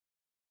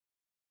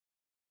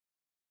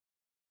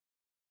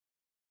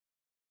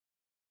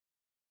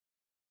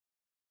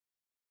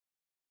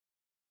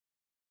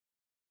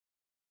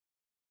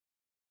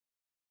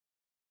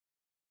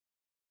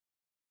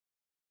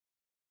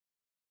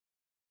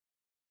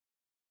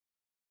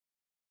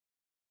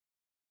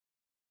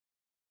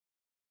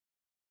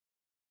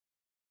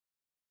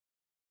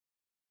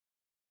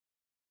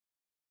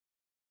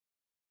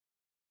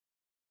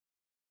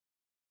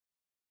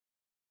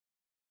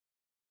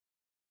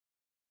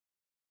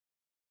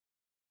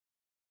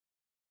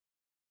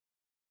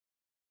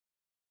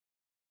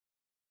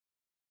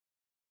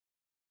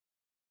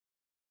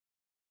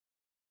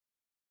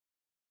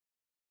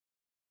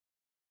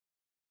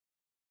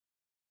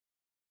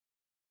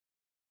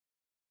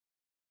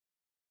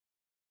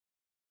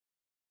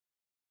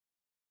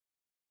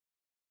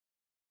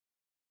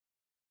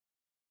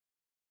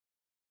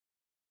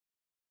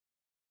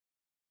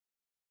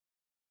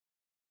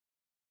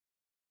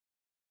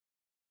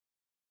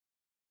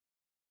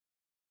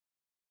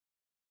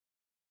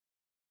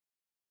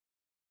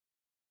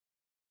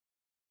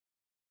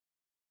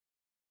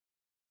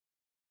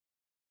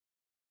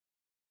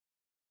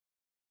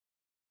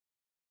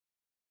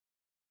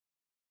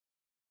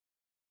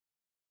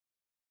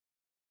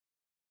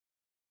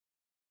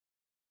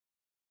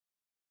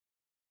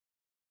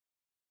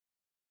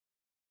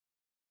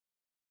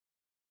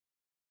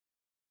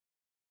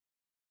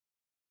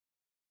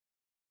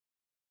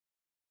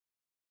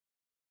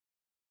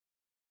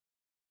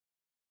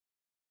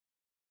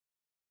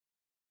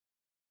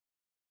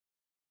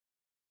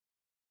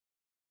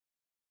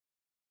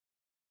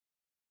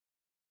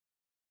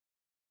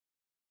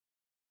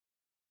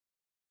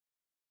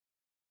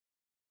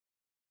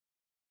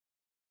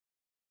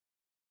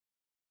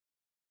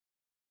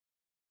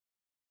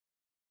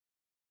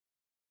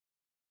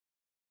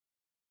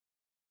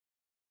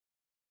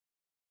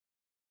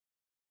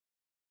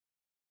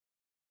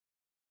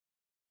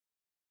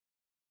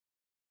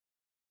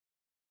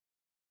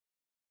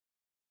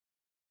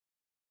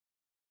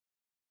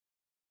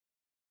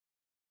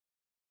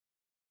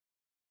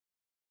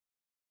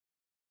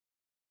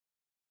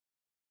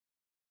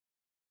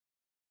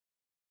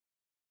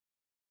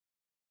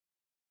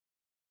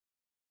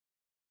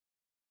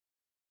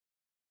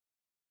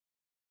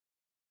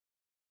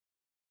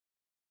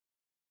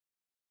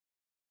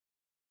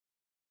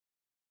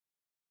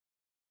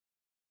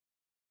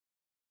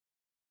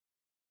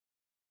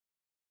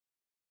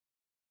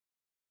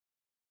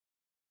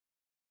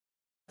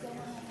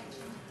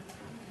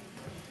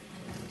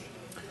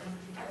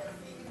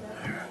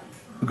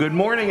Good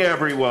morning,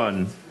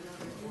 everyone.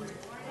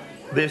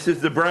 This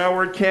is the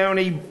Broward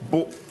County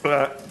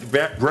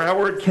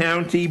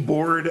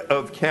Board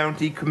of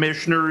County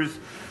Commissioners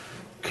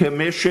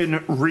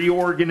Commission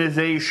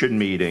Reorganization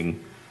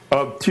Meeting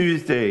of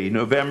Tuesday,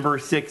 November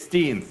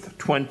 16th,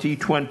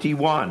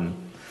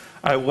 2021.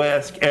 I will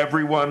ask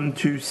everyone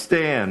to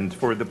stand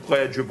for the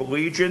Pledge of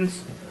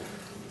Allegiance.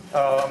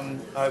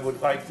 I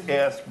would like to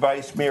ask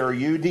Vice Mayor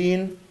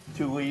Udine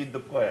to lead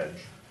the pledge.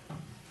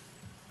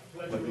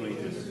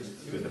 Allegiance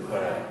to the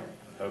flag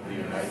of the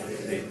United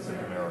States of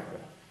America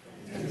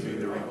and to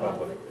the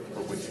republic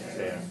for which it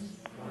stands,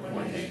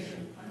 one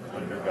nation,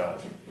 under God,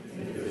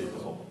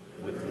 indivisible,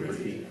 with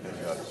liberty and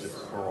justice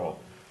for all.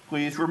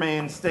 Please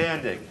remain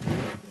standing.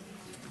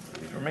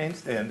 Please remain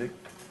standing.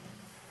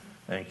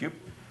 Thank you.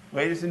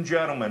 Ladies and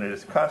gentlemen, it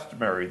is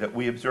customary that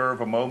we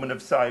observe a moment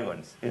of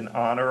silence in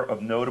honor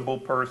of notable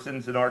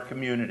persons in our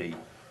community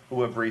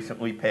who have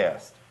recently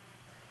passed.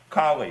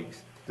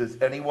 Colleagues,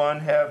 does anyone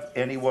have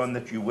anyone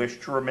that you wish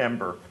to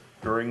remember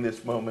during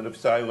this moment of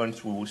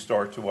silence? We will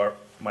start to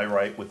my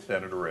right with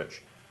Senator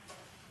Rich.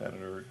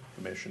 Senator,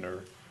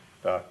 Commissioner,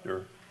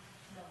 Doctor,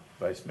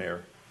 Vice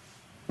Mayor,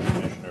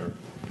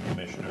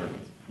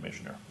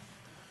 Commissioner.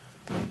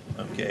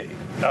 Okay.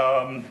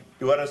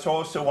 Let us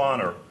also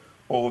honor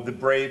all of the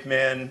brave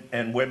men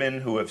and women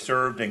who have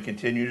served and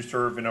continue to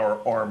serve in our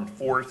armed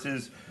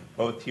forces,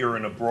 both here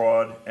and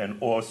abroad, and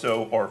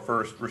also our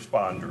first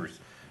responders,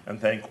 and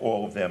thank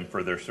all of them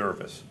for their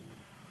service.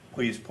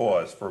 Please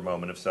pause for a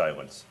moment of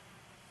silence.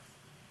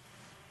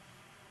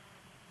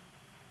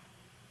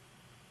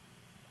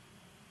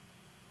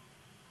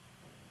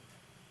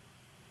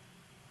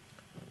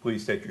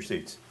 Please take your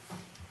seats.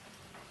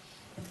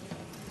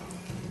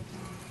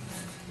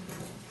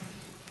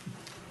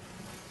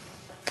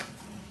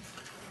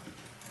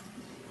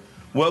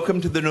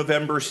 Welcome to the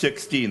November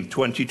 16th,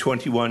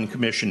 2021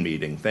 Commission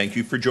meeting. Thank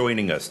you for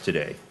joining us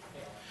today.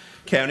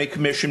 County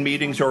Commission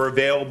meetings are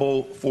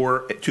available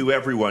to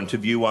everyone to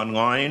view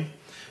online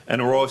and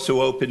are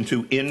also open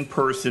to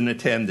in-person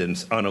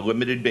attendance on a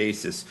limited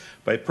basis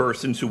by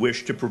persons who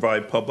wish to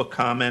provide public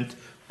comment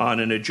on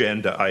an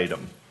agenda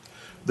item.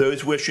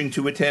 Those wishing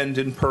to attend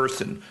in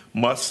person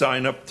must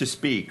sign up to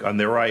speak on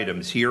their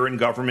items here in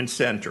Government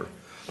Center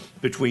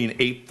between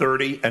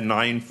 8:30 and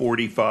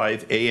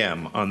 9:45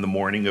 a.m. on the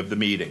morning of the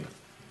meeting.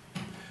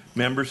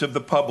 Members of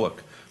the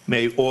public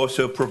may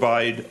also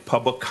provide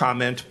public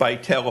comment by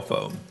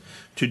telephone.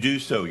 To do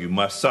so, you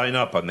must sign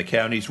up on the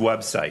county's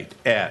website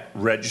at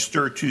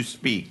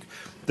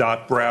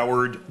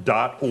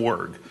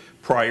registertospeak.broward.org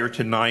prior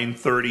to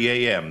 9:30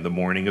 a.m. the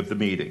morning of the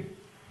meeting.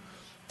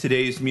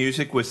 Today's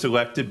music was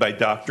selected by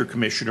Dr.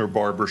 Commissioner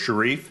Barbara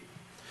Sharif,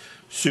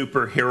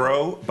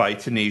 Superhero by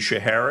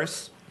Tanisha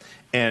Harris,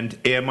 and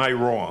Am I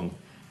Wrong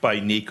by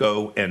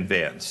Nico and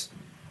Vance.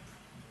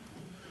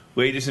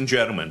 Ladies and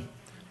gentlemen,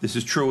 this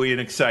is truly an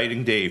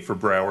exciting day for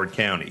Broward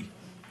County.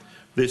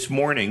 This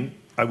morning,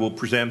 I will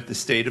present the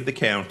state of the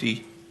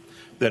county,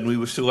 then we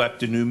will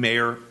select a new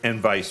mayor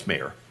and vice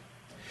mayor.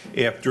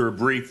 After a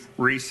brief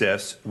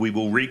recess, we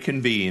will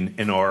reconvene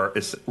in our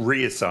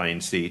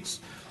reassigned seats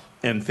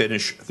and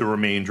finish the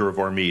remainder of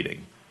our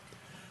meeting.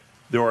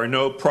 There are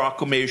no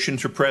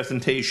proclamations or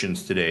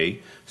presentations today,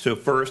 so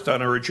first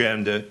on our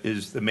agenda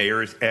is the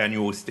mayor's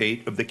annual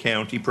State of the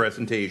County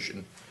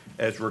presentation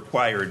as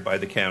required by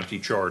the county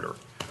charter.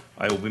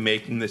 I will be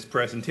making this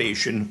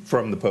presentation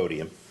from the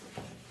podium.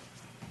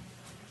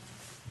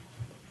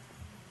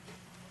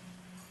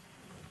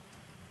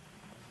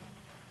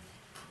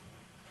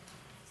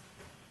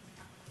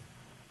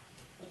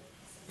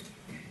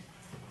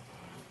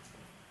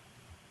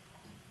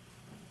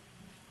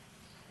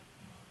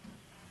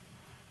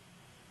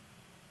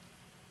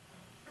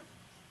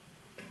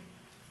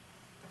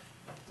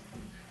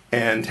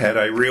 And had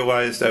I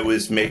realized I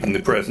was making the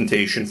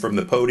presentation from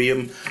the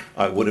podium,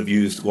 I would have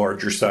used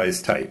larger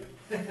size type.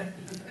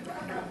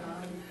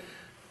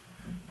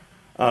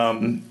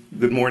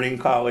 Good morning,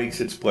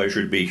 colleagues. It's a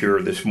pleasure to be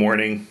here this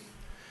morning.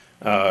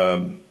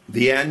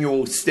 The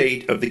annual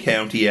State of the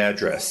County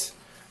address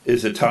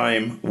is a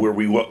time where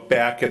we look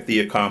back at the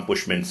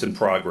accomplishments and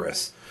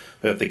progress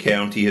that the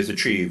county has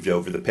achieved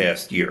over the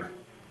past year.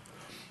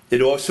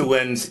 It also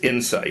lends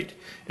insight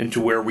into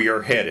where we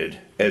are headed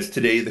as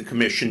today the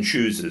Commission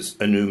chooses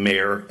a new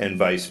mayor and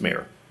vice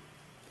mayor.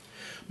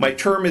 My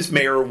term as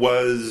mayor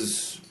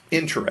was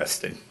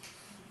interesting.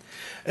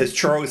 As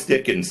Charles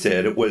Dickens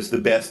said, it was the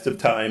best of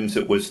times,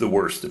 it was the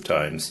worst of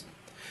times.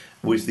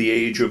 It was the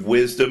age of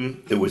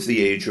wisdom, it was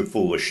the age of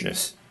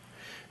foolishness.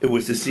 It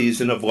was the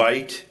season of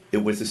light,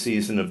 it was the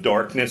season of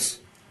darkness.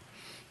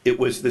 It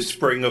was the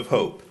spring of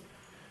hope,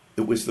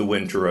 it was the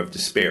winter of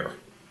despair.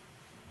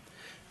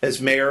 As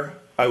mayor,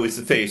 I was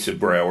the face of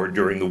Broward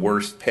during the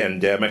worst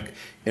pandemic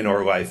in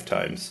our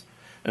lifetimes,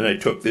 and I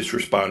took this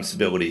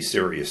responsibility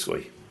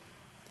seriously.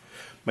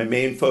 My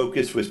main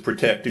focus was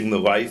protecting the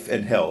life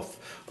and health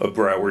of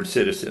Broward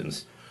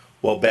citizens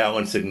while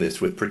balancing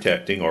this with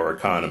protecting our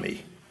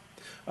economy.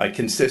 I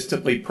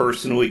consistently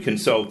personally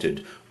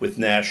consulted with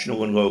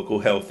national and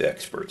local health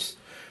experts,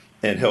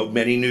 and held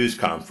many news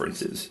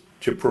conferences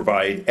to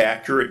provide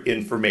accurate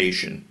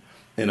information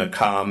in a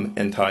calm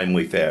and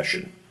timely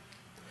fashion.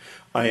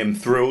 I am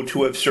thrilled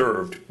to have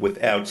served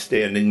with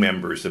outstanding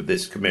members of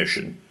this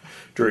commission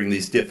during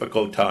these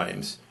difficult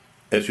times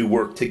as we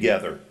work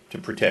together to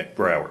protect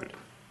Broward.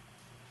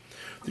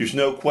 There's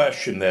no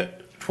question that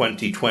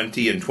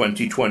 2020 and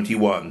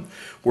 2021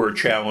 were a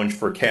challenge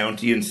for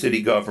county and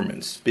city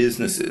governments,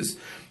 businesses,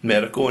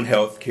 medical and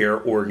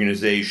healthcare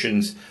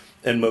organizations,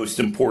 and most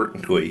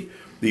importantly,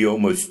 the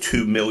almost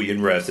 2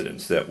 million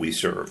residents that we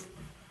serve.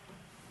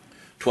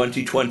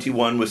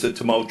 2021 was a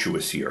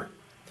tumultuous year,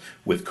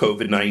 with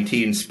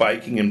COVID-19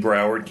 spiking in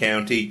Broward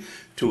County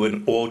to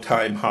an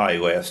all-time high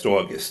last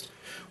August,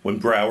 when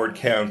Broward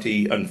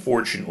County,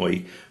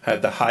 unfortunately,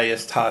 had the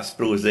highest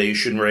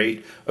hospitalization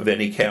rate of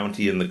any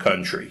county in the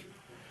country.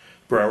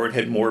 Broward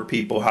had more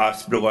people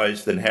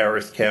hospitalized than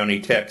Harris County,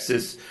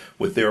 Texas,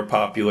 with their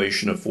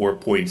population of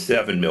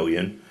 4.7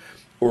 million,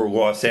 or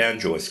Los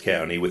Angeles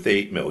County with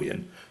 8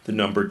 million, the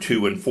number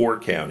 2 and 4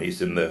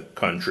 counties in the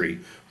country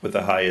with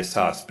the highest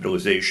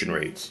hospitalization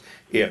rates,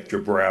 after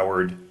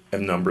Broward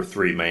and number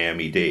 3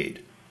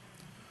 Miami-Dade.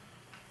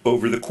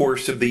 Over the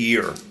course of the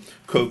year,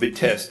 COVID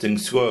testing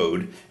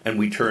slowed, and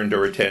we turned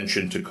our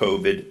attention to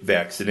COVID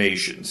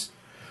vaccinations.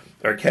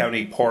 Our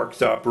county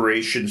parks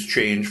operations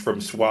changed from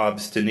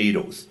swabs to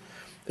needles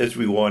as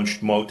we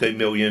launched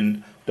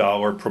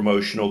multi-million-dollar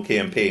promotional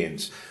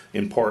campaigns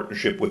in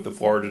partnership with the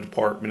Florida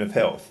Department of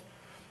Health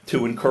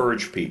to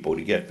encourage people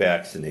to get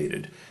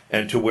vaccinated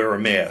and to wear a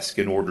mask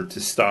in order to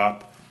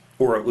stop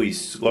or at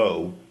least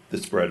slow the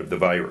spread of the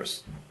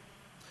virus.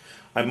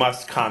 I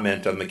must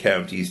comment on the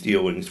county's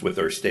dealings with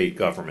our state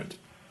government.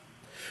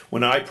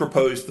 When I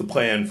proposed the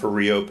plan for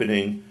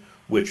reopening,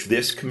 which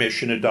this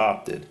commission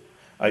adopted,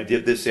 I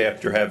did this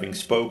after having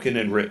spoken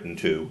and written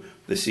to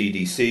the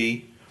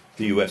CDC,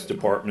 the U.S.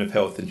 Department of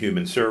Health and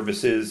Human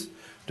Services,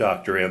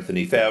 Dr.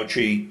 Anthony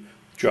Fauci,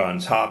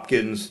 Johns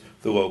Hopkins,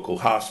 the local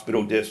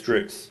hospital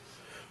districts,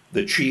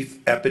 the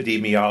chief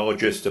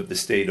epidemiologist of the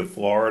state of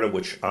Florida,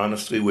 which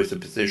honestly was a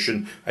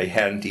position I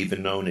hadn't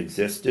even known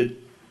existed,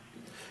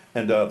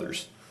 and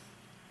others.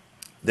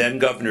 Then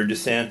Governor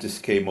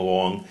DeSantis came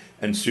along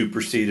and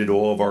superseded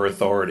all of our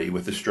authority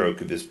with a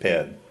stroke of his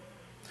pen.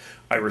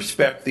 I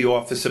respect the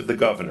office of the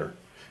governor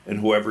and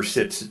whoever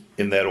sits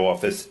in that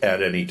office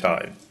at any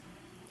time.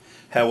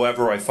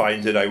 However, I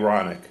find it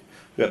ironic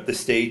that the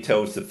state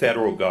tells the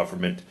federal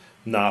government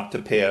not to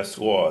pass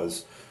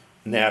laws,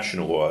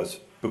 national laws,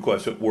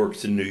 because what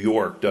works in New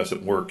York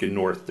doesn't work in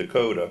North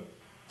Dakota.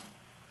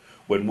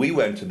 When we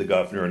went to the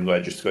governor and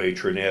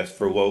legislature and asked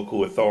for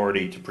local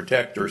authority to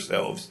protect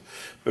ourselves,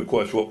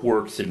 because what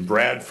works in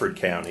Bradford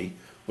County,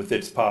 with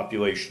its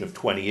population of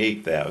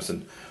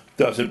 28,000,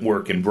 doesn't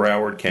work in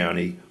Broward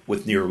County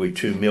with nearly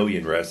 2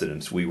 million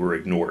residents, we were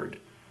ignored.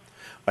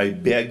 I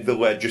beg the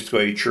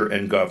legislature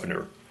and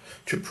governor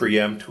to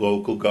preempt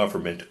local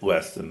government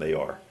less than they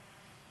are.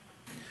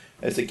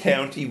 As a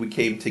county, we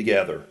came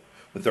together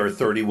with our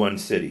 31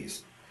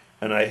 cities,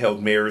 and I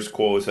held mayor's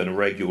calls on a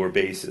regular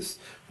basis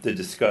to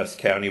discuss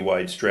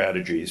countywide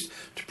strategies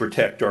to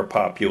protect our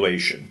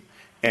population.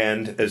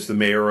 And as the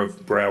mayor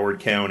of Broward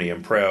County,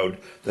 I'm proud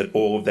that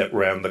all of that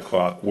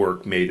round-the-clock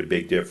work made a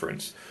big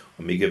difference.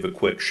 Let me give a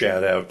quick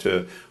shout out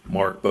to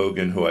Mark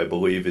Bogan, who I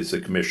believe is the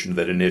commission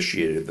that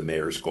initiated the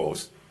mayor's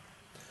goals.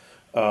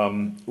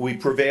 We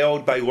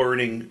prevailed by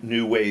learning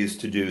new ways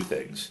to do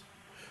things.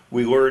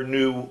 We learned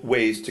new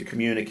ways to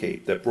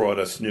communicate that brought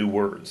us new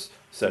words,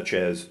 such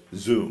as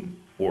Zoom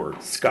or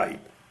Skype.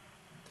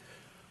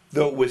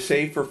 Though it was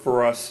safer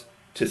for us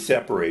to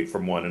separate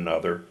from one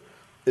another,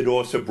 it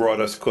also brought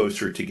us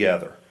closer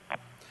together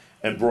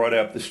and brought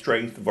out the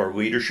strength of our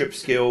leadership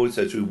skills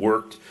as we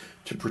worked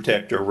to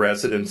protect our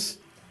residents,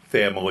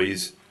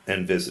 families,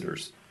 and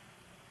visitors.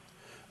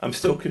 I'm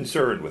still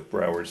concerned with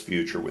Broward's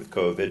future with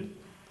COVID.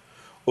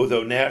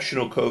 Although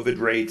national COVID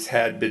rates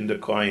had been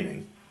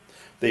declining,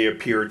 they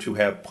appear to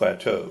have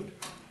plateaued.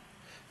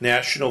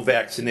 National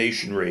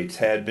vaccination rates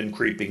had been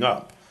creeping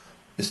up,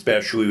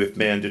 especially with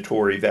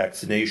mandatory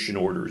vaccination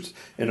orders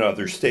in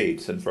other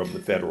states and from the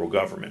federal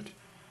government.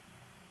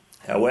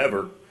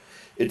 However,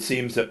 it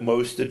seems that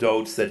most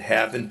adults that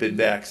haven't been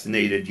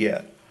vaccinated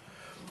yet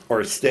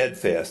are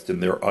steadfast in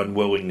their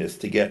unwillingness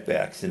to get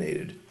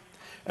vaccinated,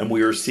 and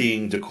we are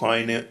seeing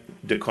declining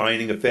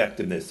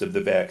effectiveness of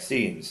the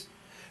vaccines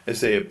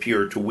as they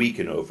appear to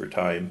weaken over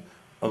time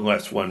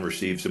unless one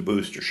receives a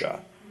booster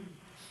shot.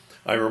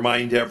 I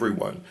remind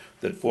everyone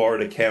that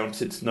Florida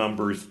counts its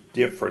numbers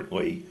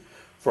differently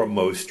from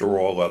most or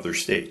all other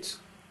states.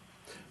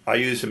 I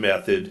use a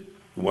method,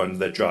 one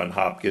that Johns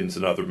Hopkins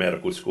and other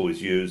medical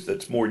schools use,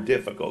 that's more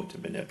difficult to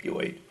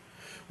manipulate,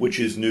 which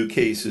is new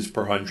cases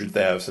per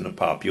 100,000 of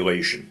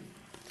population.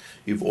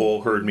 You've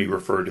all heard me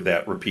refer to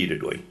that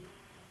repeatedly.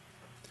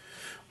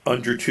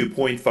 Under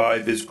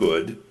 2.5 is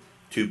good,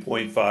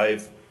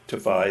 2.5 to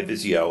 5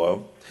 is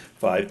yellow,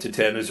 5 to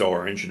 10 is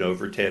orange, and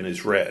over 10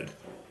 is red,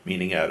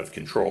 meaning out of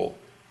control.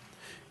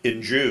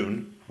 In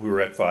June, we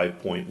were at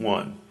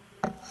 5.1.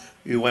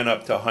 We went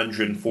up to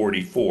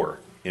 144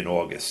 in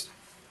August.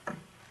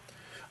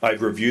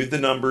 I've reviewed the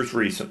numbers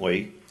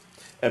recently,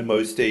 and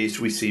most days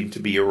we seem to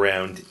be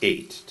around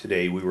 8.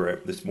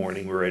 This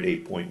morning we were at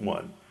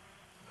 8.1.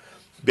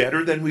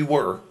 Better than we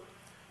were,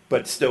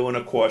 but still in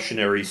a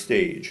cautionary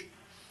stage.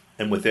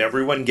 And with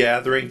everyone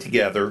gathering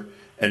together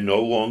and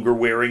no longer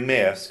wearing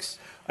masks,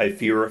 I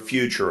fear a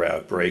future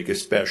outbreak,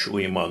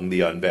 especially among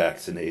the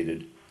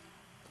unvaccinated.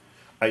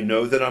 I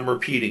know that I'm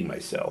repeating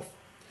myself,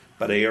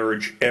 but I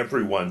urge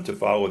everyone to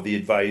follow the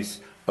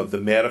advice of the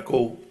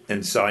medical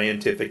and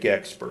scientific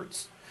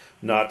experts,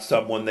 not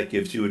someone that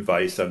gives you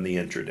advice on the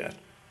internet.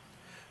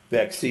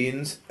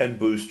 Vaccines and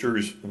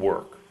boosters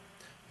work.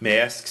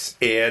 Masks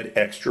add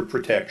extra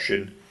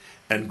protection,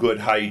 and good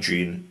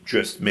hygiene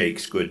just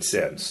makes good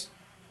sense.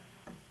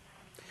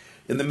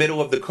 In the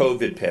middle of the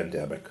COVID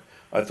pandemic,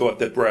 I thought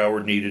that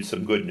Broward needed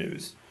some good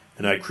news,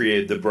 and I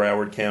created the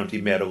Broward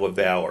County Medal of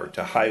Valor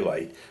to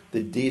highlight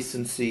the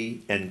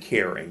decency and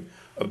caring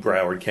of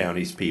Broward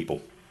County's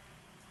people.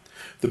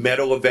 The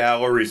Medal of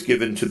Valor is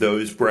given to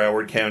those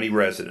Broward County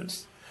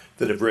residents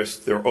that have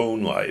risked their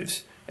own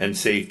lives and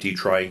safety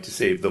trying to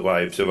save the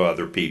lives of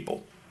other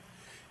people.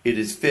 It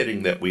is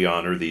fitting that we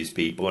honor these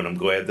people, and I'm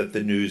glad that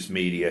the news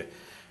media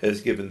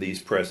has given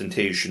these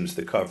presentations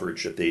the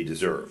coverage that they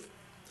deserve.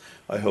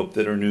 I hope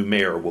that our new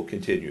mayor will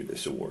continue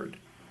this award.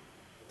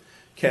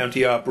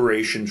 County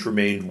operations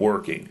remained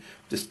working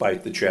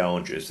despite the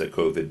challenges that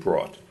COVID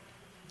brought.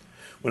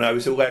 When I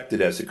was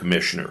elected as a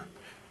commissioner,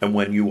 and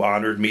when you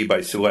honored me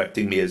by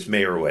selecting me as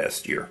mayor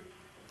last year,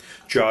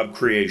 job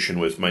creation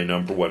was my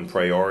number one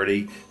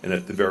priority and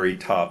at the very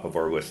top of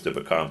our list of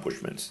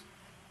accomplishments.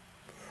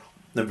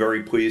 I'm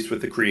very pleased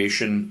with the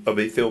creation of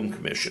a film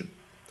commission.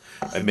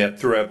 I met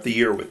throughout the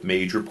year with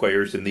major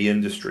players in the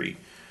industry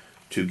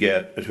to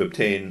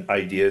obtain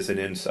ideas and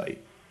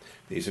insight.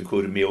 These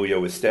include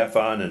Emilio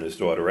Estefan and his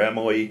daughter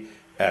Emily,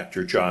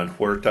 actor John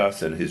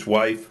Huertas and his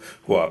wife,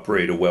 who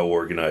operate a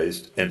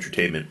well-organized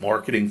entertainment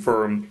marketing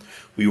firm.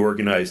 We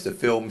organized a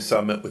film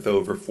summit with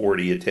over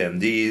 40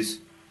 attendees.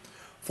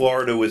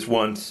 Florida was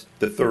once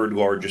the third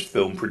largest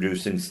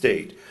film-producing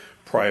state,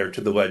 prior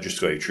to the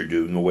legislature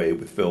doing away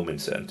with film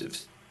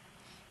incentives.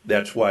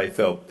 That's why I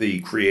felt the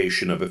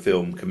creation of a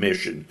film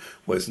commission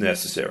was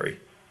necessary.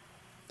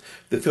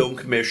 The Film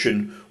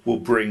Commission will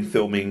bring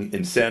filming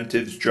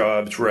incentives,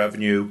 jobs,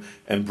 revenue,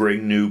 and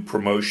bring new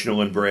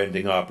promotional and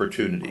branding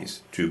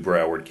opportunities to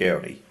Broward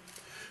County.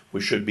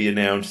 We should be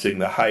announcing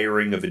the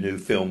hiring of a new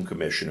film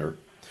commissioner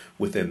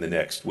within the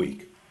next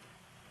week.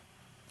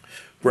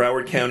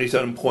 Broward County's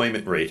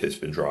unemployment rate has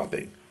been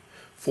dropping.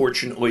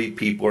 Fortunately,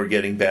 people are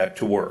getting back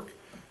to work,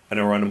 and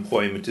our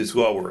unemployment is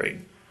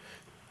lowering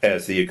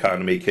as the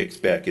economy kicks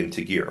back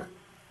into gear.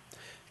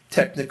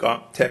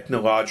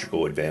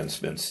 Technological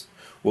advancements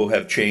will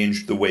have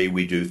changed the way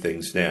we do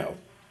things now,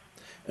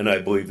 and I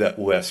believe that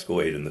will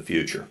escalate in the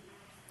future.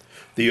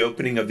 The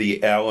opening of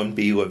the Alan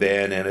B.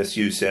 Levan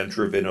NSU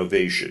Center of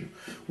Innovation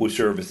will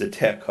serve as a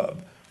tech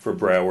hub for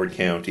Broward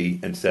County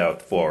and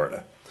South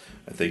Florida.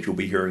 I think you'll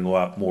be hearing a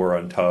lot more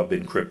on Tub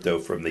and crypto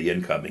from the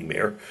incoming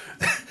mayor.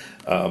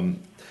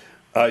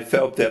 I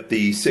felt that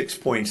the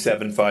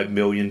 $6.75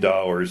 million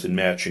in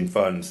matching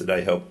funds that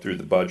I helped through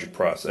the budget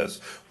process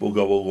will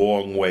go a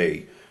long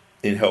way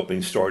in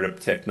helping start up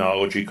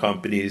technology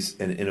companies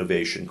and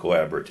innovation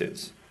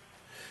collaboratives.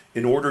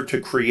 In order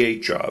to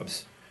create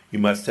jobs, you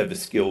must have a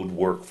skilled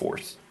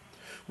workforce,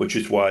 which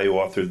is why I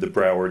authored the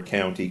Broward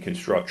County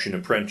Construction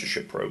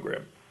Apprenticeship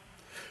Program.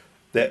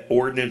 That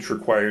ordinance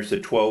requires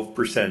that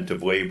 12%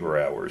 of labor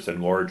hours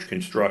in large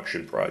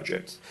construction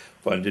projects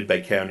funded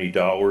by county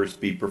dollars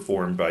be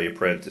performed by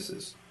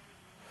apprentices.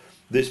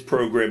 This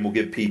program will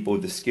give people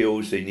the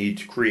skills they need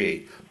to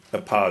create a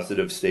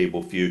positive,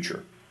 stable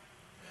future.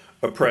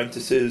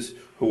 Apprentices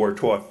who are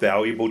taught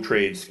valuable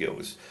trade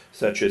skills,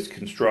 such as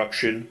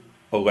construction,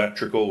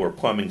 electrical, or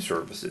plumbing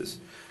services,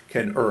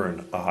 can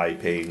earn a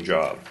high-paying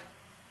job.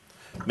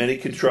 Many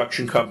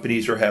construction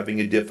companies are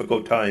having a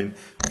difficult time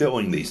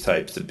filling these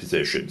types of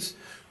positions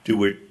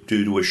due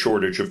to a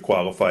shortage of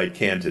qualified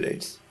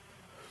candidates.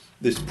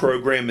 This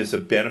program is a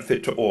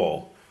benefit to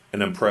all,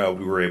 and I'm proud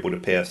we were able to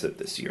pass it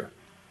this year.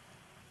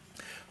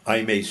 I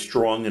am a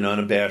strong and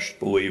unabashed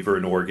believer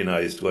in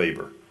organized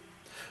labor.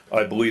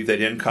 I believe that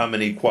income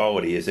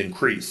inequality has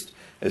increased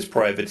as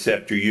private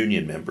sector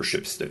union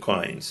memberships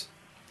declines.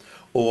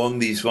 Along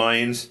these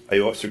lines, I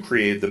also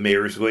created the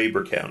Mayor's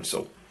Labor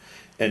Council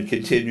and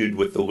continued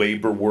with the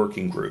labor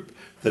working group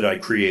that I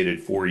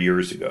created 4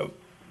 years ago.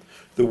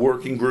 The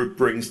working group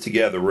brings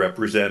together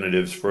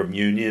representatives from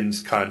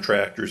unions,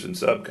 contractors, and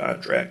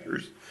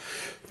subcontractors,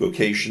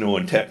 vocational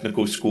and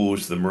technical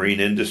schools, the marine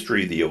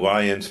industry, the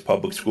Alliance,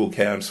 public school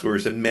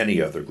counselors, and many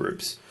other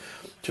groups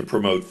to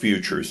promote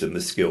futures in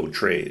the skilled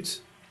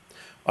trades.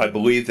 I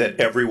believe that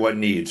everyone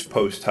needs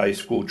post-high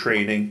school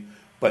training,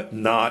 but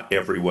not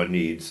everyone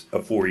needs a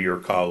 4-year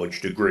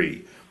college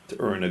degree to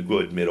earn a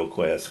good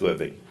middle-class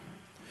living.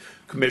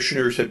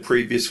 Commissioners had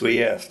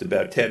previously asked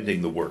about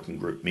attending the working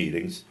group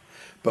meetings,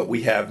 but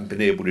we haven't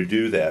been able to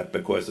do that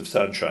because of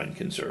sunshine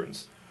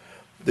concerns.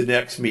 The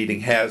next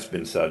meeting has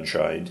been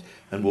sunshined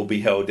and will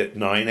be held at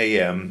 9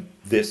 a.m.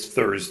 this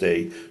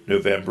Thursday,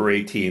 November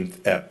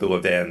 18th at the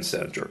Levan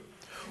Center.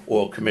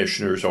 All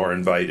commissioners are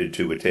invited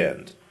to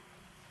attend.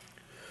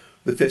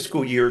 The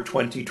fiscal year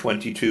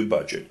 2022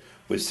 budget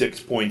was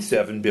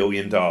 $6.7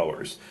 billion,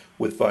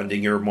 with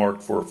funding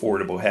earmarked for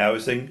affordable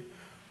housing,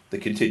 the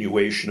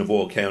continuation of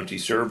all county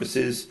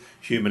services,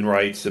 human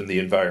rights, and the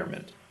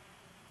environment.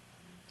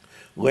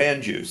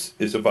 Land use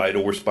is a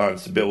vital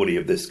responsibility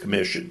of this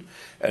commission,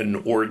 and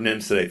an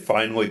ordinance that I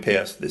finally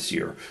passed this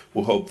year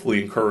will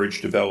hopefully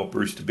encourage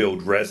developers to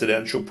build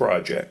residential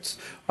projects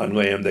on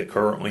land that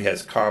currently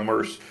has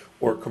commerce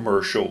or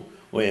commercial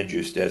land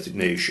use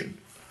designation.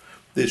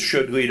 This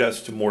should lead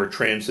us to more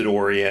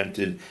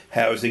transit-oriented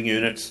housing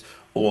units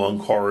along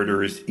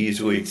corridors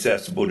easily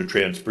accessible to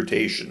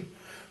transportation,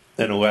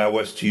 and allow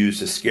us to use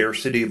the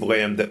scarcity of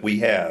land that we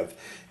have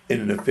in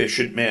an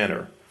efficient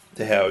manner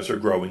to house our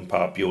growing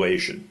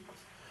population.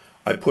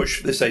 I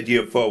push this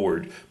idea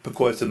forward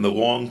because in the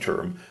long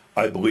term,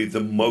 I believe the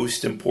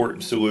most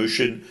important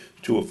solution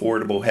to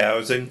affordable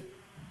housing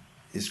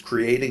is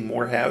creating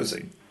more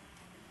housing.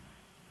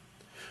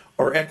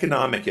 Our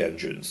economic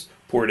engines,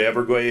 Port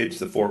Everglades,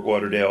 the Fort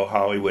Lauderdale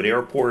Hollywood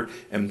Airport,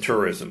 and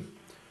tourism,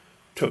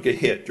 took a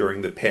hit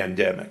during the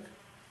pandemic,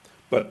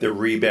 but their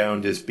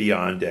rebound is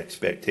beyond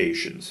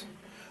expectations.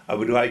 I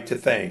would like to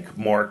thank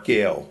Mark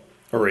Gale,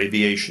 our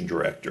aviation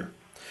director,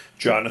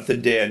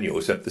 Jonathan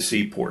Daniels at the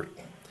Seaport,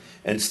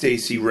 and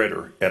Stacy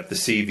Ritter at the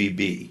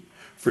CVB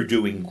for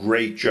doing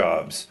great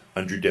jobs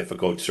under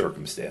difficult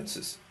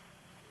circumstances.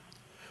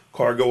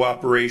 Cargo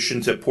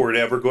operations at Port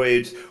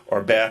Everglades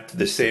are back to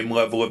the same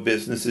level of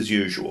business as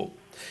usual,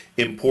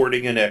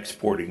 importing and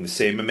exporting the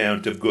same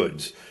amount of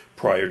goods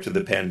prior to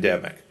the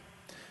pandemic.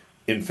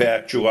 In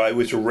fact, July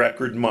was a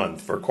record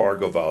month for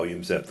cargo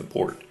volumes at the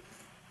port.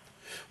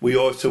 We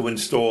also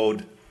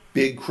installed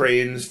big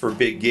cranes for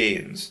big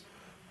gains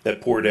at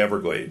Port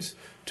Everglades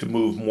to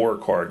move more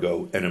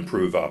cargo and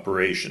improve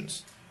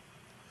operations.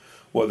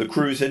 While the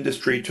cruise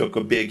industry took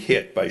a big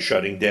hit by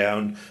shutting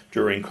down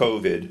during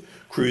COVID,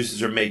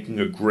 cruises are making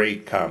a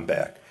great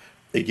comeback,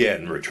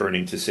 again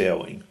returning to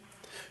sailing.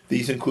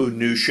 These include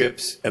new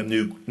ships and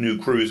new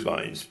cruise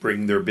lines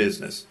bringing their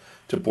business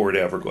to Port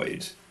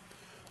Everglades.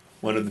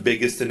 One of the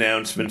biggest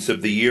announcements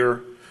of the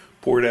year,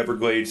 Port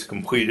Everglades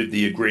completed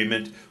the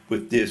agreement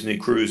with Disney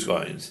Cruise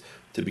Lines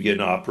to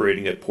begin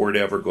operating at Port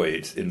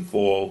Everglades in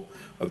fall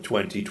of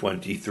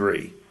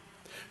 2023.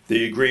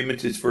 The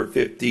agreement is for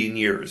 15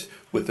 years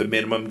with a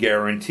minimum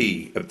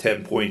guarantee of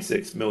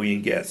 10.6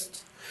 million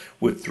guests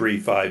with 3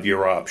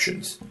 5-year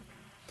options.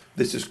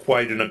 This is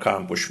quite an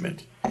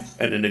accomplishment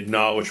and an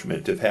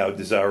acknowledgement of how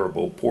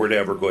desirable Port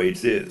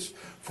Everglades is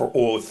for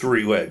all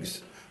 3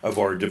 legs of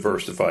our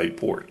diversified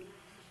port: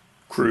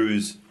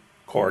 cruise,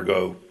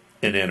 cargo,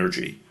 and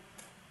energy.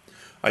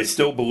 I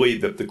still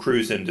believe that the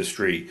cruise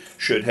industry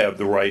should have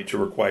the right to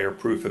require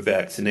proof of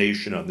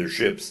vaccination on their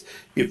ships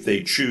if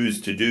they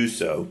choose to do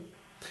so,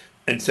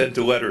 and sent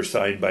a letter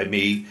signed by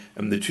me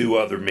and the 2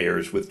 other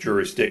mayors with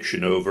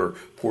jurisdiction over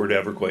Port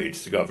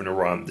Everglades to Governor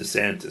Ron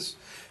DeSantis,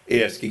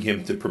 asking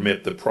him to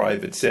permit the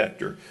private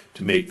sector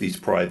to make these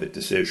private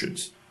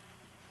decisions.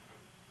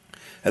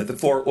 At the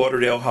Fort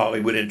Lauderdale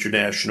Hollywood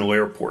International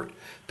Airport,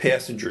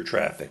 passenger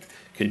traffic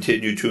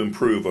continued to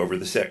improve over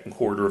the second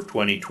quarter of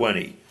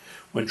 2020,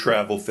 when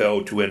travel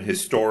fell to an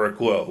historic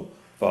low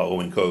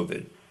following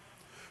COVID.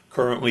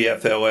 Currently,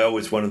 FLL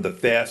is one of the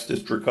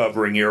fastest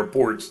recovering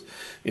airports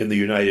in the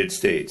United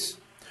States,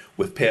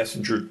 with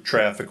passenger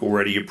traffic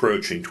already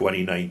approaching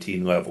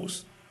 2019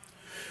 levels.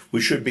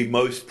 We should be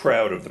most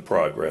proud of the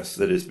progress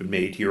that has been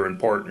made here in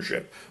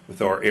partnership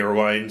with our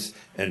airlines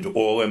and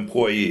all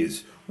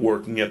employees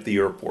working at the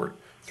airport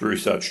through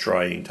such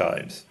trying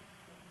times.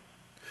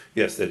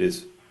 Yes, that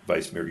is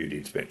Vice Mayor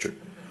Udine's picture.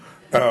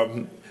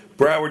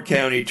 Broward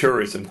County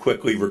tourism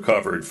quickly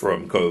recovered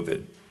from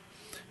COVID.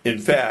 In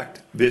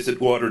fact,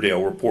 Visit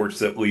Lauderdale reports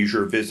that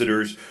leisure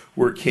visitors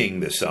were king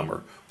this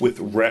summer, with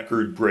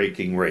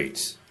record-breaking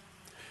rates.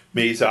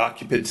 May's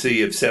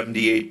occupancy of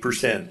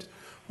 78%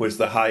 was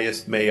the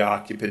highest May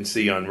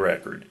occupancy on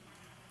record.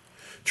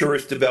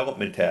 Tourist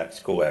development tax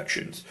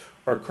collections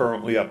are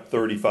currently up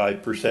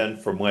 35%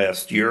 from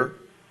last year.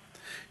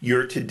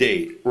 Year to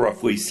date,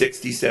 roughly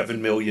 $67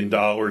 million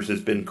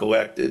has been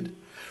collected.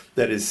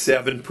 That is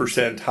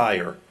 7%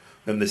 higher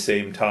than the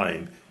same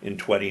time in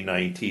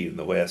 2019,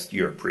 the last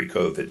year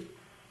pre-COVID.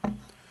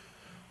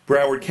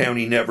 Broward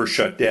County never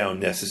shut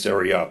down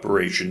necessary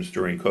operations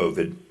during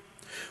COVID.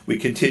 We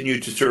continue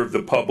to serve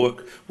the public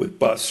with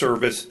bus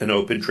service and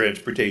open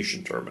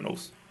transportation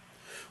terminals.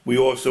 We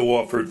also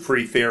offered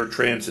free fare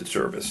transit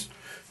service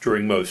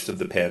during most of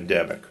the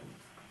pandemic.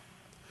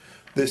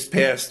 This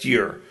past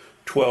year,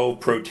 12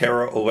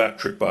 Proterra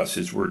electric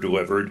buses were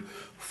delivered,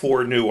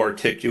 4 new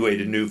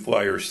articulated New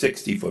Flyer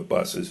 60-foot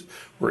buses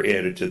were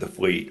added to the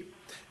fleet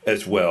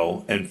as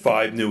well, and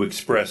 5 new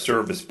express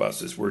service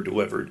buses were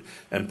delivered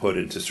and put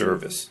into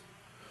service.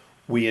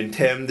 We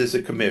intend as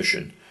a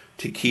commission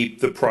to keep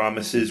the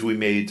promises we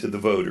made to the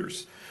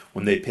voters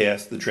when they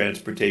passed the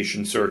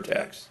transportation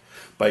surtax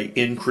by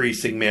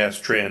increasing mass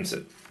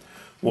transit,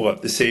 while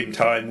at the same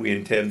time we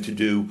intend to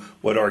do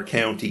what our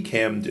county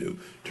can do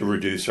to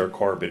reduce our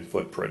carbon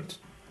footprint.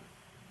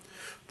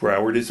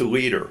 Broward is a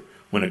leader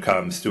when it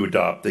comes to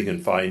adopting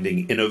and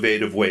finding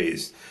innovative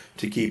ways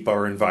to keep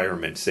our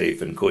environment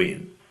safe and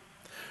clean.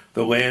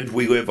 The land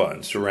we live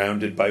on,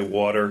 surrounded by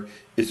water,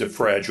 is a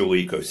fragile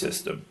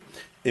ecosystem,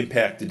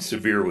 impacted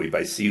severely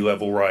by sea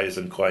level rise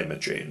and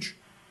climate change.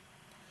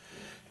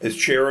 As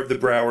chair of the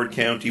Broward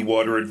County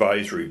Water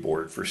Advisory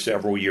Board for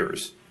several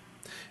years,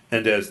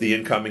 and as the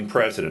incoming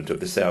president of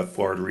the South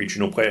Florida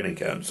Regional Planning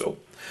Council,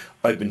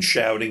 I've been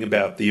shouting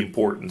about the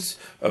importance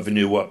of a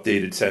new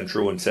updated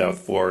Central and South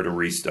Florida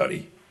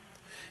restudy.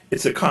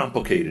 It's a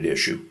complicated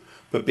issue,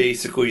 but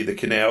basically the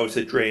canals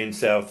that drain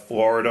South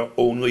Florida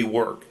only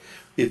work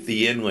if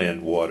the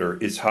inland water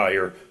is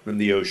higher than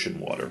the ocean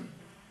water.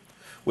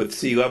 With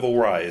sea level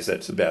rise,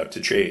 that's about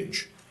to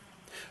change.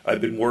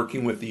 I've been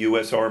working with the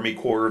U.S. Army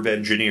Corps of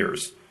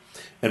Engineers,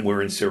 and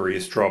we're in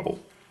serious trouble.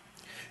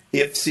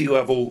 If sea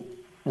level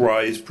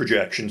rise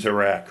projections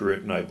are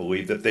accurate, and I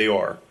believe that they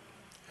are,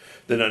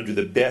 then under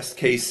the best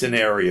case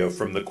scenario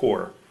from the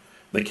Corps,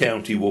 the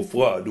county will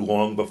flood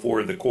long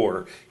before the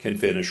Corps can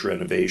finish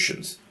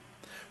renovations.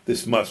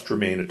 This must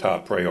remain a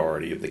top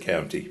priority of the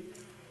county.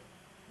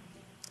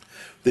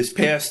 This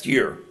past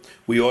year,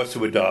 we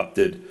also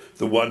adopted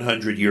the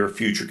 100-year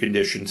Future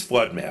Conditions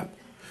Flood Map,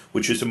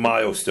 which is a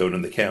milestone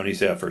in the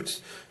county's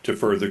efforts to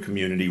further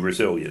community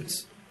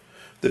resilience.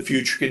 The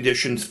Future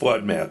Conditions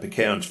Flood Map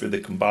accounts for the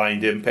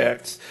combined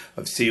impacts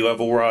of sea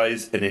level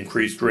rise and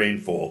increased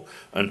rainfall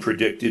on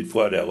predicted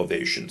flood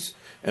elevations,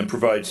 and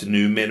provides a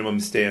new minimum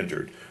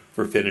standard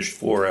for finished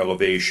floor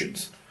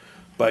elevations.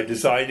 By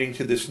designing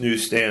to this new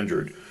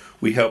standard,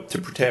 we help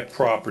to protect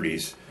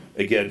properties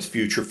against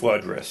future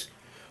flood risk,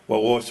 while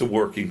also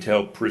working to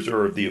help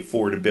preserve the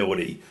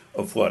affordability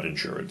of flood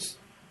insurance.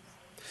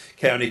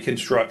 County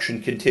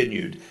construction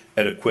continued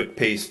at a quick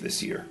pace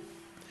this year.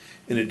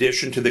 In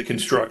addition to the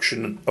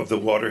construction of the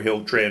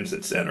Lauderhill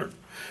Transit Center,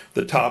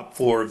 the top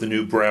floor of the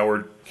new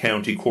Broward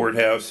County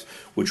Courthouse,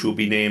 which will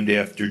be named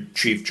after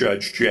Chief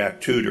Judge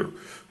Jack Tudor,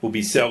 will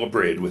be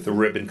celebrated with a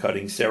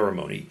ribbon-cutting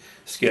ceremony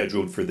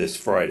scheduled for this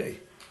Friday.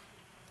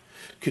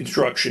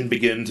 Construction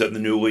continues on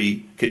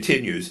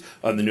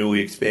the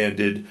newly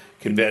expanded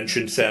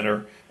Convention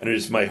Center, and it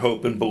is my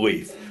hope and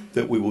belief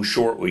that we will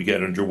shortly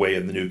get underway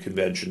in the new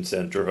Convention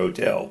Center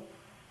Hotel.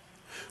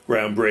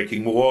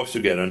 Groundbreaking will also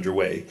get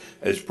underway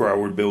as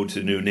Broward builds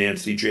a new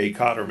Nancy J.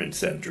 Cotterman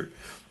Center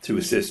to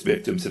assist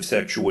victims of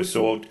sexual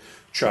assault,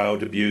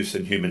 child abuse,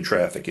 and human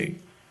trafficking.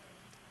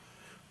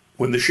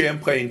 When the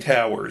Champlain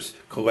Towers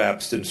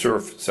collapsed in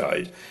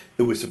Surfside,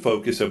 it was the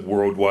focus of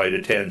worldwide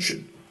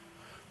attention.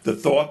 The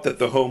thought that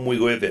the home we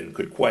live in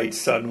could quite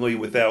suddenly,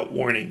 without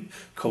warning,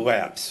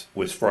 collapse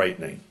was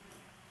frightening.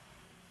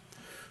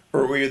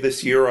 Earlier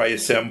this year, I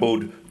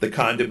assembled the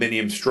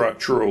Condominium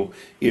Structural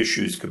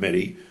Issues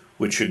Committee,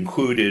 which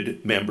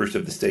included members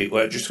of the state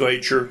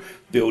legislature,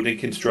 building,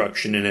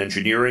 construction, and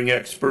engineering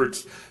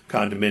experts,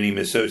 condominium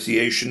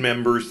association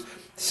members,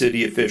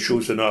 city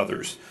officials, and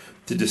others,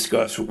 to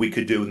discuss what we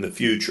could do in the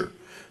future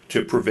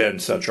to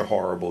prevent such a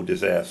horrible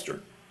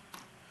disaster.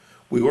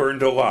 We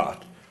learned a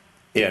lot,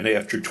 and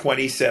after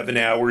 27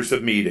 hours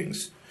of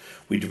meetings,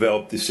 we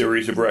developed a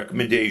series of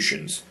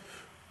recommendations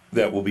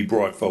that will be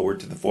brought forward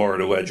to the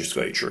Florida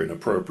legislature and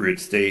appropriate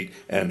state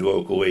and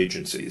local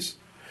agencies.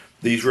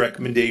 These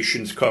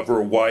recommendations cover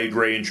a wide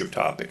range of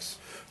topics,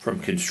 from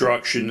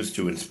constructions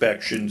to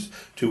inspections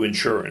to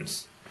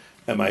insurance.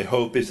 And my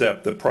hope is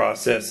that the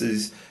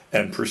processes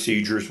and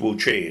procedures will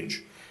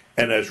change,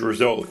 and as a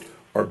result,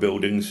 our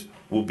buildings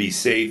will be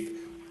safe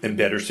and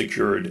better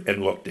secured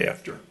and looked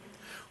after.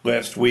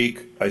 Last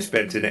week, I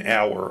spent an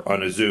hour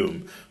on a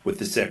Zoom with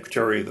the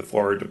Secretary of the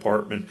Florida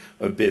Department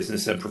of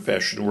Business and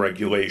Professional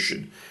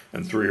Regulation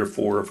and 3 or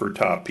 4 of her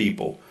top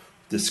people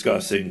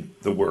discussing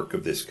the work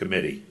of this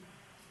committee.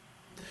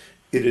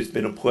 It has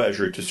been a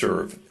pleasure to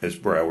serve as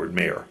Broward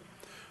Mayor.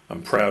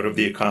 I'm proud of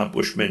the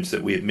accomplishments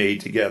that we have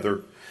made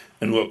together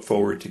and look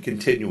forward to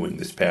continuing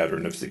this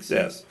pattern of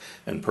success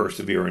and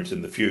perseverance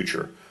in the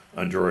future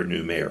under our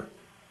new mayor.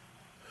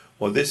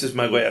 While this is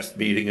my last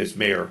meeting as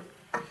mayor,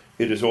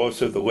 it is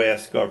also the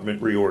last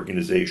government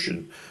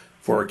reorganization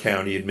for our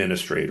county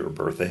administrator,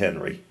 Bertha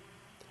Henry.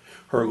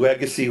 Her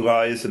legacy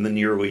lies in the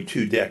nearly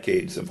 2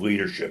 decades of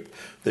leadership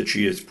that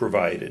she has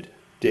provided,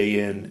 day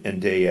in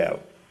and day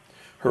out.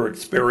 Her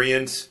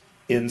experience,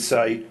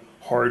 insight,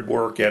 hard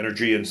work,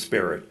 energy, and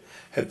spirit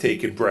have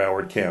taken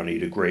Broward County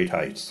to great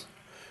heights.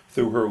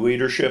 Through her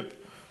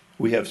leadership,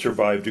 we have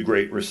survived a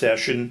great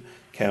recession,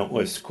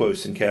 countless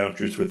close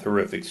encounters with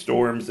horrific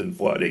storms and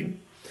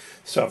flooding,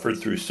 suffered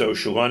through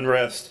social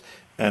unrest,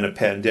 and a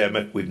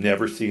pandemic we've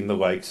never seen the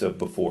likes of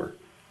before.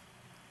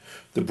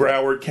 The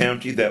Broward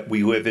County that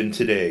we live in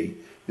today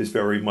is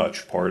very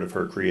much part of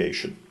her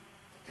creation.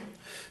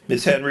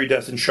 Ms. Henry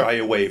doesn't shy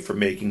away from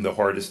making the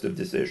hardest of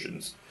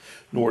decisions,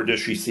 nor does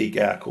she seek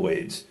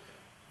accolades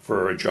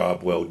for a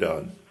job well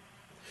done.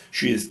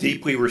 She is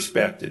deeply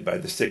respected by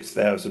the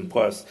 6,000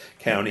 plus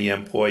county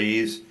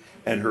employees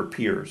and her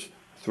peers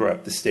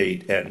throughout the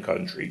state and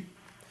country.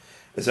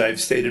 As I have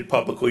stated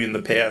publicly in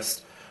the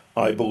past,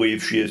 I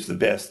believe she is the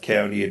best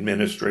county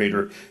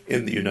administrator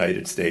in the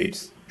United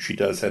States. She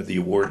does have the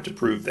award to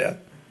prove that.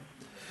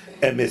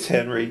 And Miss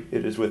Henry,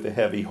 it is with a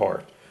heavy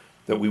heart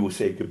that we will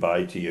say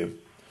goodbye to you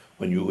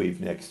when you leave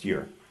next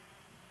year.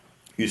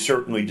 You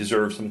certainly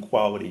deserve some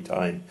quality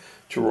time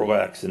to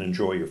relax and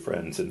enjoy your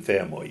friends and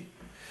family.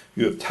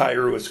 You have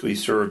tirelessly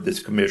served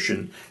this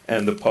commission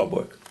and the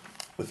public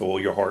with all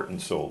your heart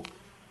and soul.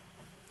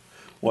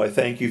 Well, I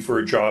thank you for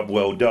a job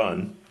well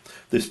done.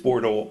 This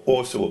board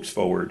also looks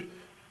forward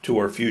to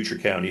our future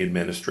county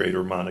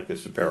administrator, Monica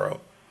Sapero.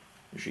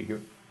 Is she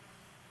here?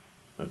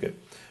 Okay.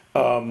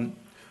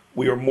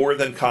 We are more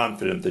than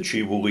confident that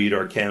she will lead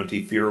our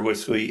county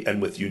fearlessly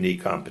and with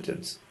unique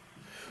competence.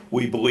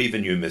 We believe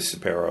in you, Ms.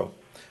 Sapero,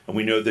 and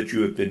we know that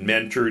you have been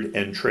mentored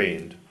and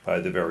trained by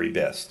the very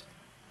best.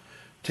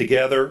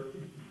 Together,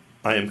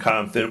 I am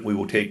confident we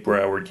will take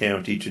Broward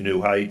County to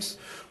new heights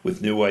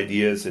with new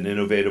ideas and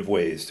innovative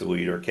ways to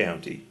lead our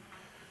county.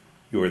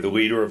 You are the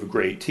leader of a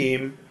great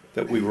team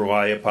that we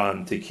rely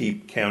upon to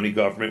keep county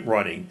government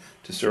running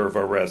to serve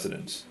our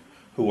residents,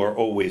 who are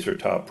always our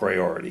top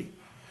priority.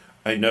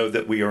 I know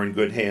that we are in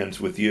good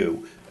hands with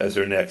you as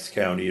our next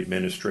county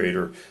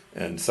administrator,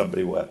 and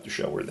somebody will have to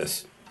show her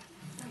this.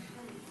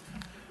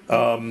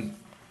 And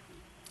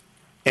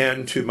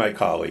to my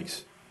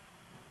colleagues,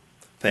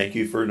 thank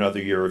you for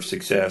another year of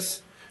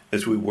success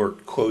as we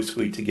work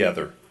closely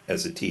together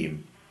as a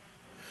team.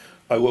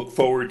 I look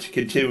forward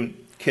to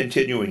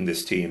continuing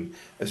this team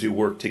as we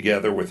work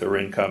together with our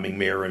incoming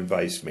mayor and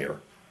vice mayor.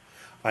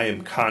 I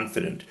am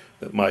confident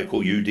that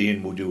Michael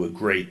Udine will do a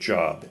great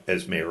job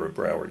as mayor of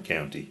Broward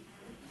County.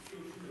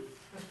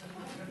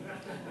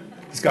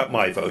 He's got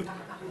my vote.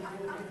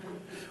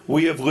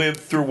 We have lived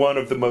through one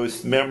of the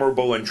most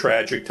memorable and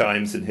tragic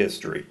times in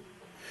history.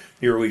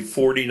 Nearly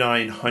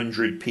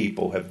 4,900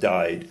 people have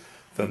died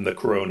from the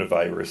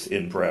coronavirus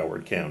in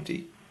Broward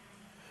County.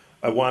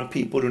 I want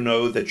people to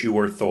know that you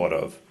are thought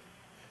of,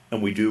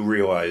 and we do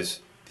realize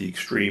the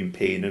extreme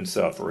pain and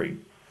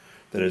suffering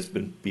that has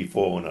been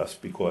befallen us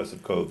because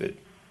of COVID.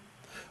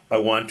 I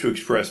want to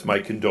express my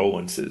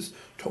condolences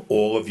to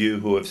all of you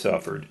who have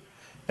suffered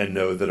and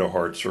know that our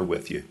hearts are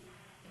with you.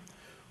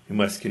 We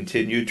must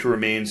continue to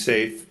remain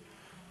safe,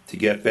 to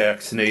get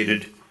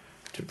vaccinated,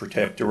 to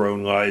protect our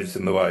own lives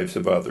and the lives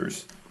of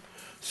others.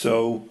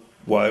 So,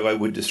 while I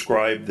would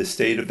describe the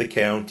state of the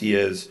county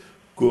as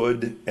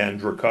good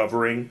and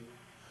recovering,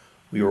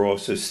 we are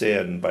also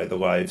saddened by the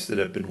lives that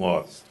have been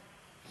lost,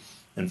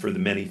 and for the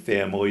many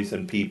families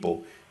and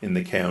people in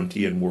the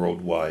county and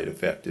worldwide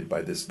affected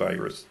by this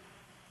virus.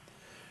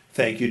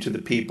 Thank you to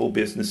the people,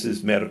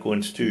 businesses, medical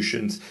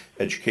institutions,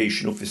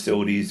 educational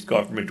facilities,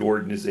 government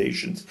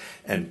organizations,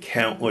 and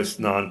countless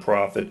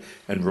nonprofit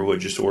and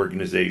religious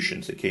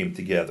organizations that came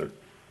together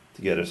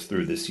to get us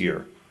through this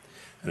year.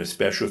 And a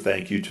special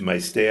thank you to my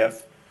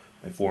staff,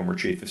 my former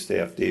Chief of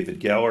Staff, David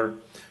Geller,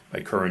 my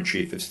current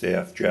Chief of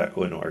Staff,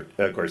 Jacqueline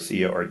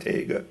Garcia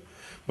Ortega,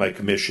 my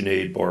commission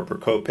aide, Barbara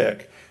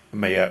Kopek,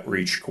 and my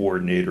outreach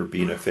coordinator,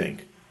 Bina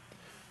Fink.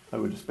 I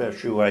would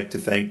especially like to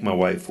thank my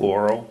wife,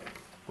 Laurel,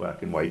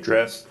 black and white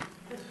dress,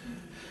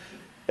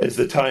 as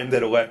the time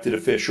that elected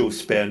officials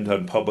spend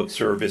on public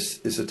service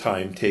is a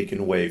time taken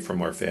away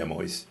from our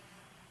families.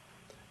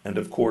 And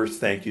of course,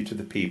 thank you to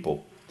the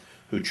people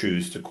who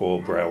choose to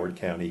call Broward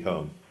County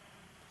home.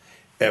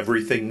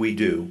 Everything we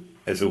do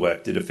as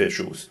elected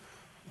officials,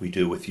 we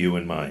do with you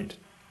in mind.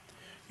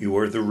 You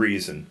are the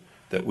reason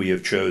that we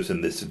have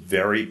chosen this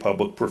very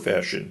public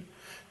profession,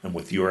 and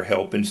with your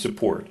help and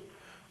support,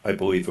 I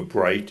believe a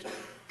bright,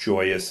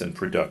 joyous, and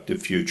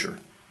productive future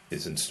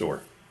is in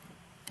store.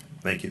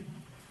 Thank you.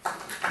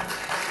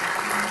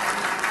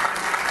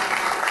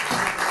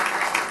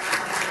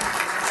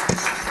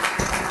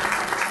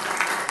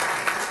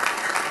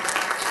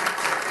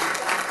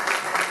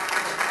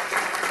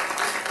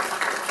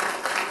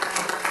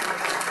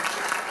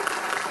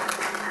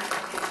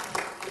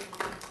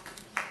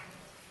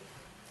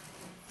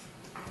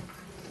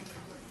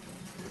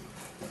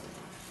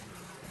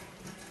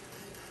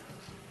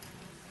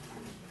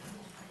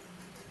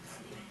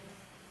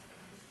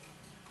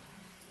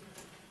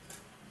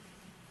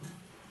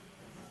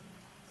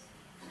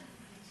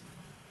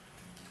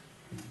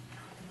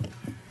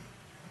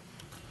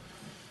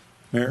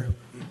 Mayor,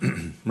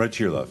 right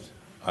to your left.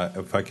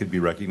 If I could be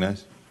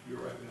recognized. You're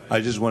recognized.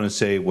 I just want to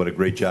say what a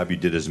great job you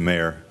did as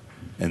mayor,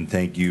 and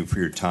thank you for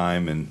your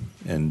time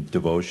and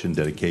devotion,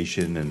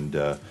 dedication,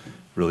 and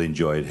really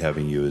enjoyed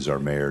having you as our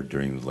mayor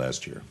during the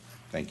last year.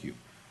 Thank you.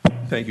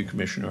 Thank you,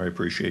 Commissioner. I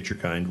appreciate your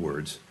kind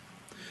words.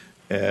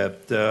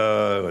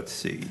 Let's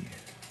see.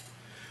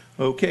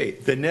 Okay,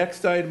 the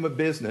next item of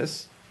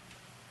business,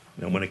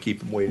 I don't want to keep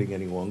them waiting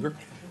any longer.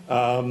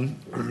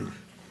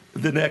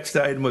 The next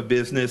item of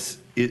business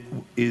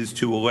is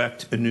to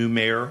elect a new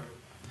mayor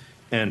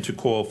and to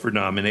call for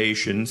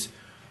nominations.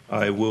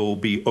 I will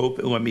be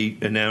open. Let me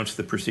announce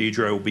the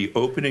procedure. I will be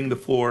opening the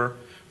floor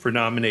for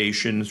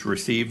nominations,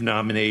 receive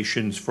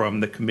nominations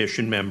from the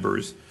commission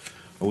members.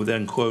 I will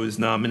then close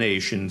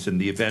nominations. In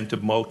the event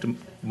of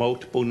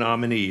multiple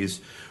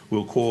nominees,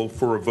 we'll call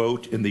for a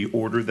vote in the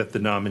order that the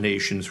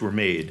nominations were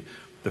made.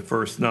 The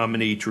first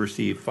nominee to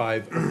receive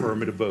 5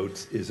 affirmative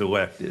votes is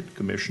elected.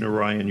 Commissioner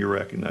Ryan, you're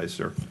recognized,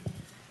 sir.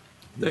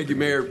 Thank you,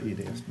 Mayor.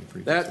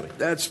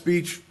 That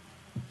speech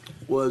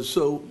was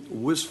so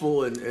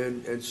wistful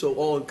and so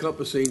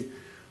all-encompassing.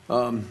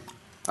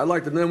 I'd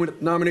like to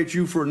nominate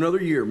you for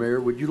another year,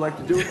 Mayor. Would you like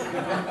to do it?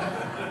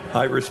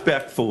 I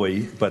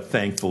respectfully but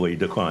thankfully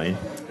decline.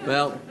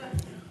 Well,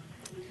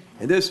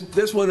 and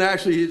this one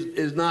actually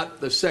is not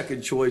the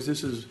second choice.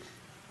 This is,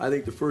 I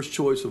think, the first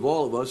choice of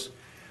all of us.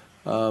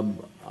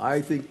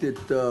 I think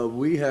that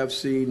we have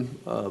seen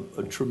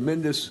a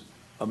tremendous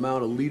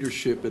amount of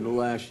leadership in the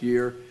last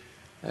year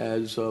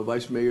as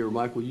Vice Mayor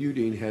Michael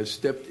Udine has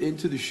stepped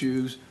into the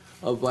shoes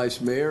of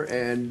Vice Mayor,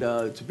 and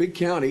it's a big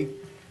county,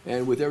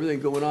 and with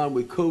everything going on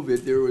with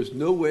COVID, there was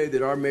no way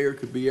that our mayor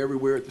could be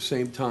everywhere at the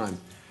same time.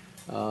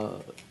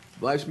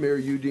 Vice Mayor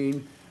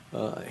Udine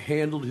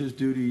handled his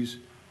duties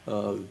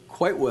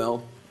quite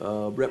well,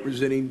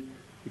 representing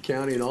the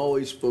county, and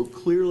always spoke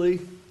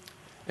clearly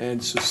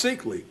and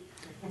succinctly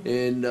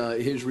in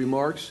his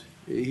remarks.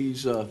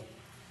 He's, are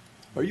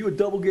you a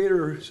double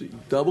gator?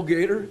 Double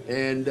gator,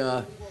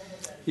 and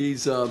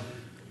he's a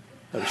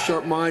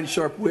sharp mind,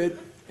 sharp wit,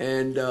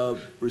 and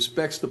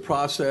respects the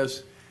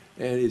process,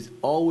 and is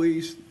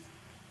always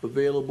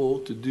available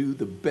to do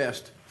the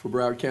best for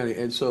Broward County.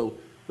 And so,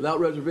 without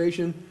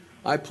reservation,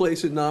 I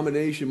place in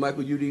nomination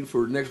Michael Udine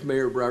for next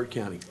mayor of Broward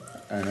County.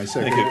 And I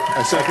second. Thank you.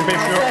 I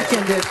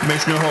second.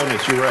 Commissioner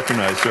Holness, you're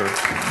recognized, sir.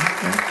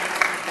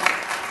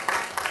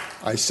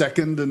 I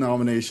second the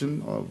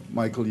nomination of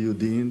Michael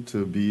Udine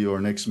to be your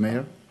next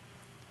mayor,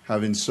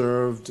 having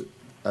served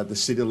at the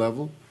city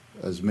level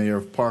as mayor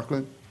of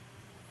Parkland,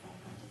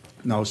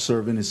 now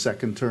serving his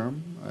second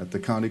term at the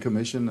county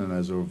commission and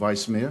as our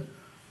vice mayor.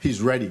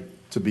 He's ready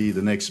to be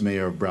the next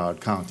mayor of Broward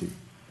County.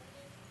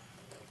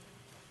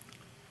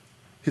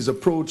 His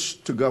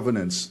approach to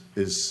governance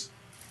is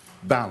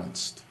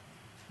balanced.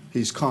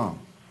 He's calm.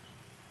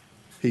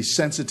 He's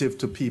sensitive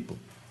to people.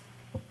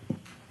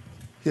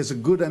 He has a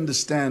good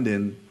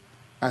understanding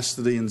as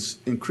to the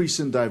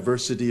increasing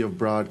diversity of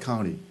Broward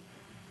County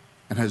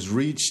and has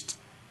reached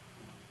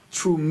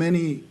through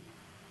many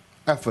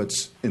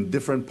efforts in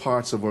different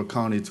parts of our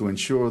county to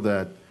ensure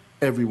that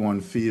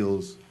everyone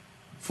feels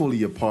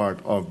fully a part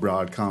of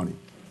Broward County.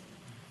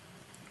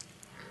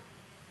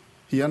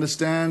 He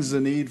understands the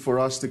need for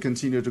us to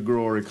continue to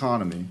grow our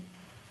economy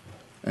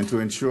and to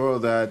ensure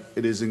that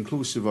it is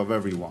inclusive of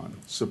everyone,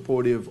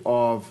 supportive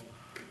of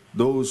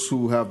those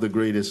who have the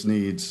greatest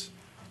needs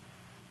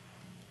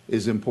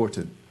is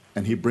important,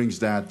 and he brings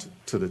that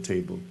to the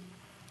table.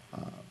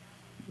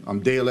 I'm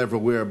Dale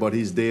everywhere, but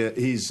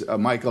he's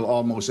Michael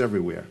almost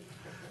everywhere.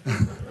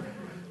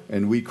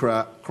 And we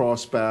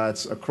cross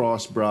paths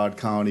across Broward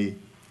County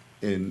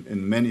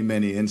in many,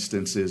 many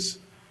instances,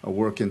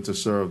 working to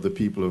serve the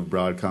people of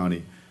Broward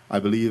County. I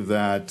believe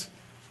that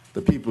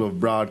the people of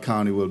Broward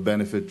County will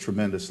benefit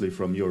tremendously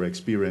from your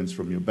experience,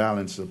 from your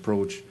balanced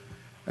approach,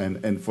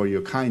 and for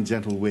your kind,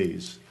 gentle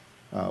ways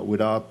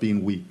without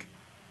being weak.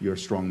 You're a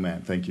strong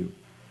man. Thank you.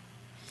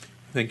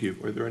 Thank you.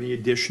 Are there any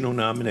additional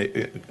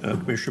nominations?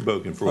 Commissioner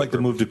Bogan. I'd like to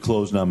move to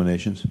close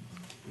nominations.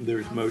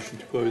 There's a motion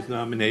to close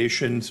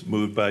nominations,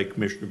 moved by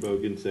Commissioner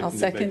Bogan,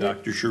 seconded by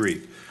Dr.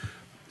 Sharif.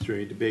 Is there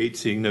any debate?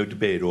 Seeing no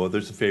debate, all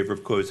those in favor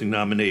of closing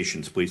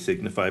nominations, please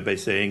signify by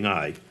saying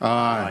aye.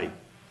 Aye.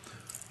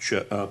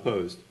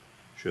 Opposed?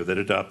 Show that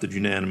adopted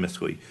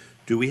unanimously.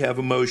 Do we have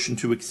a motion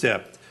to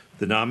accept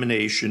the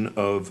nomination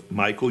of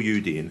Michael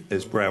Udine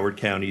as Broward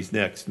County's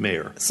next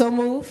mayor? So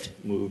moved.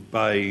 Moved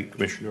by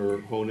Commissioner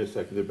Holness,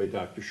 seconded by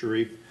Dr.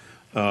 Sharif.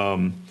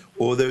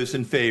 All those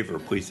in favor,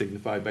 please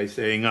signify by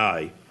saying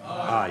aye.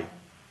 Aye.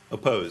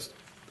 Opposed?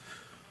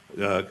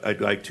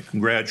 I'd like to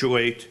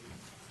congratulate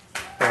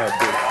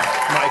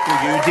Michael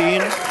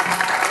Udine.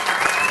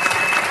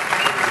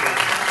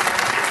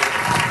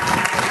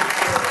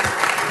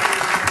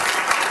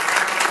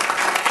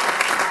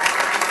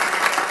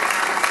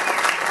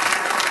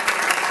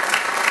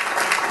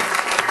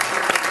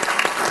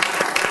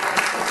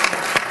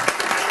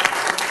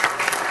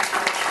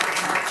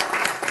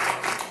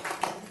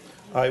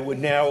 I would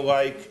now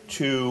like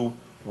to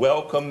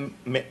welcome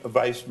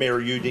Vice Mayor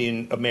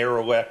Udine,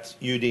 Mayor-elect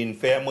Udine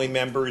family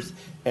members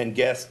and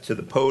guests to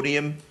the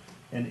podium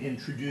and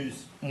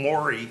introduce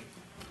Maury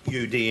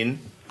Udine,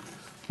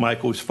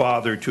 Michael's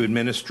father, to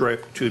administer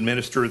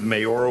the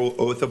mayoral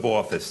oath of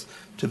office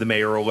to the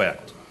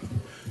mayor-elect.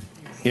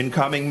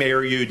 Incoming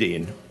Mayor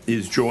Udine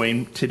is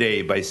joined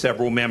today by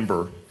several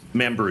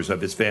members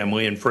of his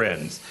family and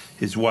friends: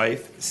 his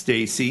wife,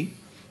 Stacy,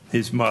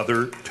 his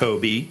mother,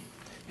 Toby,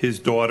 his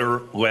daughter,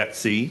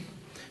 Lexi,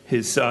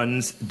 his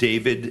sons,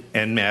 David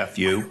and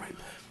Matthew,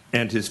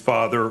 and his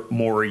father,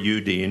 Maura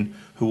Udine,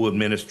 who will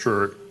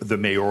administer the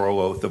mayoral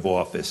oath of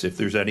office. If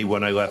there's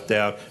anyone I left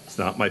out, it's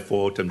not my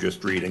fault. I'm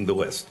just reading the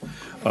list.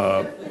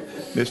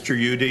 Mr.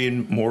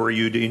 Udine, Maura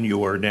Udine,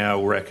 you are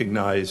now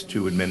recognized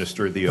to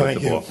administer the oath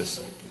of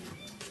office.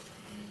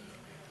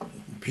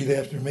 Repeat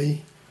after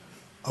me.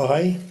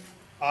 I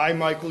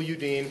Michael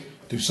Udine,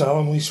 do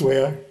solemnly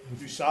swear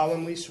do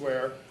solemnly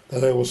swear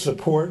that I will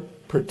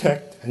support,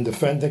 protect, and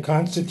defend the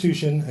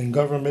Constitution and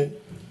government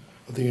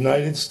of the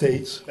United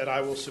States that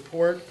I will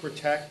support,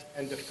 protect,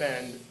 and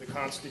defend the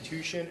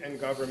Constitution and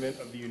government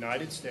of the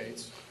United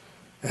States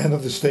and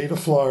of the state of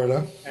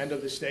Florida, and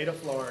of the state of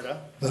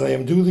Florida, that I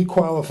am duly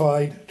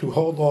qualified to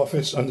hold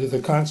office under the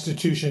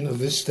Constitution of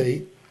this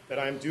state, that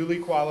I am duly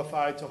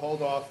qualified to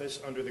hold office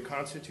under the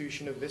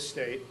Constitution of this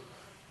state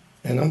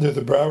and under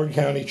the Broward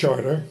County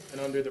Charter,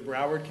 and under the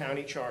Broward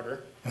County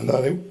Charter, and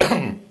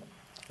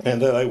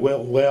that I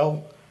will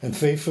well and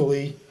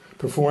faithfully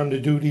perform the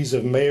duties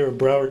of Mayor of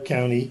Broward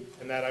County,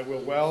 and that I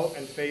will well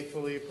and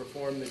faithfully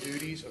perform the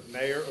duties of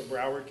Mayor of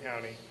Broward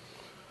County,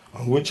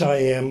 on which I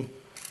am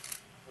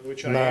on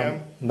which I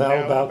am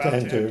now about to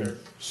enter.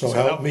 So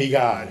help me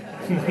God.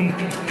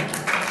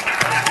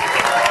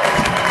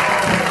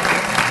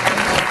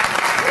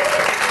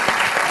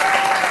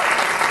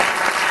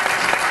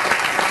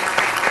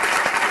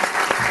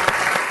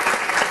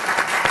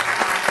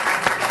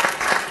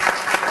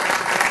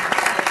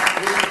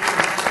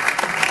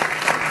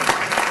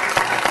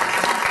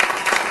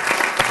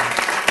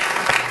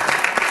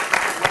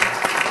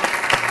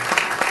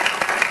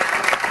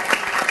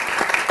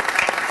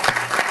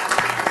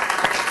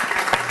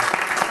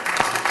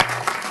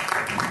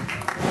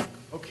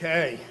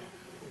 Okay.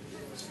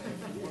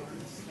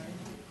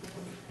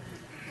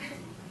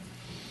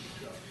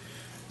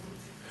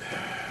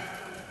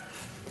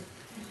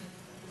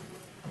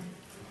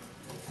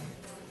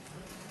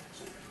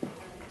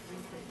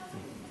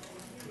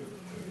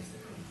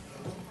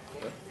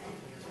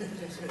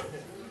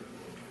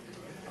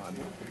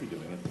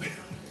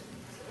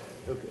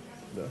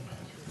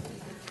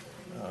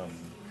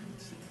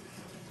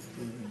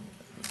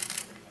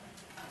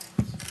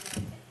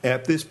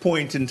 At this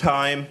point in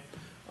time,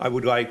 I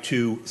would like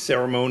to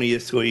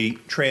ceremoniously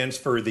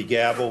transfer the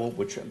gavel,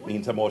 which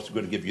means I'm also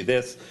going to give you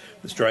this,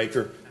 the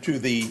striker, to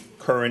the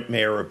current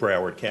mayor of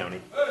Broward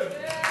County.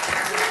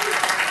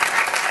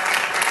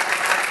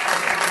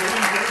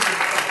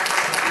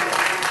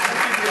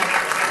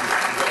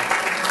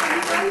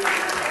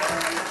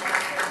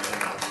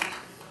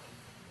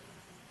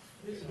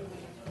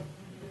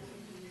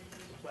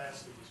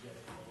 Plastic is getting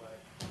in the way.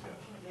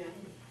 Yeah.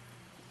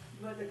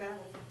 You want the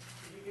gavel?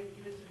 You can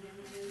give it to him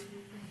again?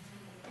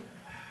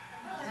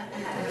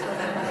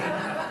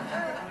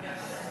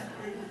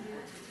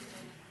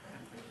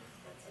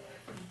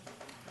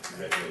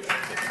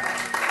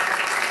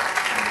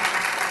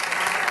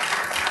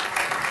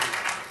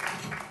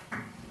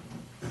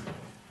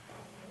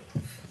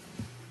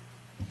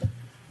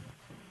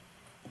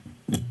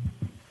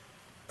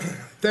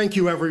 Thank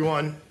you,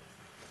 everyone.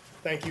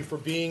 Thank you for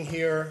being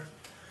here.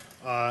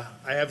 I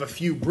have a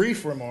few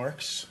brief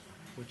remarks,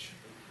 which...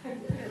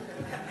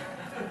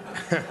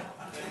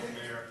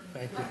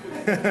 Thank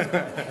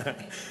you.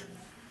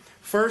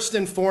 First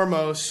and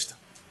foremost,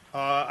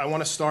 I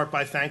want to start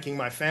by thanking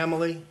my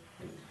family,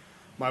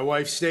 my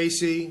wife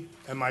Stacy,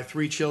 and my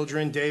 3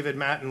 children, David,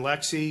 Matt, and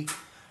Lexi.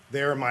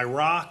 They're my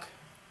rock,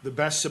 the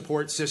best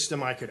support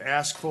system I could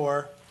ask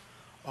for,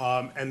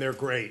 and they're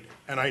great.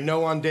 And I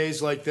know on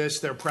days like this,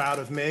 they're proud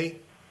of me,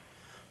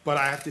 but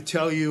I have to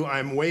tell you,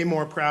 I'm way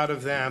more proud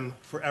of them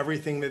for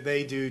everything that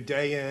they do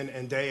day in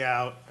and day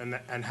out,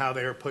 and how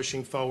they are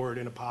pushing forward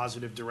in a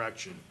positive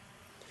direction.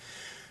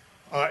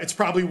 It's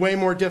probably way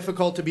more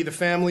difficult to be the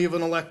family of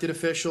an elected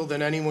official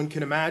than anyone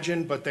can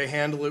imagine, but they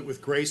handle it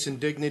with grace and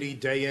dignity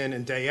day in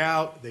and day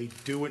out. They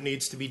do what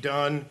needs to be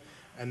done,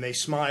 and they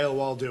smile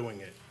while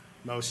doing it,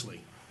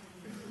 mostly.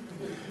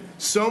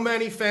 So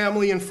many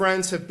family and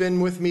friends have been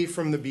with me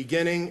from the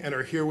beginning and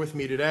are here with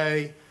me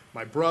today.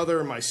 My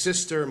brother, my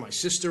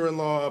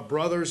sister-in-law,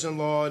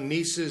 brothers-in-law,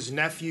 nieces,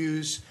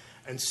 nephews,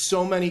 and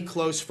so many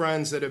close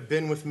friends that have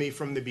been with me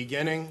from the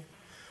beginning.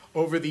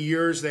 Over the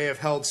years, they have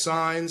held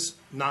signs,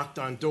 knocked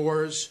on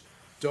doors,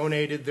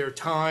 donated their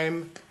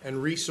time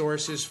and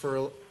resources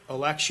for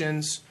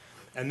elections,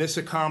 and this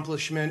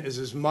accomplishment is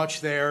as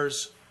much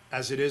theirs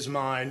as it is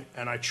mine,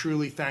 and I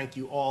truly thank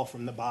you all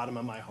from the bottom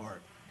of my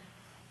heart.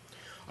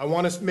 I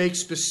want to make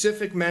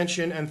specific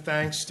mention and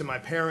thanks to my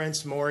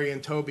parents, Maury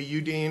and Toby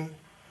Udine.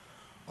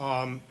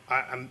 I'm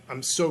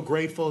so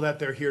grateful that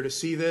they're here to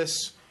see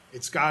this.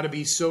 It's got to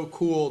be so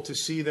cool to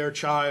see their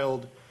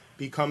child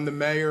become the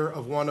mayor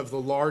of one of the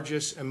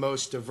largest and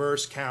most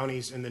diverse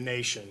counties in the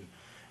nation.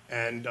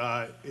 And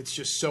it's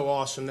just so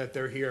awesome that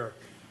they're here.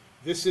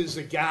 This is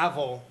a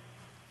gavel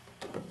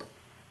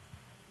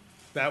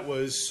that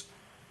was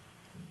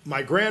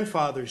my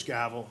grandfather's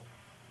gavel.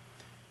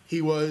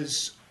 He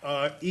was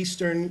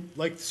Eastern,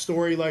 like the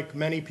story like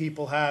many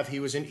people have, he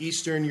was an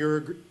Eastern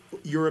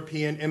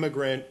European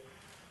immigrant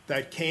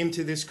that came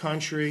to this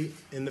country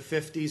in the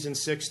 50s and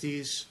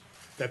 60s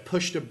that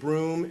pushed a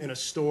broom in a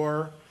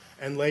store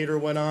and later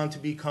went on to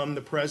become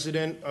the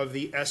president of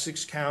the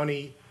Essex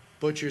County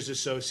Butchers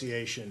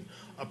Association.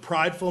 A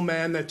prideful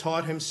man that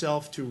taught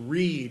himself to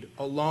read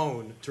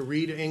alone, to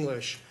read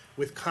English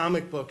with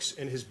comic books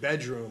in his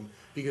bedroom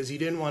because he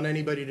didn't want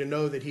anybody to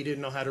know that he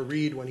didn't know how to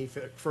read when he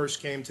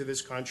first came to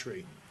this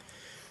country.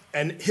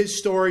 And his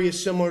story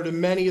is similar to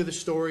many of the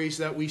stories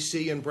that we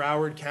see in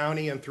Broward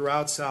County and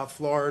throughout South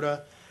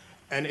Florida,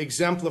 and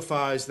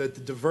exemplifies that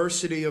the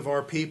diversity of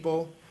our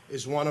people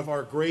is one of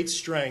our great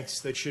strengths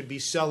that should be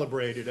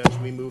celebrated as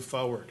we move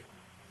forward.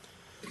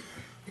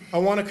 I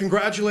want to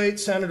congratulate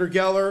Senator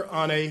Geller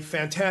on a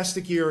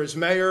fantastic year as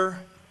mayor.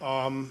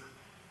 You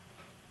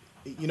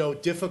know,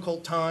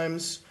 difficult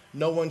times.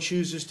 No one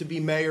chooses to be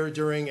mayor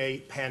during a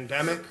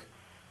pandemic.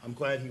 I'm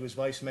glad he was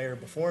vice mayor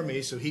before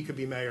me, so he could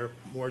be mayor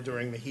more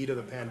during the heat of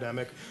the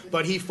pandemic.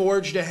 But he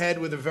forged ahead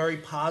with a very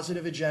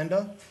positive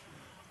agenda.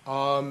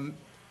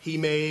 He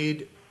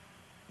made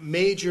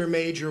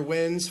major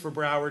wins for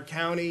Broward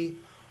County,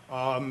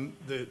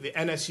 the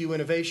NSU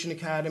Innovation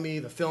Academy,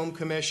 the Film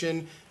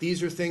Commission.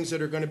 These are things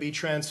that are going to be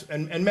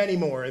and many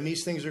more, and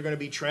these things are going to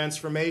be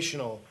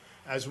transformational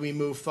as we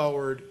move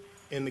forward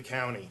in the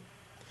county.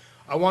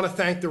 I want to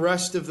thank the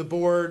rest of the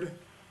board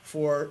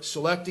for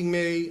selecting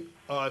me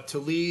to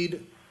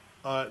lead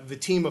the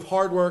team of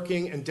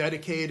hardworking and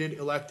dedicated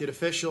elected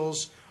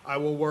officials. I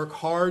will work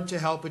hard to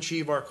help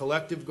achieve our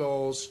collective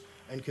goals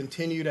and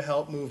continue to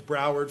help move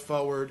Broward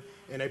forward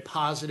in a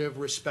positive,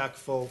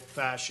 respectful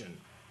fashion.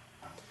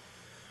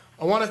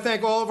 I want to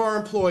thank all of our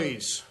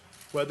employees,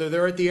 whether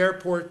they're at the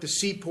airport, the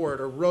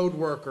seaport, a road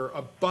worker,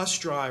 a bus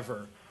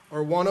driver,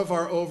 or one of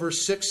our over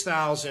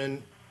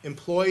 6,000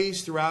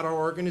 employees throughout our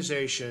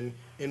organization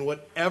in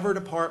whatever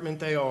department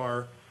they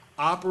are,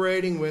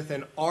 operating with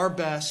an our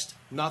best,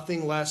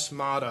 nothing less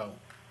motto.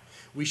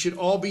 We should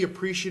all be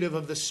appreciative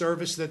of the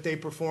service that they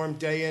perform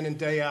day in and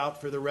day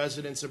out for the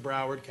residents of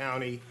Broward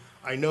County.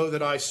 I know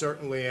that I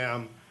certainly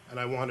am, and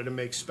I wanted to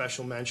make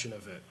special mention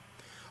of it.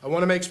 I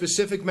want to make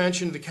specific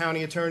mention to the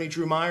County Attorney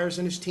Drew Myers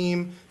and his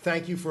team.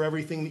 Thank you for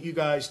everything that you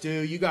guys do.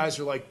 You guys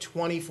are like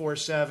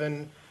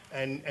 24/7,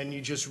 and you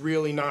just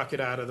really knock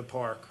it out of the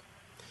park.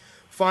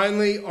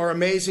 Finally, our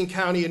amazing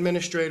County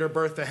Administrator,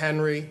 Bertha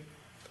Henry,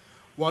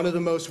 one of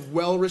the most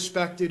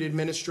well-respected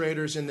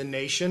administrators in the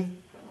nation.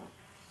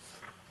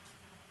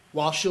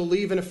 While she'll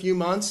leave in a few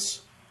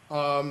months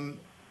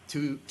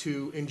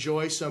to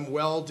enjoy some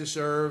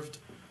well-deserved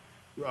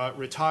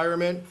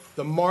retirement,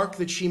 the mark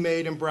that she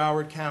made in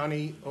Broward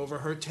County over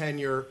her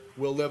tenure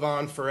will live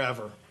on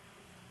forever.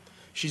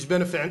 She's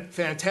been a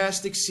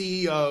fantastic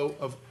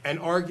CEO and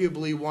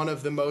arguably one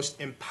of the most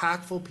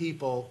impactful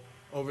people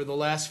over the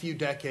last few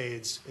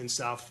decades in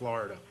South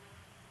Florida.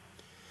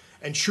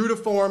 And true to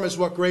form is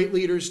what great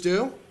leaders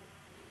do.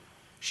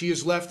 She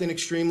has left an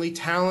extremely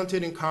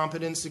talented and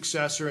competent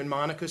successor in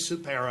Monica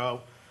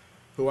Supero,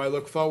 who I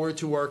look forward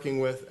to working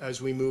with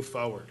as we move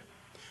forward.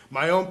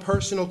 My own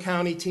personal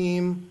county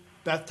team,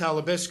 Beth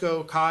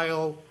Talabisco,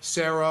 Kyle,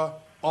 Sarah,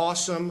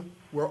 awesome.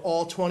 We're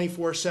all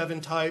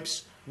 24/7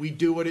 types. We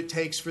do what it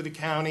takes for the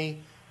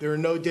county. There are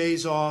no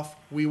days off.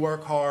 We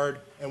work hard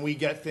and we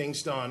get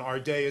things done. Our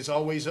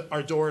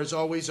door is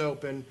always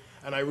open,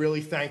 and I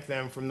really thank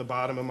them from the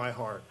bottom of my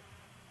heart.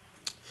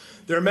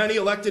 There are many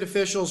elected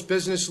officials,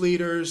 business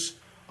leaders,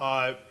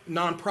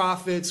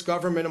 nonprofits,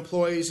 government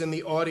employees in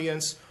the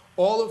audience,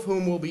 all of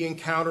whom will be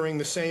encountering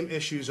the same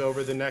issues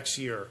over the next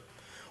year.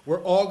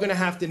 We're all going to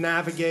have to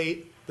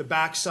navigate the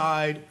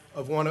backside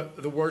of one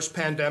of the worst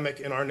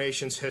pandemic in our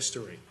nation's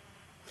history.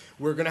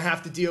 We're going to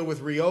have to deal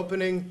with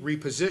reopening,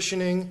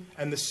 repositioning,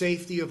 and the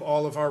safety of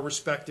all of our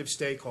respective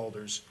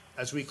stakeholders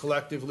as we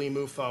collectively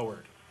move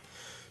forward.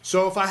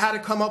 So if I had to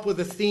come up with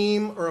a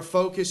theme or a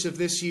focus of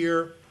this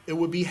year, it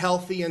would be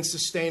healthy and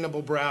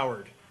sustainable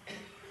Broward.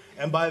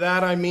 And by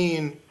that I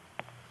mean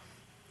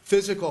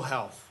physical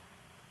health,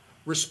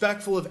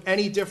 respectful of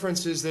any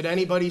differences that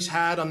anybody's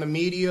had on the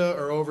media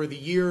or over the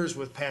years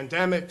with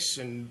pandemics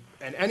and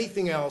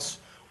anything else.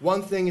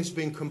 One thing has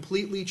been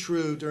completely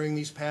true during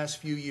these past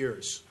few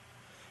years.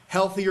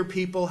 Healthier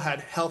people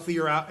had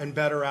healthier and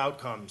better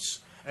outcomes.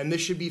 And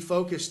this should be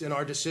focused in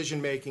our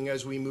decision making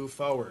as we move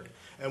forward.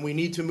 And we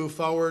need to move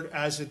forward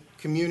as a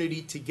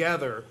community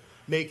together,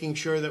 making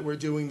sure that we're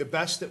doing the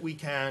best that we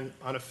can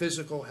on a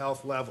physical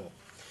health level.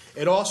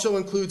 It also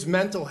includes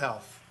mental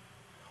health.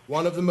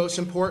 One of the most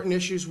important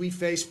issues we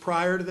faced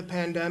prior to the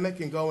pandemic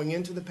and going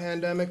into the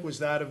pandemic was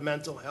that of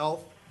mental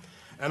health.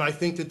 And I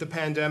think that the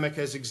pandemic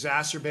has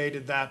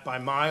exacerbated that by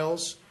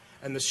miles,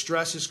 and the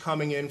stress is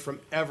coming in from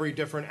every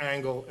different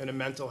angle in a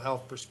mental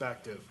health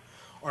perspective.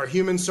 Our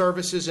human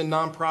services and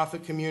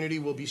nonprofit community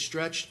will be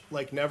stretched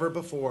like never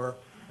before,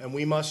 and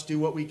we must do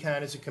what we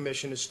can as a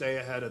commission to stay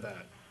ahead of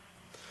that.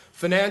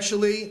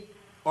 Financially,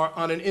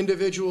 on an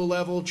individual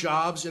level,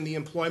 jobs and the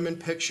employment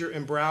picture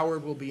in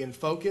Broward will be in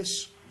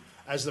focus,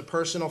 as the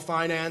personal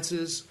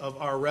finances of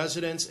our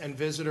residents and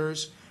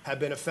visitors have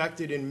been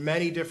affected in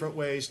many different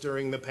ways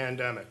during the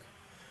pandemic.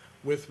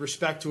 With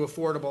respect to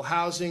affordable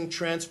housing,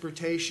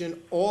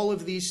 transportation, all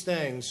of these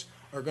things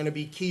are going to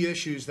be key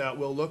issues that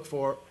we'll look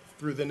for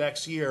through the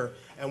next year,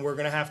 and we're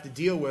going to have to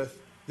deal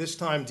with, this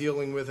time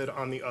dealing with it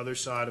on the other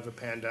side of a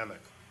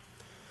pandemic.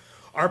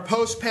 Our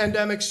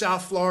post-pandemic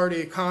South Florida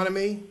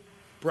economy,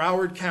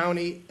 Broward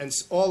County and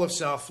all of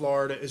South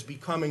Florida is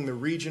becoming the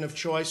region of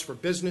choice for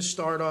business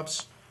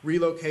startups,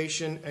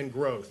 relocation, and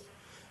growth.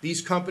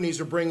 These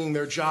companies are bringing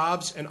their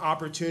jobs and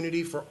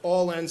opportunity for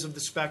all ends of the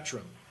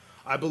spectrum.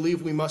 I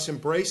believe we must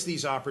embrace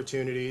these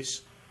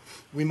opportunities.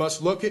 We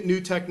must look at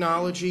new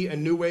technology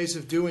and new ways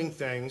of doing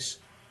things,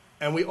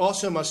 and we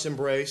also must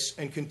embrace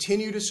and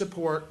continue to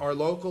support our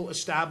local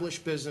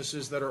established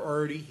businesses that are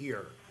already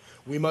here.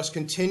 We must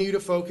continue to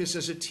focus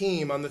as a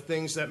team on the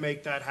things that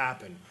make that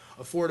happen.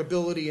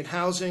 Affordability in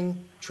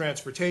housing,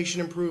 transportation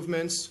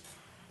improvements,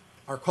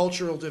 our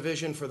cultural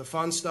division for the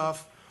fun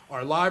stuff,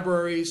 our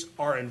libraries,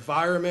 our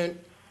environment,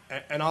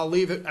 and I'll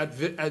leave it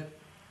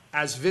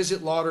as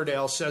Visit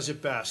Lauderdale says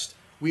it best.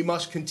 We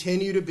must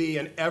continue to be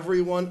an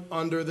everyone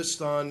under the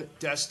sun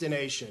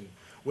destination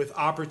with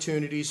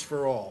opportunities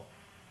for all.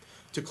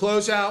 To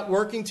close out,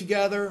 working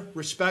together,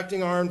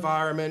 respecting our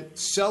environment,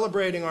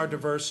 celebrating our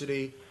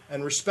diversity,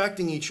 and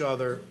respecting each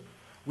other,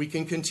 we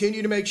can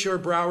continue to make sure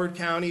Broward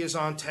County is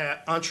on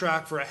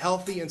track for a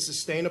healthy and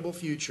sustainable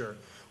future,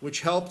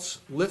 which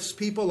lifts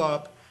people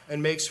up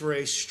and makes for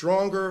a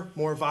stronger,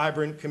 more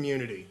vibrant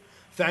community.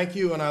 Thank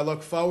you, and I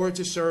look forward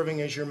to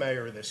serving as your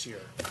mayor this year.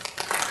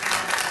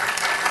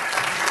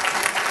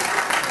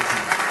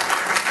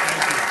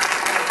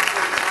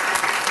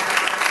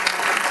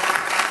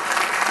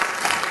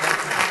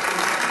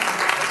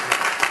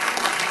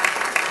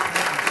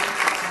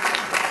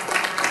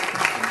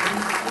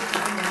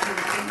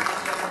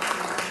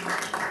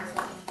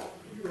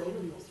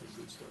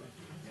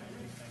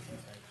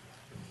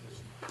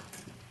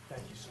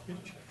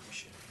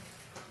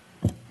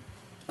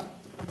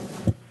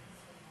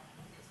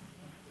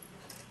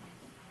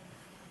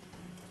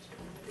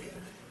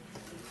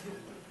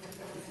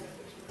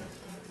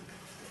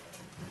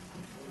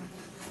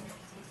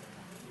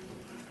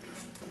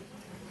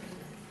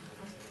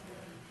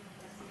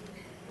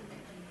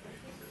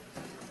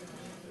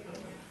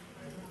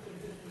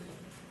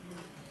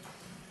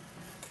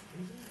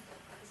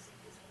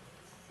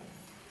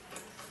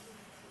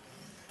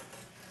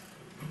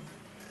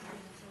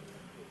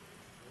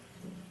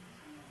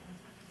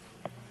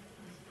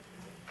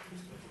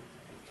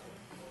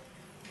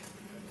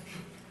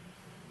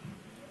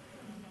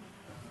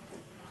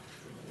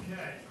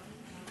 Okay.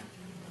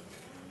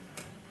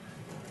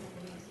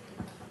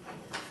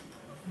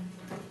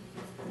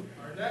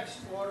 Our next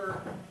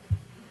order,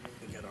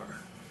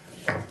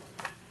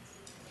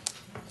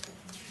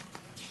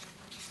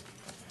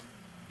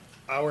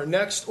 our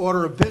next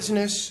order of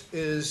business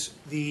is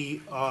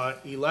the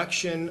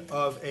election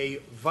of a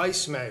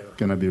vice mayor.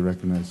 Can I be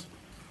recognized?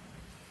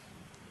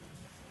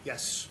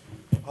 Yes.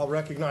 I'll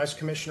recognize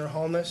Commissioner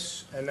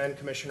Holness and then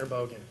Commissioner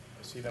Bogan.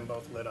 I see them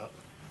both lit up.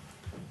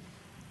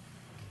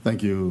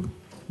 Thank you,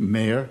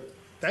 Mayor.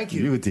 Thank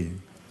you. You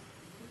team.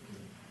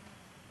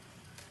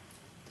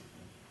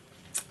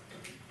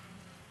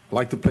 I'd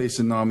like to place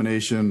in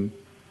nomination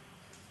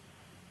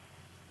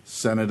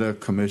Senator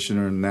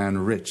Commissioner Nan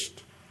Rich.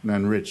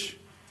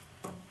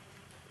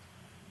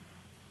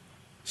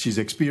 She's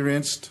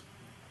experienced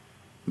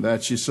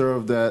that she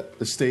served at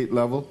the state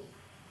level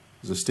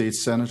as a state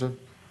senator.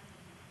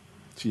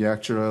 She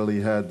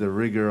actually had the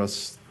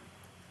rigorous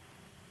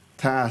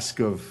task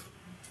of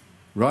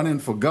running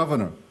for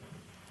governor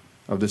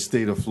of the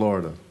state of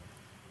Florida.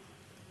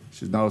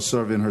 She's now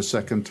serving her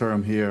second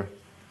term here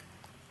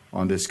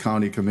on this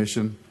county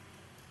commission.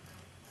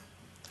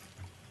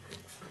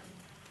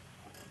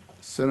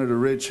 Senator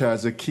Rich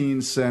has a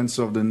keen sense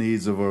of the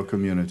needs of our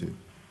community.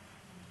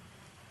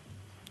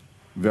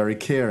 Very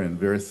caring,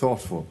 very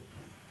thoughtful.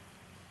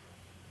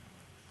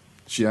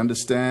 She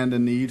understands the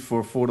need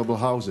for affordable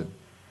housing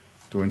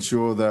to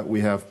ensure that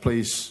we have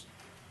place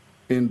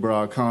in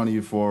Broward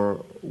County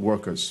for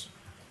workers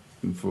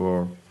and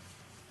for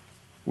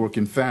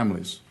working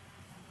families.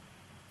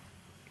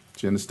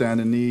 She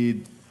understands the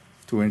need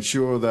to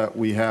ensure that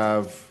we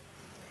have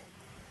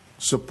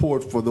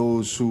support for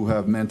those who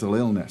have mental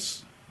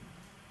illness,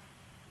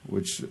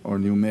 which our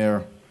new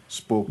mayor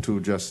spoke to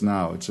just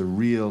now. It's a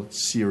real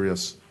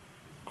serious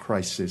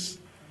crisis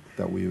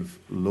that we've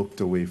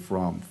looked away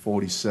from.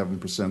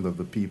 47% of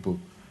the people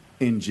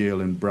in jail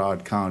in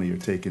Broward County are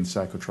taking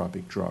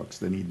psychotropic drugs.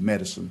 They need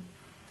medicine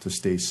to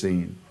stay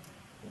sane.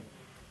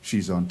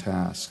 She's on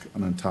task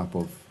and on top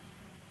of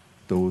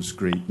those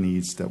great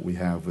needs that we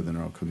have within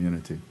our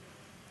community.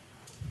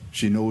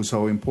 She knows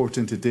how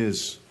important it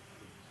is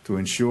to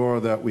ensure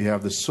that we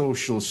have the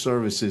social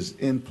services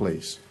in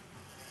place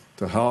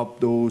to help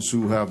those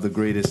who have the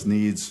greatest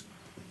needs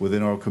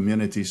within our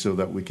community so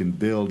that we can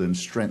build and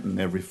strengthen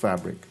every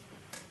fabric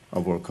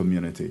of our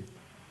community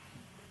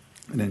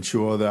and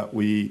ensure that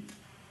we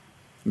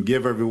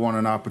give everyone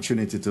an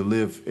opportunity to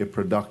live a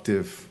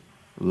productive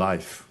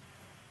life.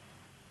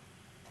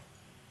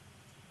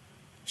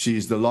 She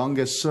is the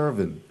longest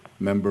serving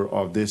member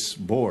of this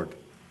board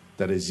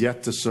that is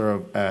yet to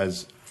serve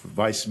as for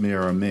vice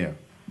mayor or mayor.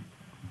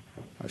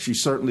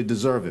 She's certainly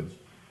deserving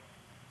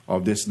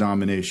of this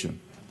nomination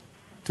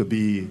to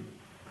be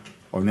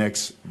our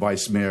next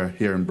vice mayor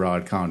here in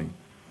Broward County.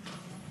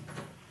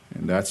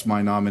 And that's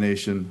my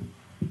nomination,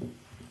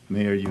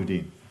 Mayor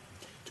Udine.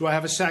 Do I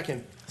have a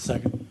second?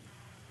 Second.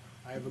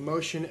 I have a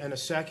motion and a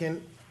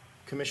second.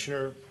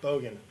 Commissioner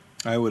Bogan.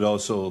 I would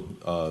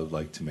also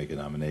like to make a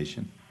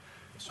nomination.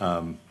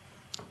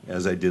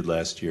 As I did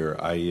last year,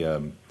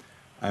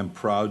 I'm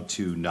proud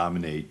to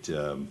nominate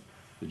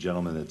the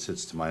gentleman that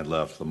sits to my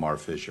left, Lamar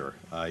Fisher.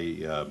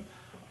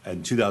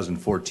 In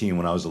 2014,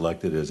 when I was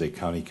elected as a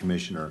county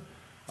commissioner,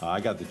 I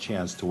got the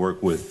chance to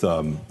work with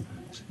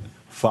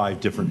 5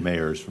 different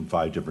mayors from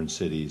 5 different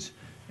cities,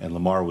 and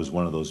Lamar was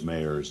one of those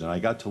mayors. And I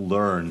got to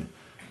learn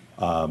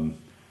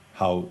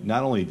how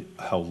not only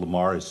how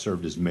Lamar has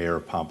served as mayor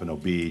of Pompano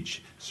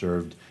Beach,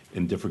 served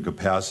in different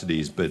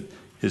capacities, but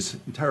his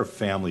entire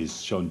family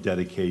has shown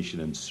dedication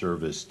and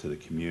service to the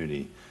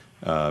community.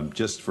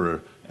 Just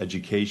for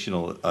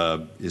educational,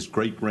 his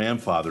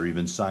great-grandfather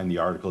even signed the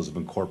Articles of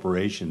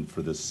Incorporation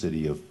for the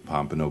city of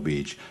Pompano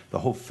Beach. The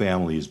whole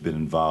family has been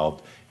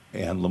involved,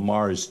 and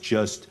Lamar is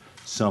just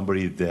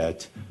somebody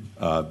that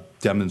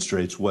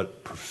demonstrates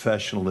what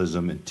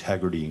professionalism,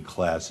 integrity, and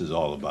class is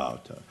all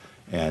about.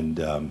 And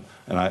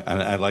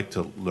I'd like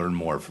to learn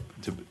more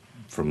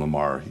from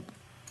Lamar.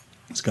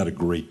 He's got a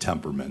great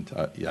temperament.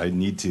 I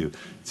need to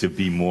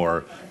be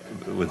more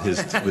with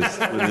his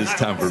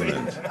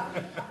temperament.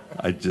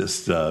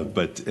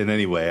 But in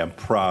any way, I'm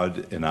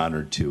proud and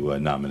honored to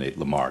nominate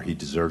Lamar. He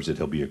deserves it.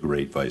 He'll be a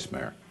great vice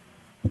mayor.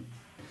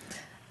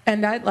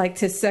 And I'd like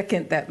to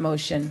second that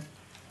motion.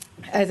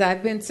 As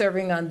I've been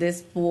serving on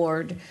this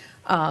board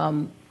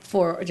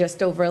for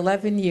just over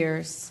 11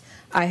 years,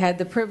 I had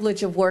the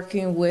privilege of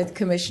working with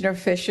Commissioner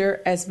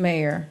Fisher as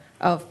mayor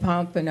of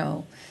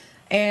Pompano.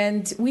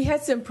 And we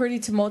had some pretty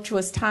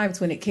tumultuous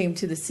times when it came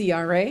to the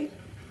CRA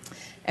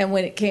and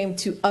when it came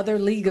to other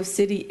League of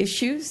City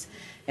issues.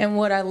 And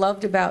what I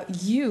loved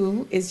about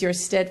you is your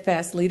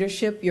steadfast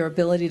leadership, your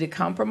ability to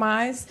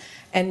compromise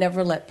and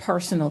never let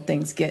personal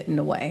things get in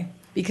the way.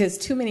 Because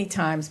too many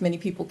times, many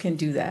people can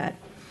do that.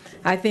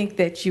 I think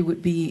that you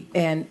would be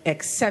an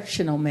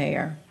exceptional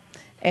mayor.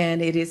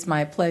 And it is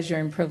my pleasure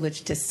and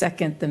privilege to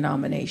second the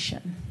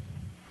nomination.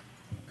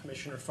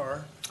 Commissioner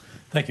Farr.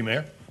 Thank you,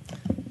 Mayor.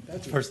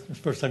 That's the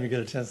first time you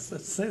get a chance to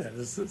say that.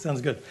 It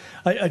sounds good.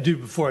 I do,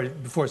 before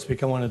I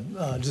speak, I want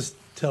to just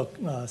tell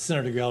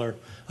Senator Geller,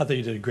 I think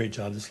you did a great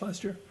job this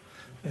last year.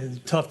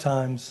 Tough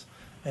times,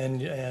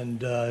 and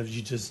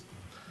you just,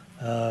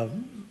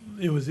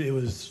 it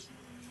was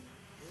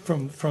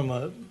from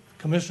a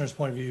commissioner's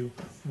point of view,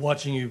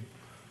 watching you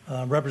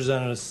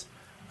represent us,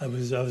 I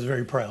was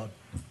very proud.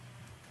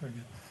 Very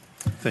good.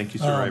 Thank you,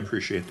 sir. I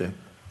appreciate that.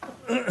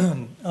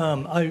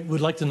 I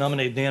would like to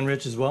nominate Dan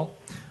Rich as well.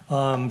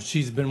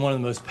 She's been one of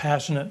the most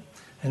passionate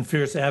and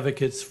fierce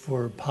advocates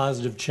for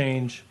positive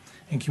change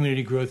and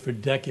community growth for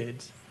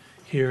decades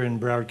here in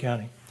Broward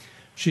County.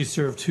 She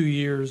served 2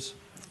 years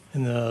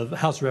in the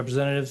House of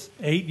Representatives,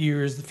 8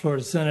 years in the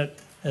Florida Senate,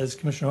 as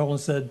Commissioner Hoagland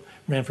said,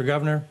 ran for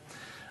governor.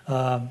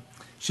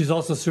 She's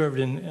also served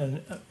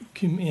in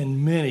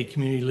many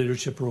community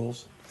leadership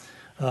roles.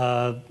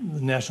 The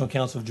National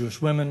Council of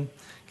Jewish Women,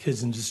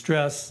 Kids in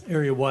Distress,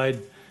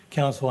 area-wide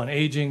Council on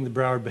Aging, the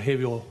Broward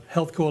Behavioral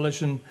Health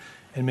Coalition,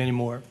 and many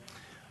more.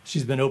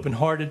 She's been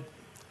open-hearted,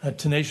 a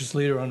tenacious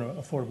leader on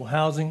affordable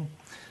housing,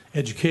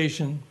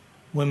 education,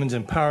 women's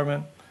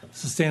empowerment,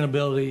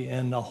 sustainability,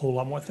 and a whole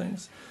lot more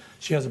things.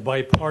 She has a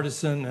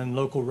bipartisan and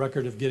local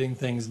record of getting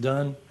things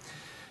done.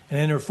 And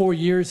in her 4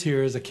 years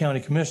here as a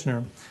county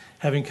commissioner,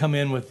 having come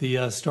in with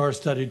the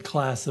star-studded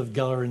class of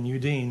Geller and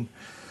Udine,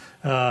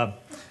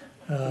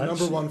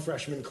 Number one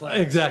freshman class.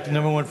 exactly,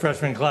 number one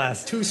freshman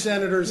class. 2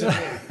 senators and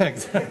me.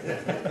 Exactly.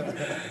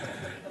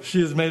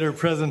 She has made her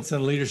presence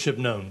and leadership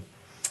known.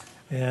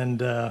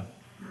 And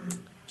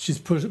she's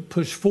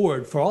pushed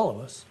forward for all of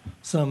us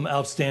some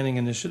outstanding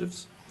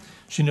initiatives.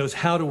 She knows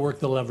how to work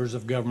the levers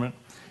of government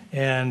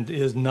and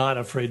is not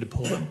afraid to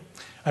pull them.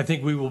 I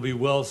think we will be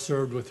well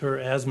served with her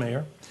as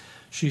mayor.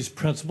 She's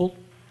principled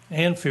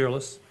and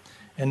fearless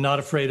and not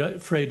afraid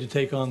to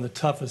take on the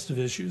toughest of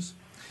issues.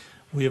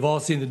 We have all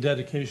seen the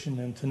dedication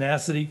and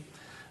tenacity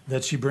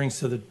that she brings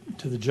to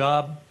the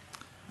job.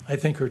 I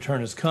think her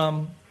turn has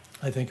come.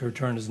 I think her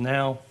turn is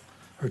now.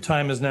 Her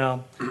time is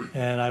now.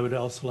 And I would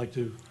also like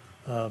to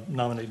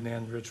nominate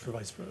Nan Rich for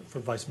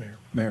vice mayor.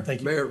 Mayor.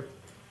 Thank you. Mayor,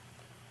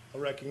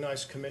 I'll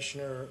recognize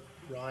Commissioner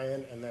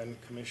Ryan and then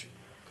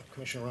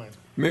Commissioner Ryan.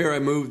 Mayor, I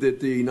move that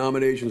the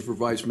nominations for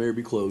vice mayor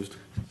be closed.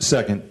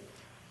 Second.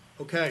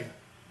 Okay.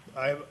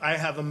 I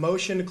have a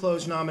motion to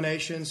close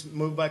nominations,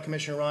 moved by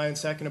Commissioner Ryan,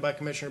 seconded by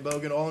Commissioner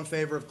Bogan. All in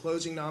favor of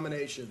closing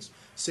nominations,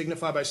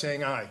 signify by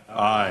saying aye.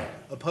 Aye.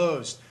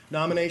 Opposed?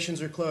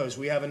 Nominations are closed.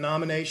 We have a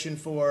nomination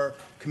for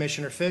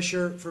Commissioner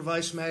Fisher for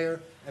vice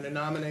mayor and a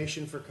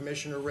nomination for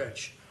Commissioner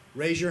Rich.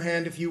 Raise your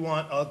hand if you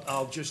want.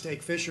 I'll just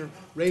take Fisher.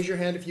 Raise your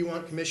hand if you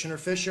want Commissioner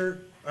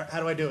Fisher. How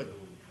do I do it?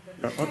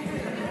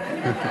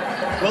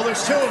 Well,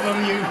 there's 2 of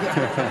them.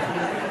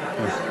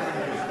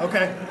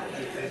 Okay.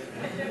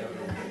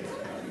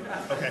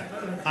 Okay.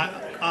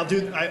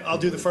 I'll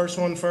do the first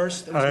one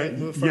first.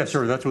 Yes,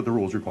 sir, that's what the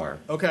rules require.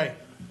 Okay.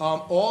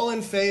 All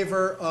in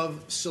favor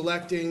of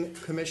selecting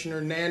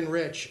Commissioner Nan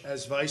Rich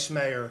as vice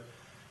mayor,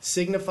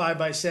 signify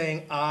by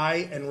saying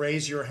aye and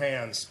raise your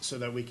hands so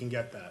that we can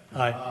get that.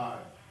 Aye.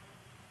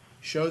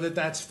 Show that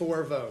that's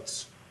 4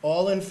 votes.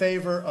 All in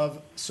favor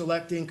of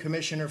selecting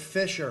Commissioner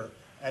Fisher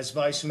as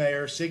vice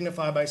mayor,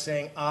 signify by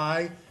saying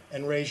aye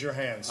and raise your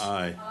hands.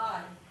 Aye.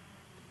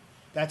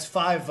 That's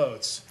 5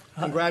 votes.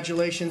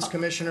 Congratulations,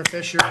 Commissioner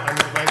Fisher, on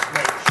your vice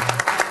mayorship.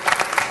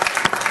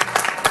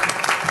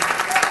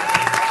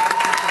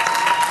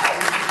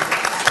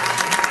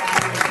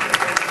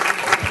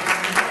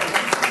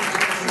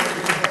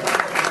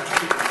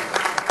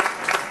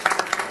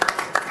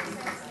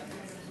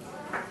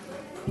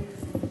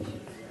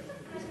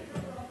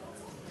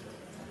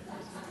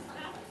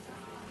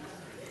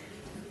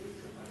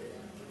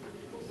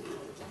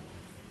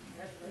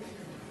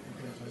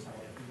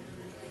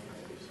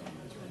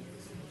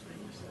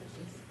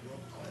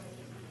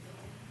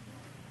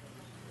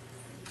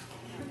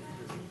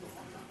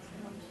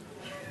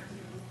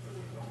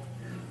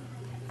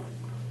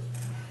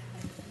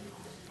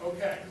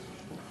 Okay.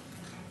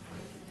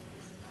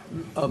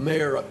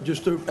 Mayor,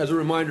 just as a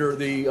reminder,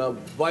 the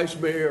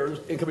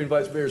incoming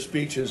vice mayor's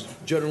speech is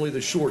generally the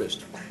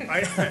shortest.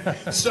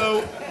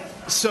 So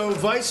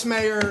Vice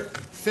Mayor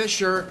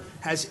Fisher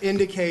has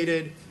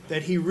indicated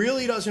that he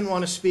really doesn't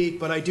want to speak,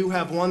 but I do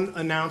have one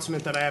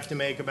announcement that I have to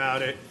make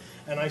about it.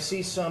 And I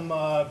see some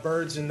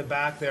birds in the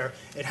back there.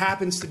 It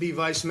happens to be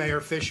Vice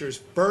Mayor Fisher's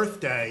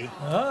birthday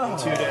in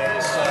 2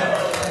 days.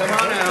 So come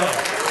on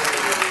out.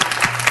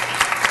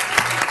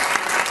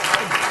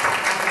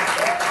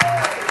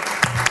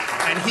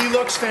 And he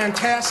looks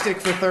fantastic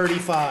for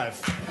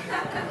 35.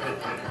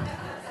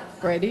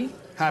 Ready?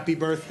 Happy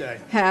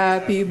birthday.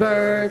 Happy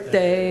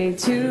birthday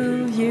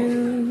to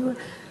you.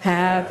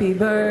 Happy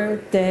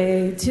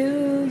birthday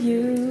to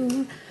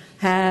you.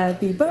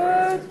 Happy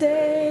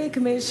birthday,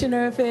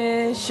 Commissioner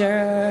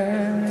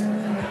Fisher.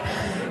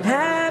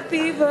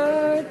 Happy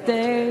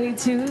birthday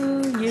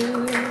to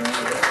you.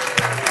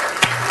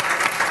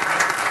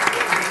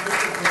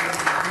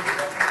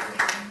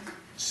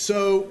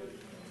 So,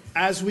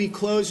 as we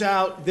close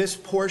out this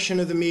portion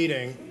of the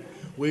meeting,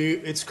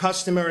 it's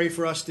customary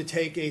for us to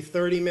take a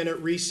 30-minute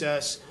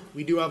recess.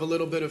 We do have a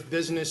little bit of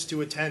business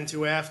to attend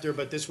to after,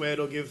 but this way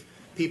it'll give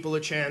people a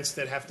chance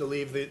that have to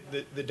leave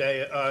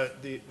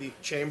the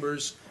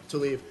chambers to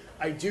leave.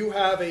 I do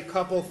have a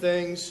couple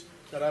things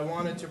that I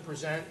wanted to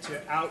present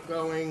to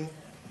outgoing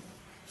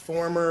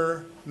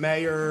former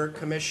mayor,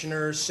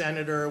 commissioner,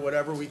 senator,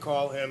 whatever we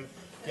call him,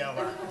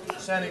 Geller.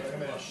 Senate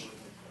Commish.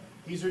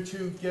 These are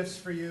 2 gifts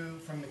for you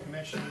from the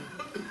commission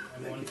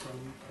and one from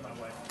my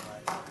wife and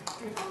I.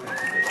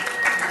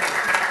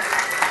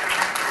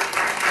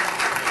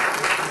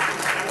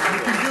 You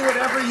can do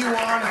whatever you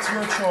want, it's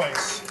your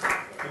choice.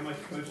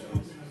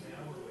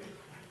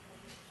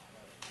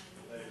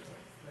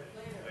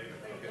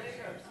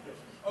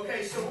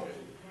 Okay, so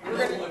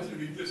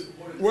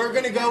we're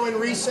going to go in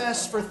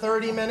recess for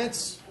 30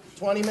 minutes,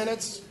 20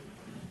 minutes.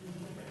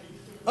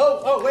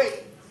 Oh,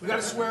 wait. We got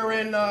to swear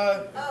in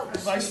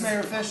Vice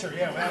Mayor Fisher.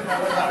 Yeah, we have that.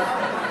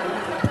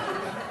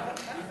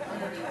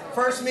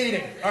 First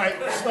meeting. All right,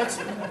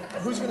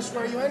 who's going to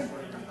swear you in?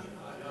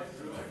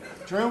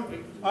 Drew?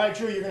 All right,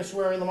 Drew, you're going to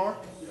swear in Lamar?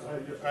 All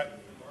right.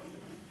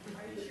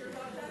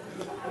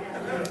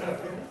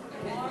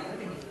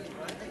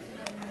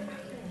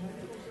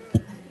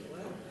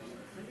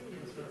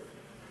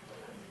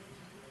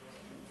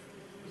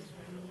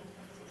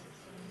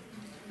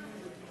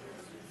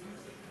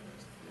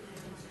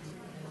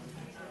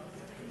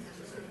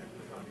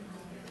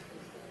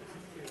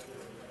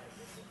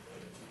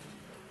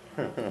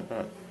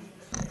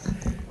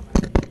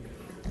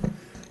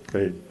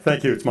 Okay,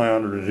 thank you. It's my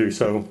honor to do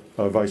so,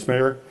 Vice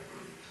Mayor.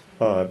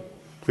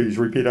 Please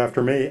repeat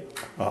after me.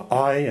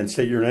 I, and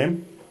state your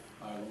name.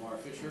 I, Lamar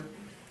Fisher,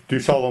 Do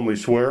solemnly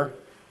swear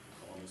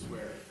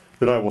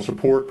that I will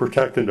support,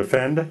 protect, and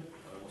defend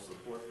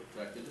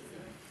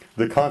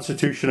the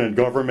Constitution and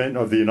government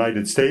of the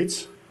United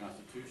States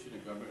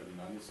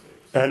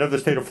and of the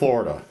state of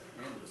Florida.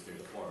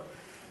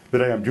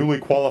 That I am duly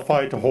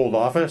qualified to hold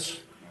office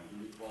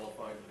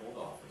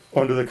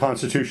under the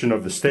Constitution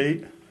of the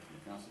state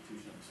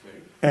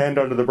and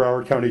under the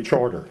Broward County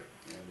Charter.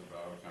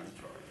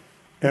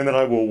 And that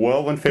I will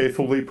well and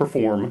faithfully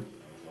perform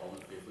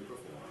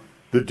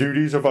the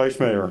duties of Vice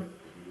Mayor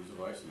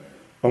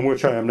on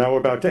which I am now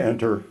about to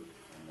enter.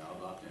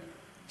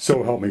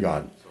 So help me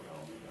God.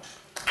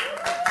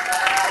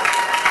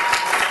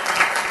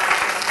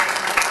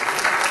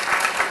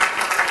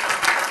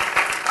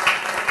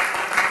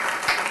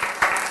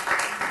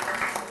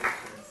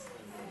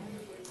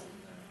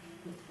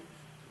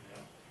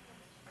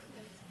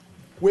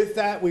 With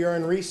that, we are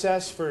in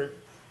recess for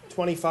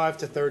 25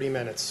 to 30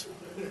 minutes.